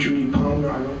Chairperson Judy Palmer,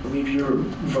 I don't believe your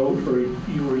vote or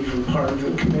you were even part of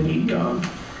the committee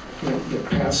that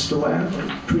passed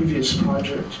the previous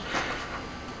project.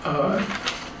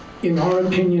 In our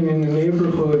opinion, in the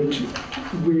neighborhood,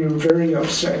 we are very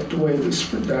upset the way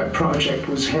that project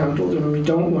was handled, and we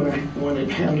don't want it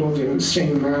handled in the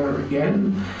same manner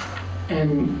again.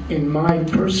 And in my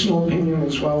personal opinion,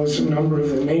 as well as a number of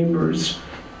the neighbors,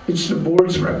 it's the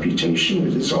board's reputation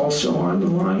that is also on the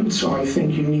line, so I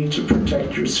think you need to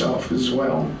protect yourself as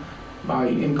well by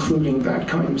including that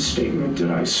kind of statement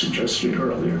that I suggested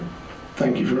earlier.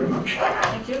 Thank you very much.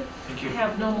 Thank you. Thank you. We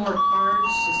have no more cards.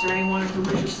 Is there anyone who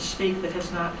wishes to speak that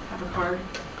does not have a card?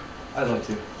 I'd like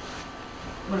to. You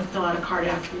want to fill out a card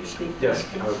after you speak? Yes,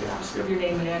 I would be happy Just to. give your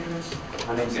name and address.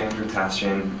 My name's Andrew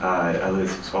Tastian. I live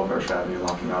at 612 Birch Avenue,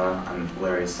 La Cunada. I'm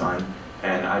Larry's son.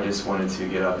 And I just wanted to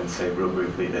get up and say real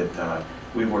briefly that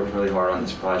we've worked really hard on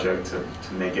this project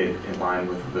to make it in line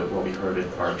with what we heard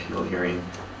at our appeal hearing.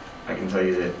 I can tell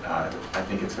you that I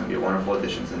think it's going to be a wonderful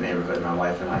addition to the neighborhood. My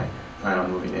wife and I plan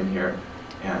on moving in here,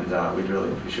 and we'd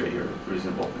really appreciate your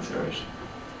reasonable consideration.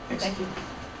 Thanks. Thank you.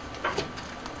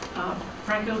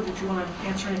 Franco, did you want to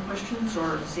answer any questions,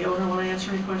 or does the owner want to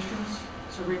answer any questions?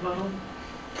 Is there a rebuttal?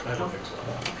 I don't think so.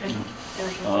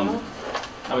 Okay.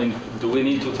 I mean, do we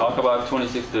need to talk about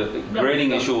 26? The No.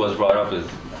 grading issue was brought up. Is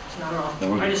Not at No,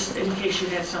 all. we're I good. just, in case you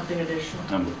had something additional.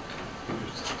 Um,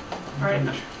 All right.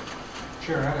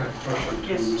 Chair, I had a question to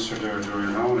Yes. Mr.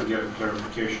 Durian. I want to get a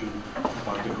clarification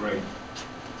about the grade.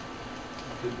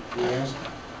 Can I ask?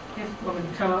 Yeah, want me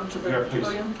to come up to the Yeah, please,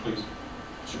 podium? please.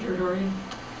 Mr. Durian?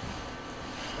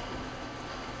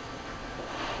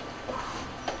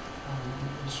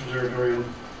 Mr. Durian,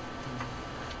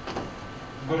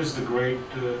 what is the grade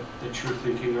that you're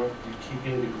thinking of? You're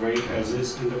keeping the grade as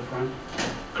is in the front?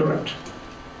 Correct.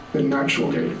 The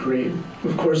natural grade.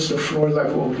 Of course, the floor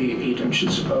level will be 8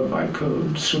 inches above by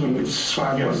code, assuming it's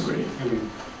sidewalk Yes. grade.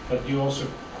 But you also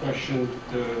questioned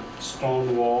the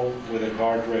stone wall with a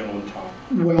guardrail on top.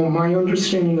 Well, my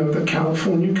understanding of the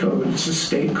California code, it's a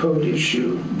state code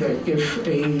issue, that if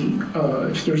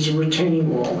there's a retaining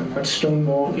wall, and that stone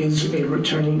wall is a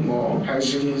retaining wall,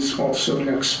 as it is also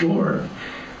next door,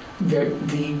 that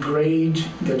the grade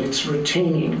that it's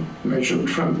retaining, measured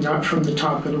from, not from the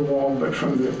top of the wall, but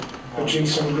from the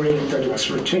adjacent grade that it's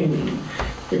retaining,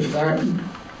 if that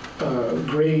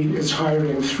grade is higher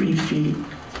than 3 feet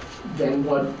than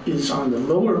what is on the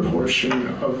lower portion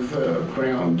of the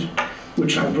ground,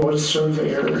 which I brought a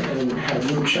surveyor and had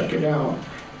him check it out,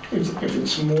 if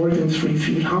it's more than 3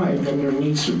 feet high, then there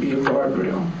needs to be a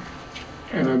guardrail.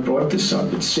 And I brought this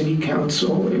up at City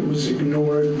Council. It was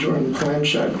ignored during plan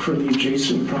check for the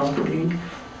adjacent property,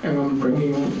 and I'm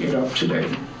bringing it up today.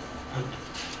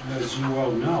 As you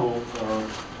well know, or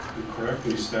correct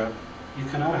me, Steph, you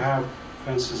cannot have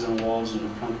fences and walls in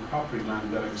the front property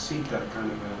line that exceed that kind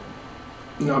of a...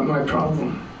 Not my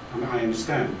problem. I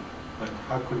understand, but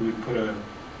how could we put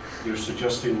you're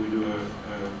suggesting we do a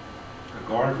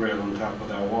guardrail on top of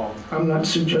that wall? I'm not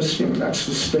suggesting, that's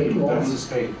the state law. That's the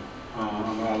state.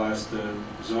 I'll ask the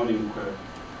zoning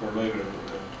for later,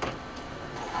 the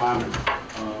planner.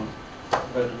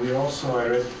 But we also, I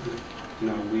read,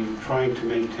 we're trying to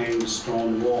maintain the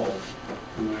stone wall,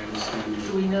 from my understanding.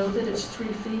 Do we know that it's 3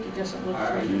 feet? It doesn't look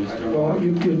 3 feet. Well,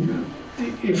 you could,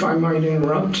 if I might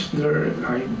interrupt,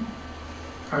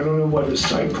 I don't know what the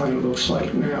site plan looks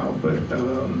like now, but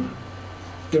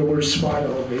there were spot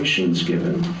elevations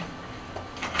given.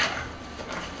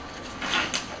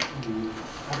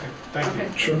 Okay, thank you.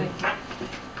 Okay, Sure. thank you.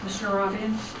 Mr.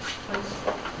 Arabian, please.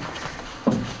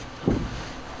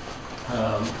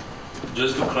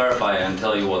 just to clarify and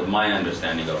tell you what my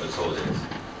understanding of the code is.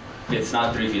 It's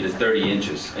not 3 feet, it's 30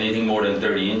 inches. Anything more than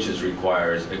 30 inches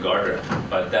requires a guardrail,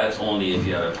 but that's only if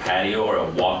you have a patio or a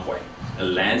walkway. A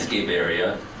landscape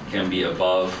area can be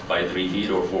above by 3 feet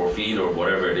or 4 feet or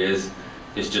whatever it is.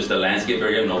 It's just a landscape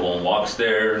area, no one walks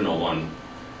there,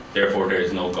 therefore there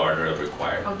is no guardrail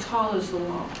required. How tall is the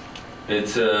wall?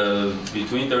 It's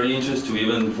between 30 inches to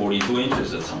even 42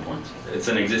 inches at some points. It's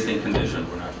an existing condition,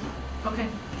 we're not. Okay,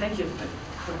 thank you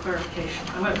for clarification.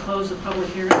 I'm going to close the public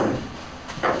hearing.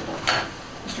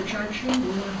 Mr. Churchy, you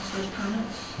want to start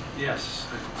comments? Yes,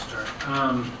 I can start.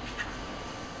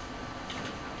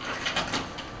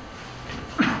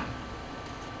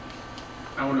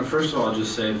 first of all, I'll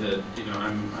just say that,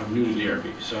 I'm new to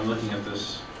DRB, so I'm looking at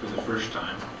this for the first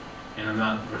time, and I'm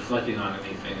not reflecting on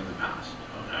anything in the past,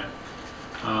 okay?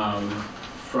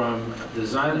 From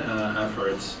design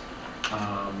efforts,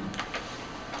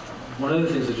 one of the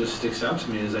things that just sticks out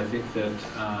to me is I think that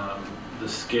the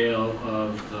scale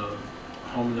of the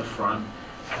home in the front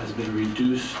has been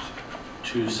reduced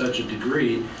to such a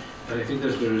degree that I think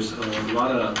there's a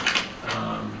lot of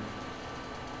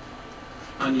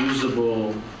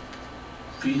unusable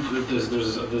features.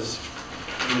 There's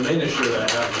the main issue that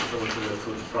I have with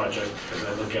the project, as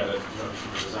I look at it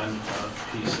from the design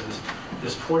piece, is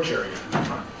this porch area in the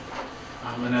front.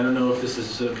 And I don't know if this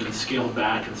has been scaled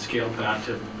back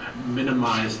to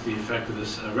minimize the effect of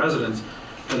this residence,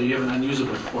 but you have an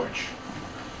unusable porch.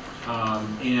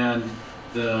 And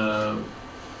the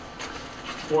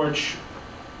porch,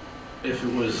 if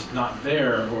it was not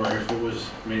there, or if it was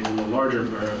made a little larger,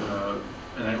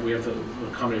 and we have to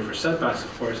accommodate for setbacks,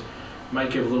 of course, might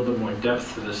give a little bit more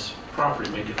depth to this property,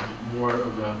 make it more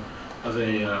of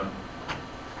a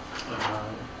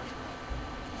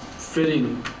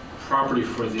fitting property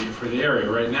for the area.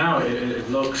 Right now, it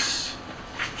looks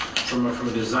from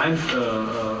a design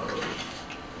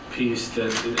piece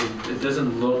that it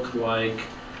doesn't look like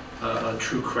a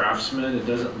true craftsman. It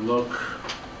doesn't look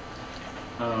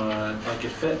like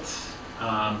it fits.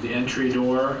 The entry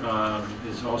door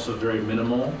is also very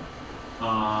minimal,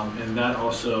 and that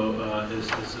also is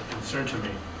a concern to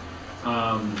me.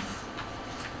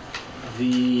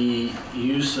 The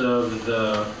use of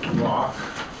the rock,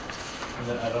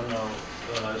 I don't know,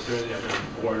 there's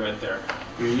a board right there.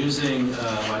 You're using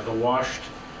like a washed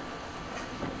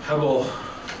pebble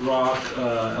rock,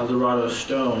 Eldorado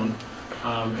stone,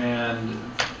 and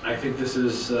I think this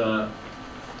is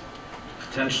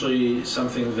potentially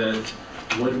something that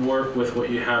would work with what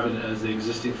you have as the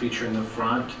existing feature in the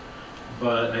front,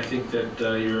 but I think that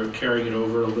you're carrying it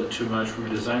over a little bit too much from a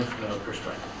design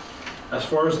perspective. As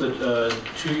far as the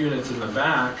 2 units in the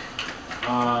back,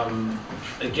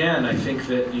 again, I think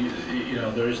that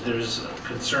there's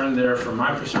concern there from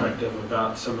my perspective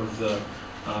about some of the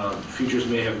features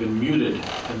may have been muted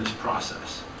in this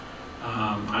process.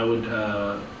 I would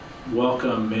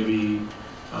welcome maybe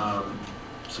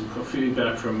some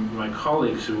feedback from my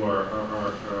colleagues who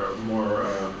are more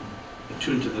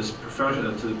attuned to this profession,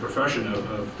 to the profession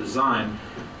of design,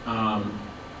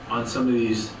 on some of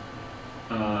these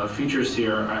features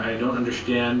here. I don't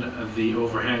understand the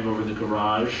overhang over the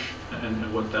garage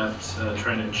and what that's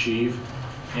trying to achieve.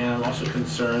 And I'm also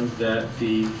concerned that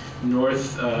the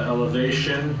north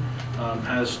elevation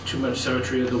has too much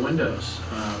symmetry of the windows,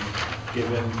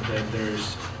 given that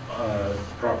there's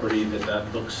property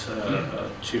that looks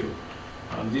to.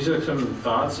 These are some of the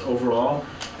thoughts overall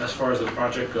as far as the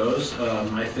project goes.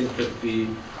 I think that the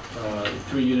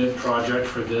 3-unit project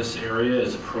for this area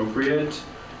is appropriate.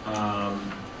 I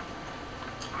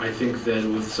think that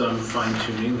with some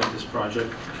fine-tuning that this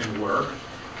project can work.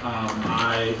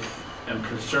 I am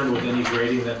concerned with any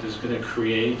grading that is going to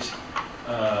create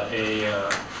a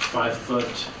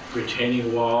 5-foot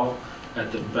retaining wall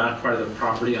at the back part of the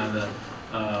property on the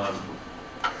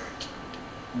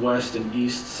west and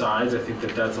east sides. I think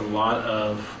that that's a lot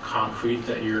of concrete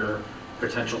that your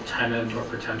potential tenant or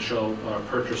potential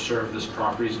purchaser of this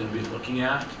property is going to be looking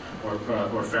at,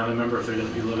 or family member if they're going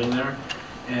to be living there.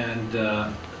 And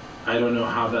I don't know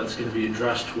how that's going to be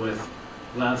addressed with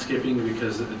landscaping,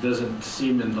 because it doesn't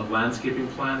seem in the landscaping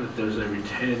plan that there's a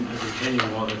retaining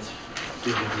wall that's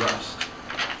being addressed.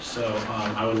 So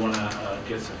I would want to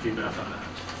get some feedback on that.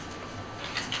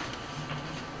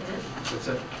 That's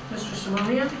it. Mr.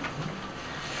 Simonia?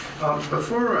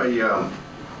 Before I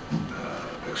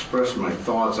express my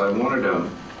thoughts, I wanted to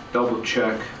double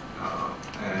check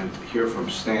and hear from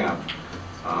staff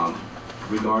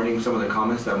regarding some of the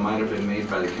comments that might have been made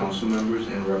by the council members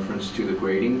in reference to the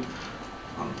grading.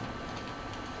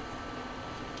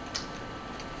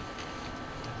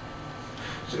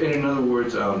 So in other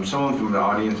words, someone from the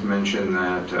audience mentioned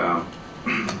that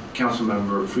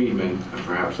Councilmember Friedman and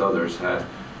perhaps others had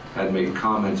made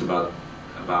comments about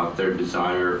their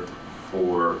desire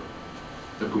for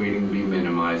the grading to be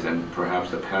minimized and perhaps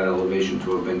the pad elevation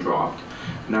to have been dropped.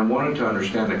 And I wanted to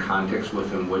understand the context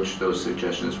within which those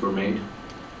suggestions were made.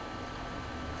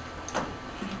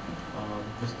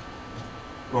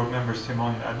 Board Member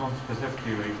Simone, I don't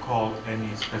specifically recall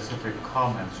any specific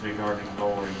comments regarding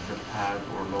lowering the pad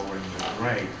or lowering the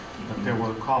grade, but there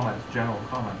were comments, general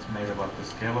comments made about the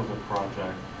scale of the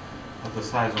project, the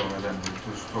size of it, and the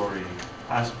 2-story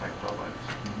aspect of it.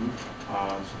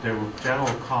 So there were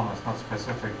general comments, not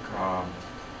specific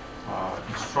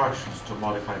instructions to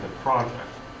modify the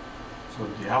project. So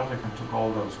the applicant took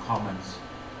all those comments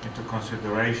into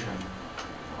consideration.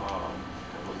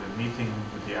 There was a meeting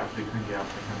with the applicant and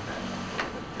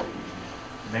with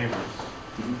the neighbors.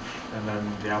 And then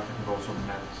the applicant also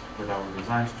met with our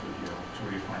design studio to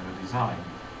refine the design.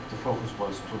 The focus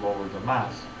was to lower the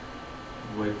mass,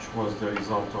 which was the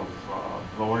result of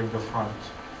lowering the front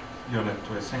unit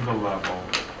to a single level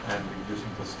and reducing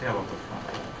the scale of the front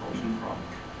closer from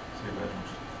 3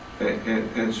 bedrooms.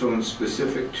 And so in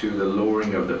specific to the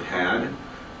lowering of the pad,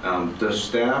 does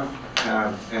staff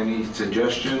have any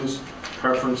suggestions,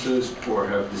 preferences, or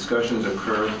have discussions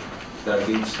occurred that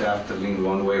lead staff to lean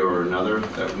one way or another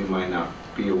that we might not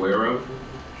be aware of?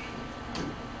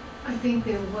 I think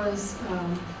there was,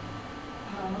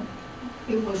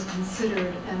 it was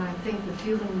considered, and I think the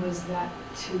feeling was that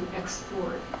to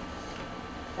export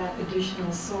that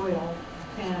additional soil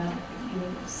and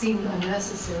seemed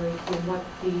unnecessary for what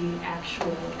the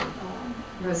actual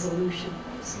resolution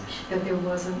was, that there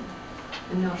wasn't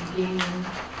enough gain and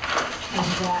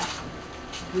that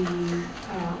the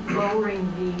lowering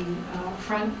the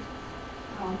front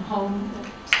home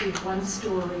to 1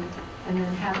 story and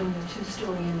then having the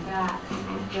 2-story in back,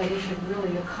 that it had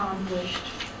really accomplished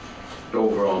The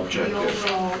overall objective. the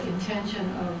overall intention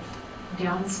of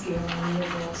downscaling the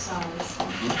overall size.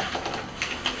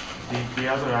 The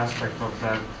other aspect of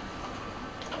that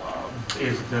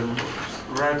is the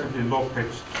relatively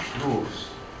low-pitched roofs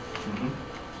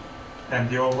and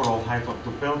the overall height of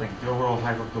the building. The overall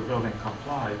height of the building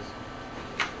complies.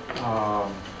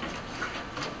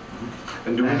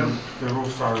 And do we know? The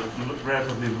roofs are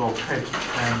relatively low-pitched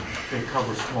and they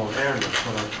cover small areas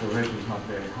so that the ridge is not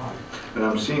very high. And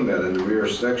I'm seeing that in the rear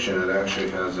section, it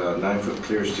actually has 9-foot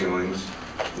clear ceilings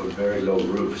with very low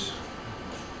roofs.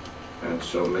 And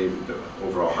so maybe the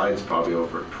overall height's probably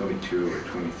over 22 or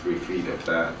 23 feet, if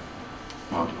that,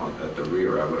 at the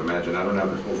rear, I would imagine. I don't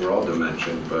have the overall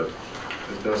dimension, but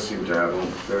it does seem to have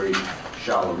very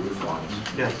shallow roof lines.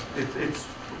 Yes, it's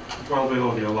well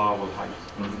below the allowable height.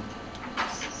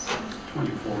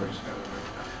 24 is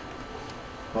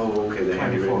Oh, okay, the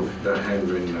 24.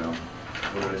 handwritten,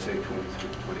 what did I say, 23,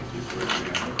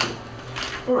 23?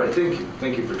 All right, thank you.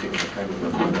 Thank you for taking the time to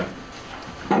look at that.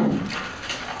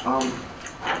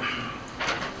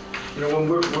 When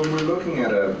we're looking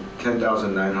at a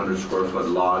 10,900 square foot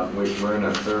lot, we're in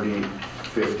a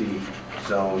 30-50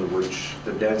 zone, which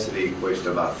the density equates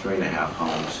to about 3.5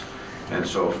 homes. And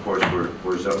so, of course,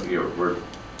 we're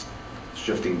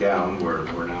shifting down.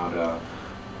 We're not,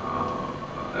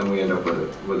 and we end up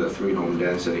with a 3-home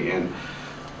density. And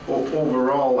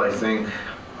overall, I think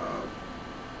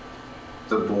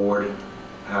the board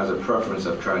has a preference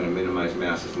of trying to minimize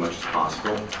mass as much as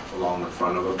possible along the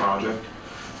front of a project.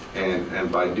 And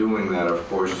by doing that, of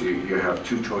course, you have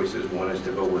 2 choices. One is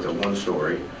to go with a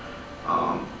 1-story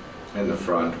in the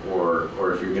front, or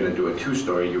if you're going to do a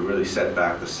 2-story, you really set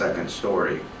back the 2nd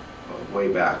story way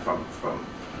back from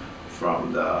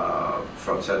the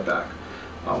front setback.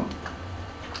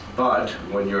 But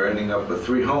when you're ending up with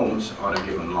 3 homes on a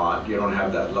given lot, you don't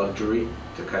have that luxury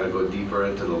to kind of go deeper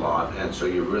into the lot, and so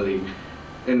you really,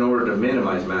 in order to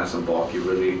minimize mass and bulk, you're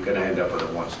really going to end up with a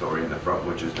 1-story in the front,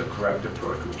 which is the correct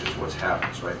approach, which is what's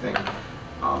happened. So I think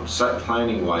site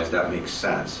planning wise, that makes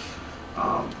sense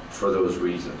for those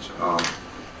reasons.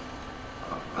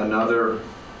 Another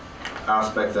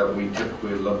aspect that we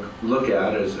typically look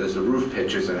at is the roof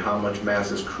pitches and how much mass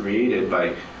is created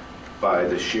by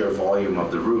the sheer volume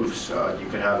of the roofs. You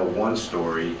could have a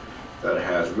 1-story that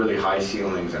has really high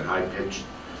ceilings and high pitched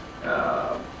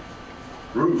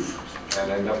roof and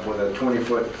end up with a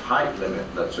 20-foot height limit,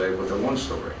 let's say, with a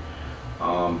 1-story.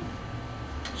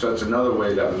 So it's another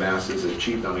way that mass is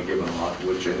achieved on a given lot,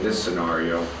 which in this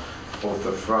scenario, both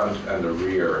the front and the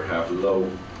rear have low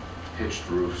pitched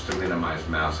roofs to minimize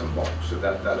mass and bulk. So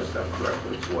that is done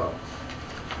correctly as well.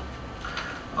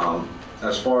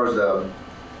 As far as the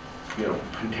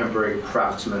contemporary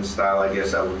craftsman style, I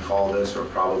guess I would call this, or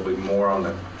probably more on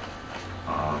the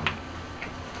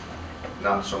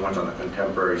not so much on the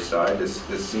contemporary side. This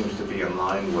seems to be in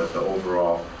line with the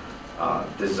overall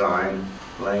design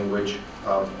language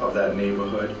of that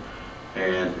neighborhood,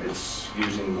 and it's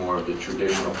using more of the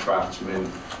traditional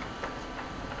craftsman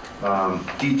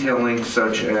detailing,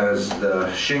 such as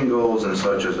the shingles and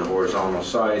such as the horizontal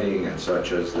siding and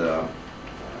such as the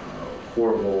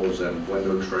corbels and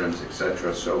window trims,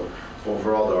 etc. So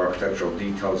overall, the architectural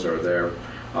details are there.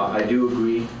 I do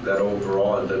agree that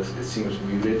overall it seems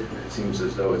muted. It seems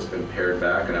as though it's been pared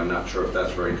back, and I'm not sure if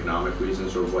that's for economic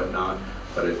reasons or whatnot,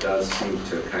 but it does seem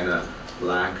to kind of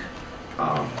lack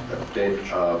a bit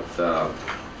of the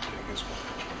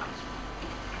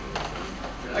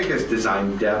I guess,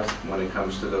 design depth when it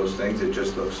comes to those things. It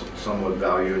just looks somewhat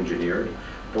value engineered,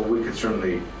 but we could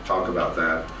certainly talk about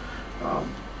that.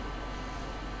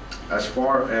 As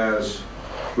far as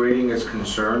grading is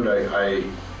concerned, I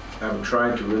am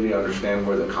trying to really understand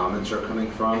where the comments are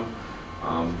coming from.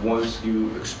 Once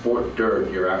you export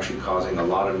dirt, you're actually causing a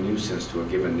lot of nuisance to a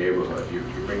given neighborhood. You're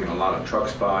bringing a lot of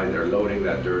trucks by, they're loading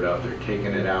that dirt up, they're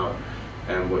taking it out,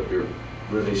 and what you're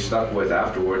really stuck with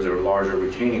afterwards are larger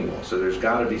retaining walls. So there's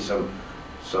got to be some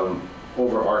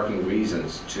overarching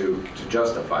reasons to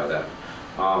justify that.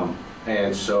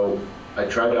 And so I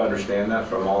try to understand that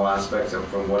from all aspects, and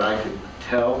from what I could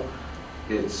tell,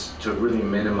 it's to really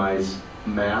minimize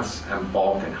mass and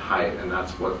bulk and height, and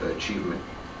that's what the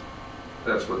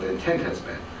intent has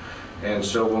been. And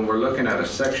so when we're looking at a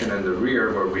section in the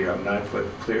rear where we have 9-foot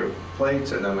clear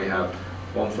plates, and then we have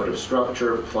 1 foot of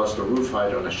structure plus the roof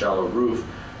height on a shallow roof,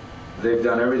 they've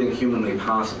done everything humanly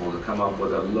possible to come up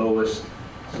with the lowest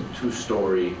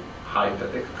 2-story height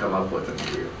that they could come up with in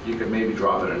the rear. You could maybe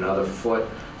drop it another foot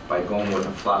by going with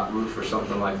a flat roof or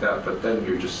something like that, but then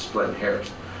you're just splitting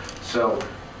hairs. So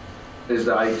is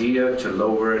the idea to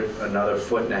lower it another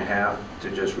 1.5 feet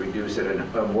to just reduce it,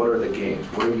 and what are the gains?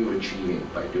 What are you achieving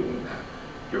by doing that?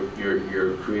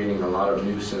 You're creating a lot of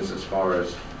nuisance as far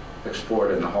as export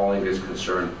and the hauling is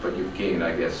concerned, but you've gained,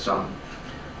 I guess, some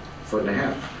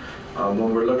 1.5 feet.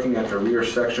 When we're looking at the rear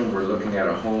section, we're looking at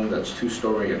a home that's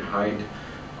 2-story in height,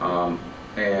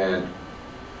 and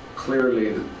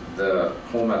clearly the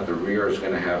home at the rear is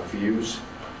going to have views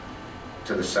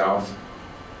to the south.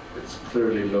 It's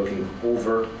clearly looking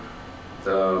over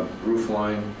the roof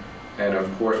line, and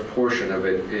of course portion of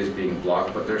it is being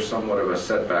blocked, but there's somewhat of a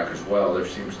setback as well. There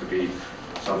seems to be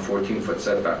some 14-foot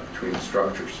setback between the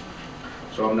structures.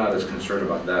 So I'm not as concerned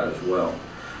about that as well.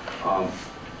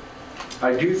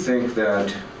 I do think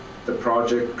that the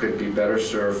project could be better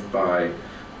served by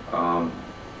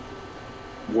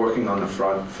working on the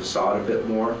front facade a bit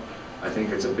more. I think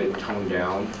it's a bit toned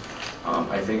down.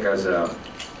 I think as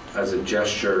a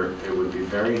gesture, it would be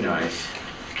very nice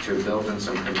to build in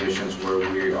some conditions where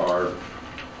we are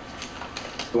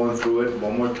going through it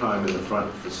one more time in the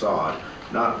front facade,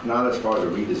 not as far as the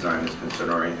redesign is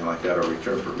concerned or anything like that, or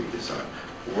return for redesign.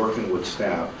 Working with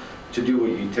staff to do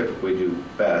what you typically do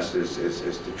best is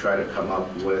to try to come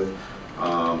up with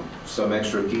some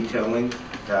extra detailing,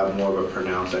 to have more of a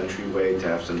pronounced entryway, to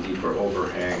have some deeper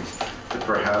overhangs, to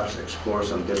perhaps explore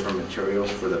some different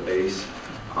materials for the base.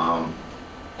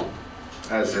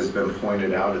 As has been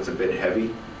pointed out, it's a bit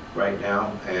heavy right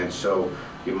now, and so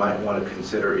you might want to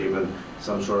consider even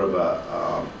some sort of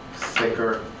a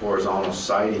thicker horizontal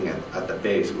siding at the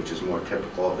base, which is more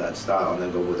typical of that style, and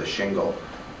then go with a shingle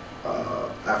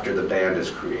after the band is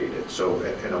created. So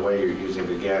in a way, you're using,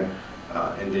 again,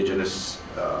 indigenous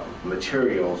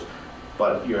materials,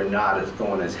 but you're not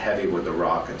going as heavy with the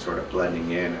rock and sort of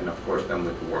blending in, and of course then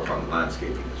we can work on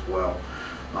landscaping as well.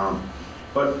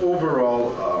 But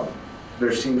overall,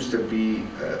 there seems to be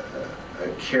a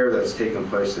care that's taken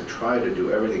place to try to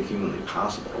do everything humanly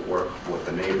possible to work with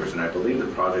the neighbors, and I believe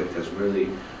the project has really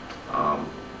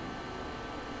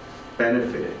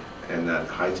benefited and that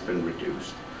height's been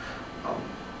reduced.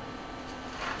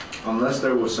 Unless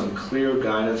there was some clear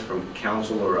guidance from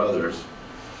council or others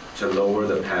to lower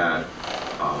the pad,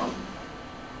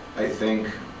 I think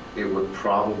it would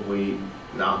probably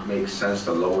not make sense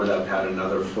to lower that pad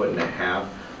another 1.5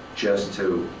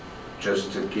 feet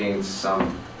just to gain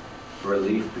some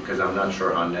relief, because I'm not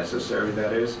sure how necessary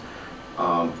that is.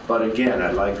 But again,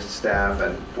 I'd like staff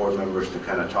and board members to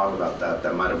kind of talk about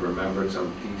that might have remembered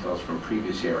some details from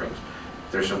previous hearings.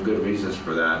 If there's some good reasons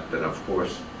for that, then of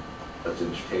course, let's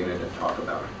entertain it and talk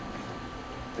about it.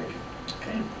 Thank you.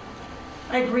 Okay.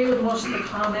 I agree with most of the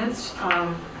comments.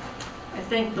 I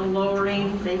think the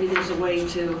lowering, maybe there's a way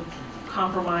to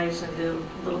compromise and do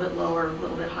a little bit lower, a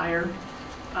little bit higher.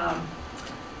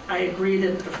 I agree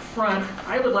that the front,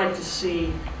 I would like to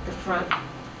see the front,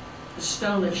 the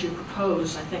stone that you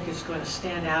propose, I think is going to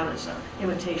stand out as an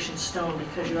imitation stone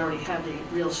because you already have the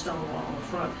real stone wall in the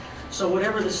front. So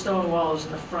whatever the stone wall is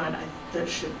in the front, that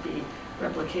should be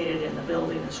replicated in the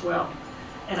building as well.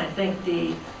 And I think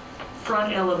the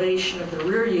front elevation of the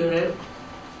rear unit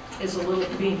is a little,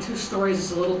 being 2 stories,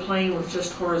 is a little plain with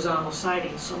just horizontal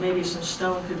siding. So maybe some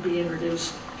stone could be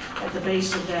introduced at the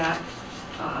base of that,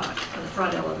 the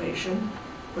front elevation,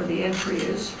 where the entry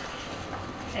is.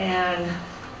 And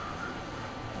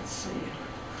let's see.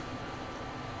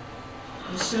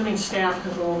 I'm assuming staff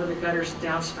can go over the gutters and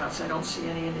downspouts. I don't see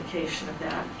any indication of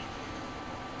that.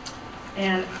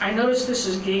 And I noticed this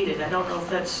is gated. I don't know if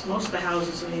that's, most of the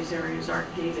houses in these areas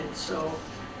aren't gated, so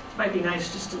might be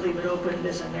nice just to leave it open. It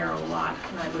is a narrow lot,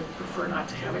 and I would prefer not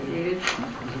to have it gated.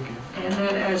 And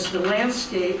then as the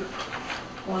landscape,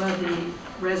 one of the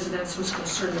residents was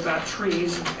concerned about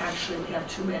trees, and actually we have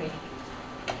too many.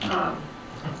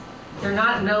 They're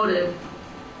not noted.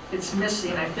 It's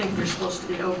missing. I think they're supposed to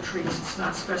be oak trees. It's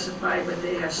not specified, but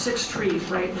they have 6 trees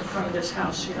right in the front of this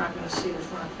house. You're not going to see the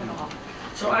front at all.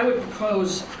 So I would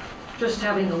propose just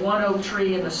having the 1 oak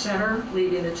tree in the center,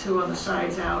 leaving the 2 on the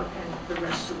sides out, and the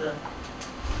rest of the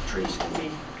trees can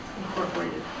be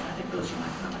incorporated. I think those are my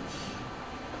comments.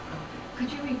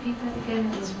 Could you repeat that again?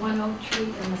 There's 1 oak tree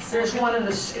in the center? There's one in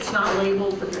this, it's not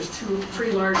labeled, but there's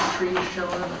 3 large trees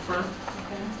shown in the front.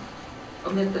 Okay.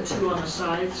 Omit the 2 on the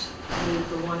sides, and leave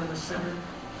the 1 in the center.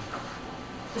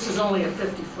 This is only a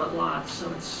 50-foot lot,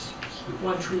 so it's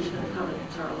 1 tree is going to cover the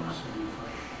entire lot.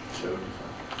 75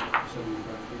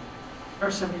 feet. Or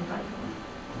 75 feet.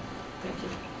 Thank you.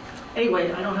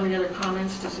 Anyway, I don't have any other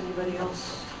comments. Does anybody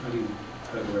else? I didn't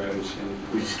understand.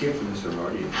 We skipped Mr.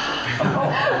 Marty.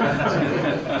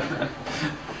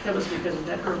 That was because of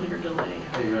that earlier delay.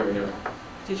 Yeah.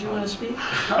 Did you want to speak?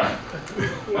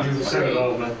 You said it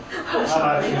all, but I'll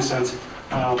add a few cents.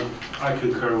 I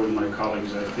concur with my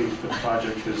colleagues. I think the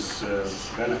project has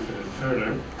benefited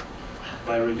further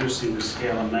by reducing the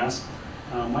scale and mass.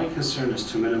 My concern is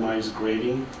to minimize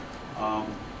grading,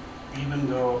 even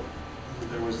though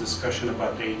there was discussion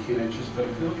about the 18 inches, but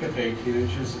if you look at the 18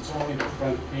 inches, it's only the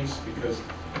front piece because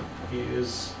he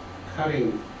is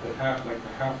cutting the half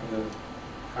of the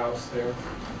house there.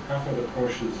 Half of the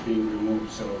portion is being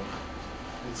removed, so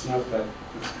it's not that,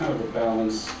 it's kind of a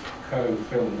balanced cut and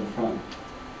fill in the front.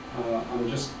 I'm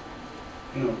just,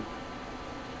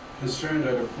 concerned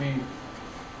that if we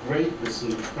grade this in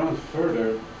the front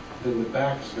further, then the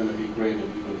back is going to be graded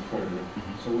even further.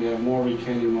 So we have more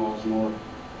retaining walls, more,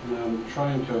 and I'm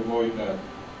trying to avoid that.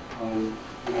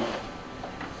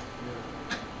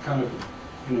 Kind of,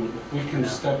 if we can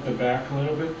step the back a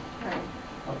little bit,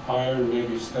 up higher and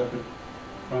maybe step it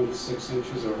front 6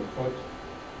 inches or a foot,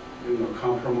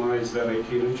 compromise that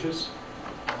 18 inches.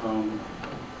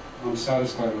 I'm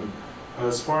satisfied with it.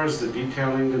 As far as the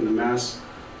detailing and the mass,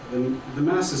 the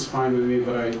mass is fine with me,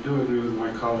 but I do agree with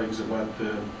my colleagues about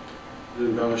the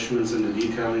embellishments and the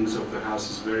detailings of the house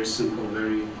is very simple,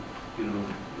 very,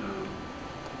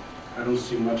 I don't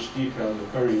see much detail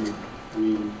occurring. I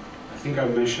mean, I think I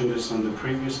mentioned this on the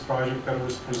previous project that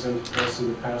was presented to us in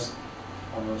the past,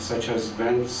 such as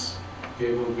vents,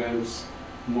 gable vents,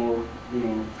 more,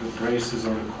 the braces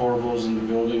or the corbels in the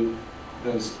building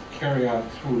that is carry out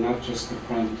through not just the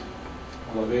front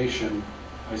elevation.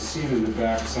 I see it in the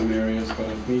back some areas, but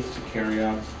it needs to carry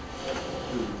out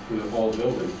through the whole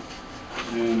building.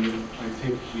 And I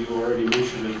think you already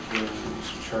mentioned it,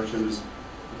 Mr. Charlton, is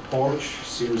the porch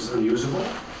seems unusable,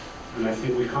 and I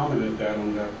think we commented that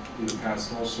on that in the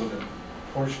past also, that the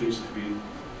porch needs to be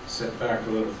set back a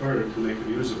little further to make it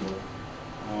usable.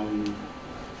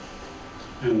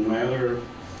 And my other,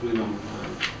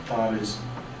 thought is,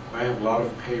 I have a lot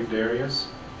of paved areas.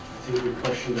 I think we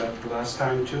questioned that the last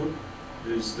time too.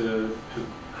 Is to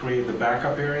create the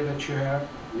backup area that you have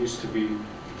needs to be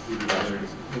either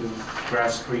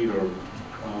grasscrete or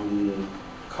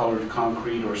colored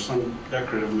concrete or some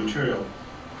decorative material.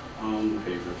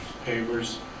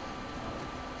 Pavers.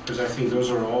 Because I think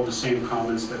those are all the same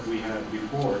comments that we had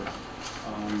before.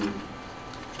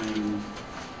 And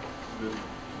the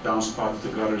downspout, the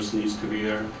gutters needs to be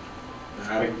there. The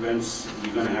attic vents,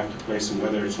 you're going to have to place them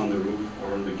whether it's on the roof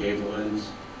or on the gable ends.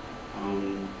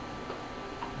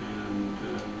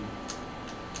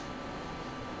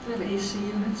 We have AC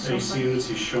units. AC units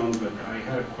is shown, but I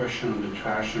had a question on the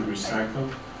trash and recycle.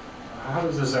 How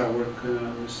does that work,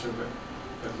 Mr.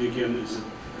 Begin? Is it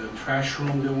the trash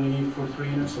room that we need for 3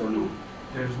 units or no?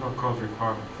 There is no code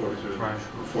requirement for trash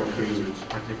room. For 3 units. In this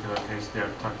particular case, they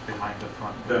are tucked behind the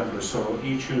front. Definitely. So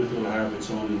each unit will have its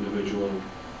own individual.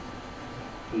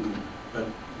 But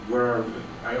where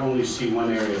I only see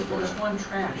one area for There's that. one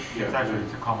trash. Yeah,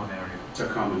 It's a common area. It's a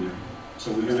common area.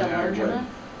 So we're Is going to that have large what? enough?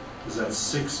 Is that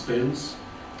 6 bins?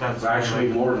 That's actually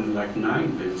regulated. more than like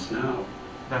 9 bins now.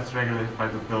 That's regulated by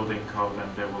the building code,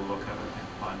 and they will look at it in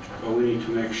plan check. But we need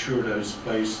to make sure that it's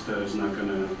placed that is not going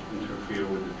to interfere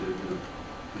with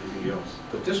anything else.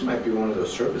 But this might be one of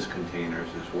those service containers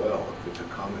as well, if it's a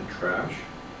common trash.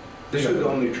 This is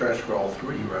only trash for all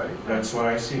 3, right? That's what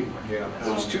I see. Yeah,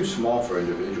 it's too small for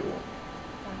individual,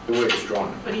 the way it's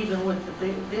drawn. But even with the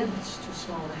big bin, it's too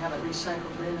small to have a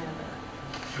recycle bin in there.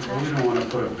 Well, we don't want to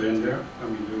put a bin there. I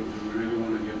mean, do we really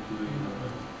want to get to the...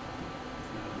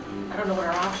 I don't know what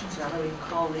our options are. Maybe we can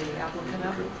call the applicant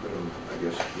up. We could put them, I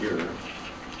guess, here.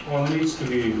 Well, it needs to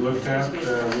be looked at. We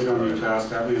don't need to ask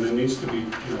that. I mean, it needs to be,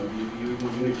 you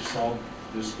need to solve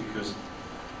this because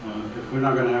if we're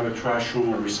not going to have a trash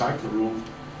room or recycle room,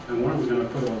 then where are we going to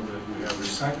put all we have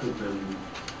recycle bin,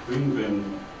 green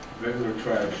bin, regular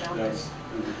trash. That's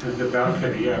the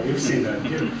balcony. Yeah, we've seen that.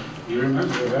 You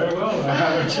remember very well.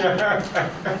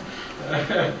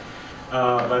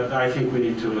 But I think we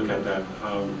need to look at that.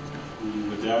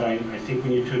 With that, I think we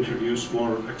need to introduce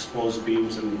more exposed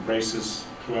beams and braces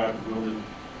throughout the building,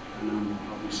 and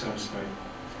I'll be satisfied.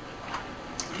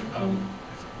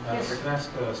 If I can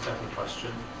ask Steph a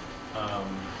question. Go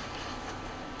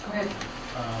ahead.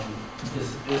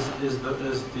 Is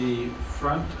the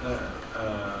front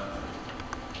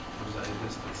what is that? I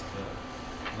guess that's the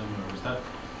living room. Is that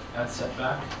at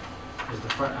setback? Is the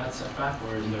front at setback,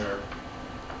 or is there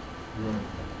room?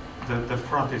 The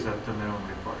front is at the minimum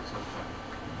required setback.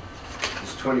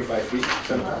 It's 25 feet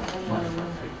setback.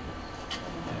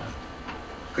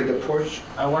 Could the porch?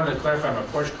 I wanted to clarify my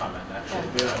porch comment, actually.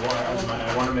 Yeah.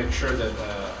 I want to make sure that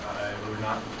we're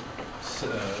not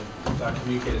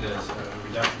communicated as a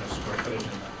reduction of square footage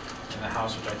in the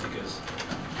house, which I think is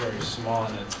very small,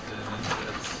 and it's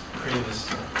creating this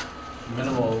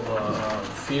minimal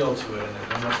feel to it, and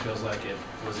it almost feels like it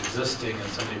was existing and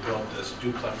somebody built this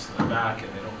duplex in the back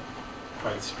and they don't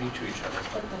quite speak to each other.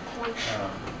 But the porch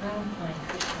ground plan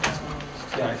could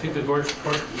Yeah, I think the porch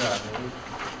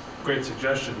great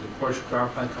suggestion. The porch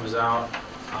ground plan comes out,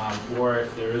 or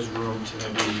if there is room to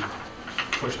maybe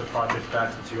push the project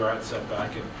back into your yard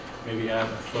setback and maybe add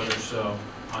a foot or so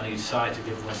on each side to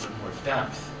give a little bit more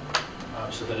depth,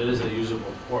 so that it is a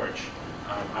usable porch.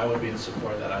 I would be in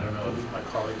support of that. I don't know if my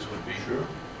colleagues would be. Sure.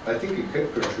 I think it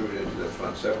could protrude into the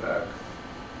front setback,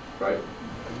 right?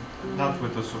 Not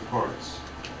with the supports.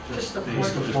 Just the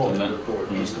Just the porch. floor.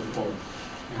 Just the floor.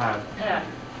 Pad. Yeah.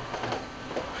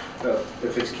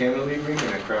 If it's cantilevering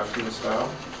in a craftsman style?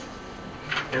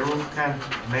 A roof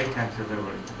may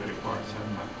cantilever to the required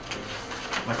setback,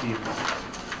 but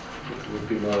Which would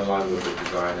be more in line with the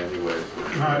design anyways.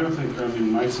 No, I don't think,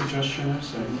 my suggestion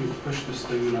is, I think push this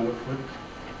thing another foot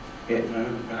in the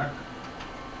back.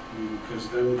 Because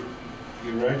then,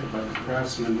 you're right about the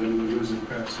craftsman, then we lose the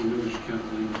craftsman, which can't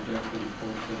leave the deck and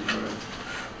forth.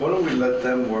 Why don't we let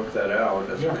them work that out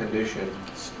as a condition?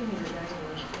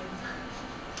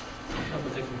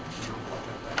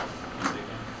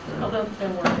 I'll let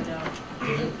them work it out.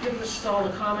 Give us all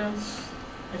the comments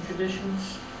and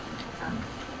conditions.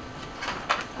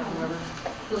 However,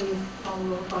 please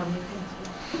follow up on your things.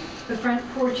 The front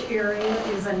porch area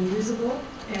is unusable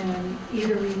and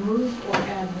either remove or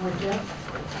add more depth.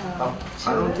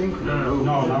 I don't think remove.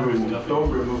 No, not remove. Don't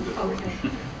remove the porch. Okay.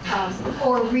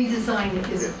 Or redesign it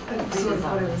is sort of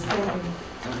what I was thinking.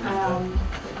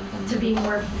 To be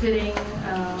more fitting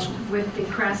with the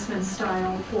craftsman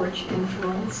style porch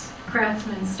influence,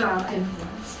 craftsman style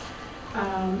influence.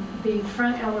 The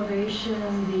front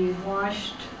elevation, the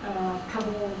washed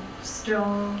pebble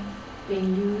stone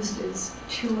being used is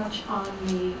too much on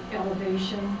the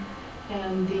elevation,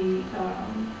 and the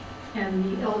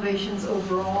elevations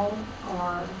overall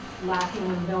are lacking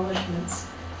embellishments.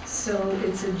 So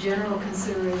it's a general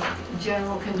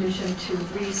condition to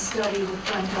restudy the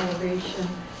front elevation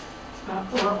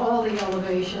or all the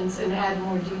elevations and add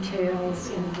more details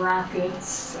in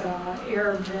brackets,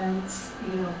 air vents,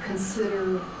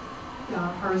 consider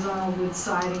horizontal wood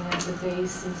siding at the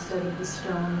base instead of the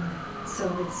stone. So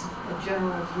it's a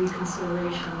general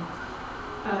reconsideration.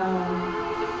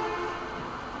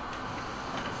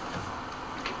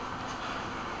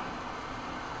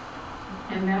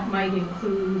 And that might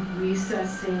include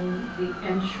recessing the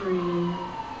entry,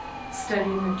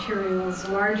 studying materials,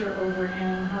 larger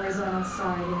overhang, horizontal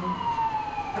siding.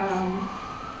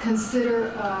 Consider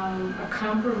a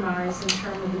compromise in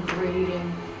terms of the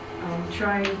grading,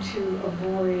 trying to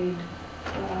avoid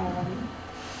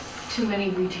too many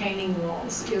retaining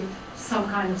walls. If some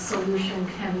kind of solution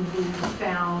can be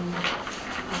found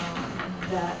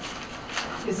that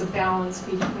is a balance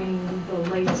between the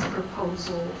latest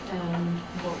proposal and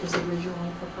what was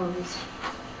originally proposed.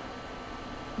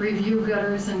 Review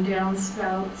gutters and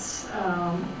downspouts.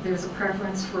 There's a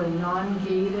preference for a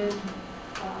non-gated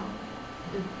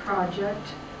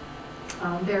project.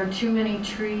 There are too many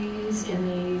trees in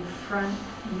the front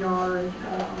yard.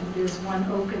 There's one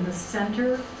oak in the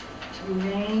center to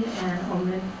remain and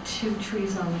omit 2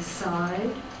 trees on the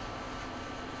side.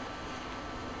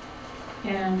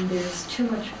 And there's too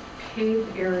much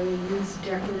paved area, use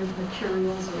decorative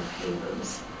materials or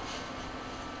pavers.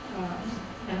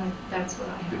 And that's what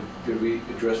I have. Did we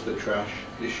address the trash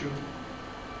issue?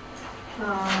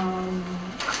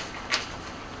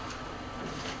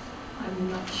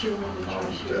 I'm not sure what the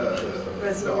trash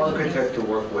unit The architect to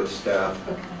work with staff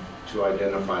Okay. to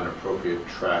identify an appropriate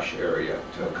trash area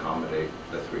to accommodate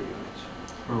the 3 units.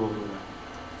 We will do that.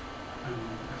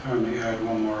 If I may add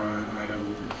one more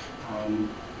item,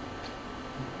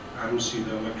 I don't see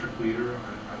the electric meter.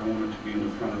 I don't want it to be in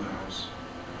the front of the house.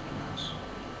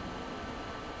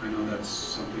 I know that's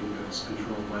something that's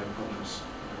controlled by public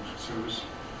electric service.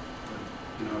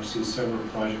 But, I've seen several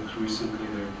projects recently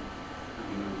that,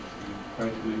 we try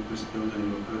to make this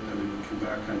building look good, and then we come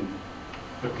back and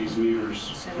put these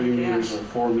meters, 3 meters or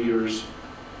 4 meters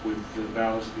with the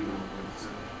ballast, with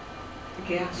The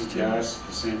gas, the too. gas,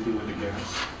 the same thing with the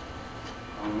gas.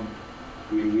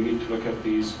 We need to look at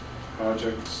these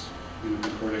projects,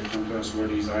 before they come to us, where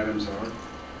these items are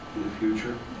in the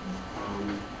future.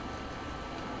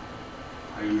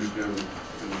 I usually am going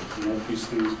to promote these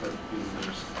things, but we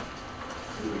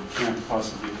can't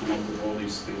possibly come up with all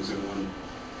these things in one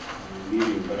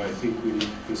meeting. But I think we need to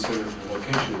consider the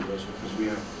location of those, because we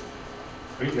have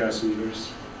 3 gas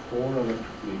meters, 4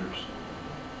 electric meters.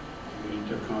 We need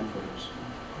to account for those.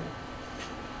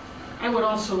 I would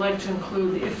also like to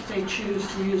include, if they choose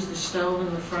to use the stone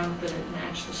in the front, that it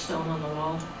match the stone on the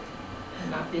wall and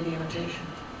not be the imitation.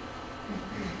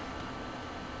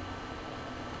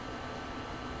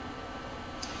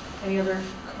 Any other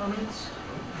comments?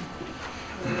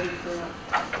 We're ready for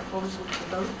a proposal to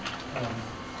vote.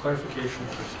 Clarification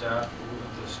for staff,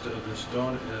 the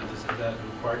stone, is that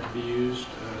required to be used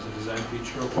as a design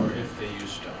feature, or if they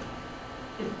use stone?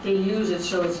 If they use it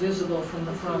so it's visible from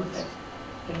the front, that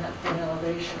in that front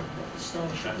elevation, that the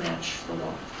stone should match the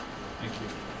wall. Thank you.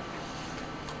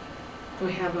 Do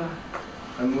we have a,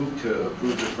 I move to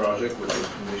approve the project with those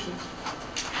conditions.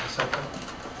 A second?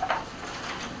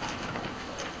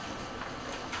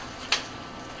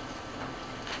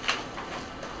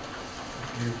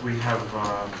 We have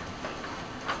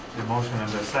the motion and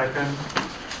the second.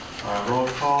 Roll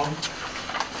call.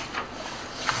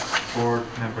 Board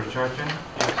Member Chargin?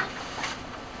 Yes.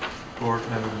 Board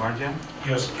Member Marjan?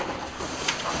 Yes.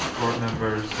 Board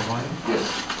Member Simoni? Yes.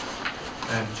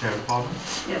 And Chair Palmer?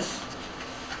 yes,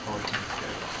 Motion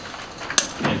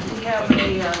carries. we have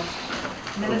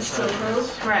a minutes to approve?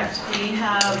 Correct. We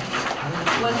have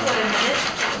one set of minutes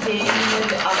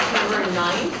dated October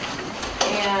 9th.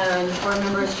 And board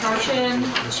members Charchin,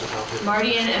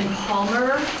 Mardian, and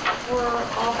Palmer were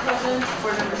all present.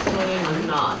 Board member Simonian was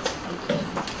not.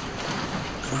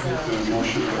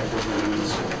 Motion to approve the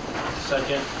minutes.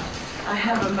 Second. I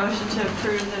have a motion to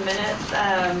approve the minutes.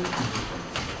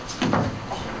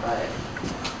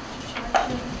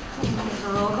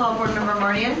 Roll call, board member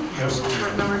Mardian. Yes.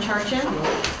 Board member Charchin.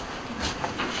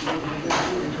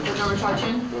 Board member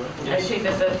Charchin. I take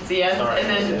this as the yes. And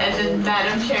then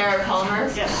Madam Chair Palmer.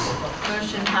 Yes.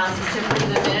 Motion passes to approve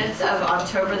the minutes of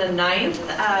October the 9th.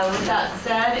 With that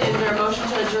said, is there a motion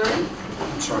to adjourn?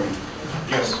 Sorry.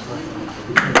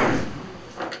 Yes.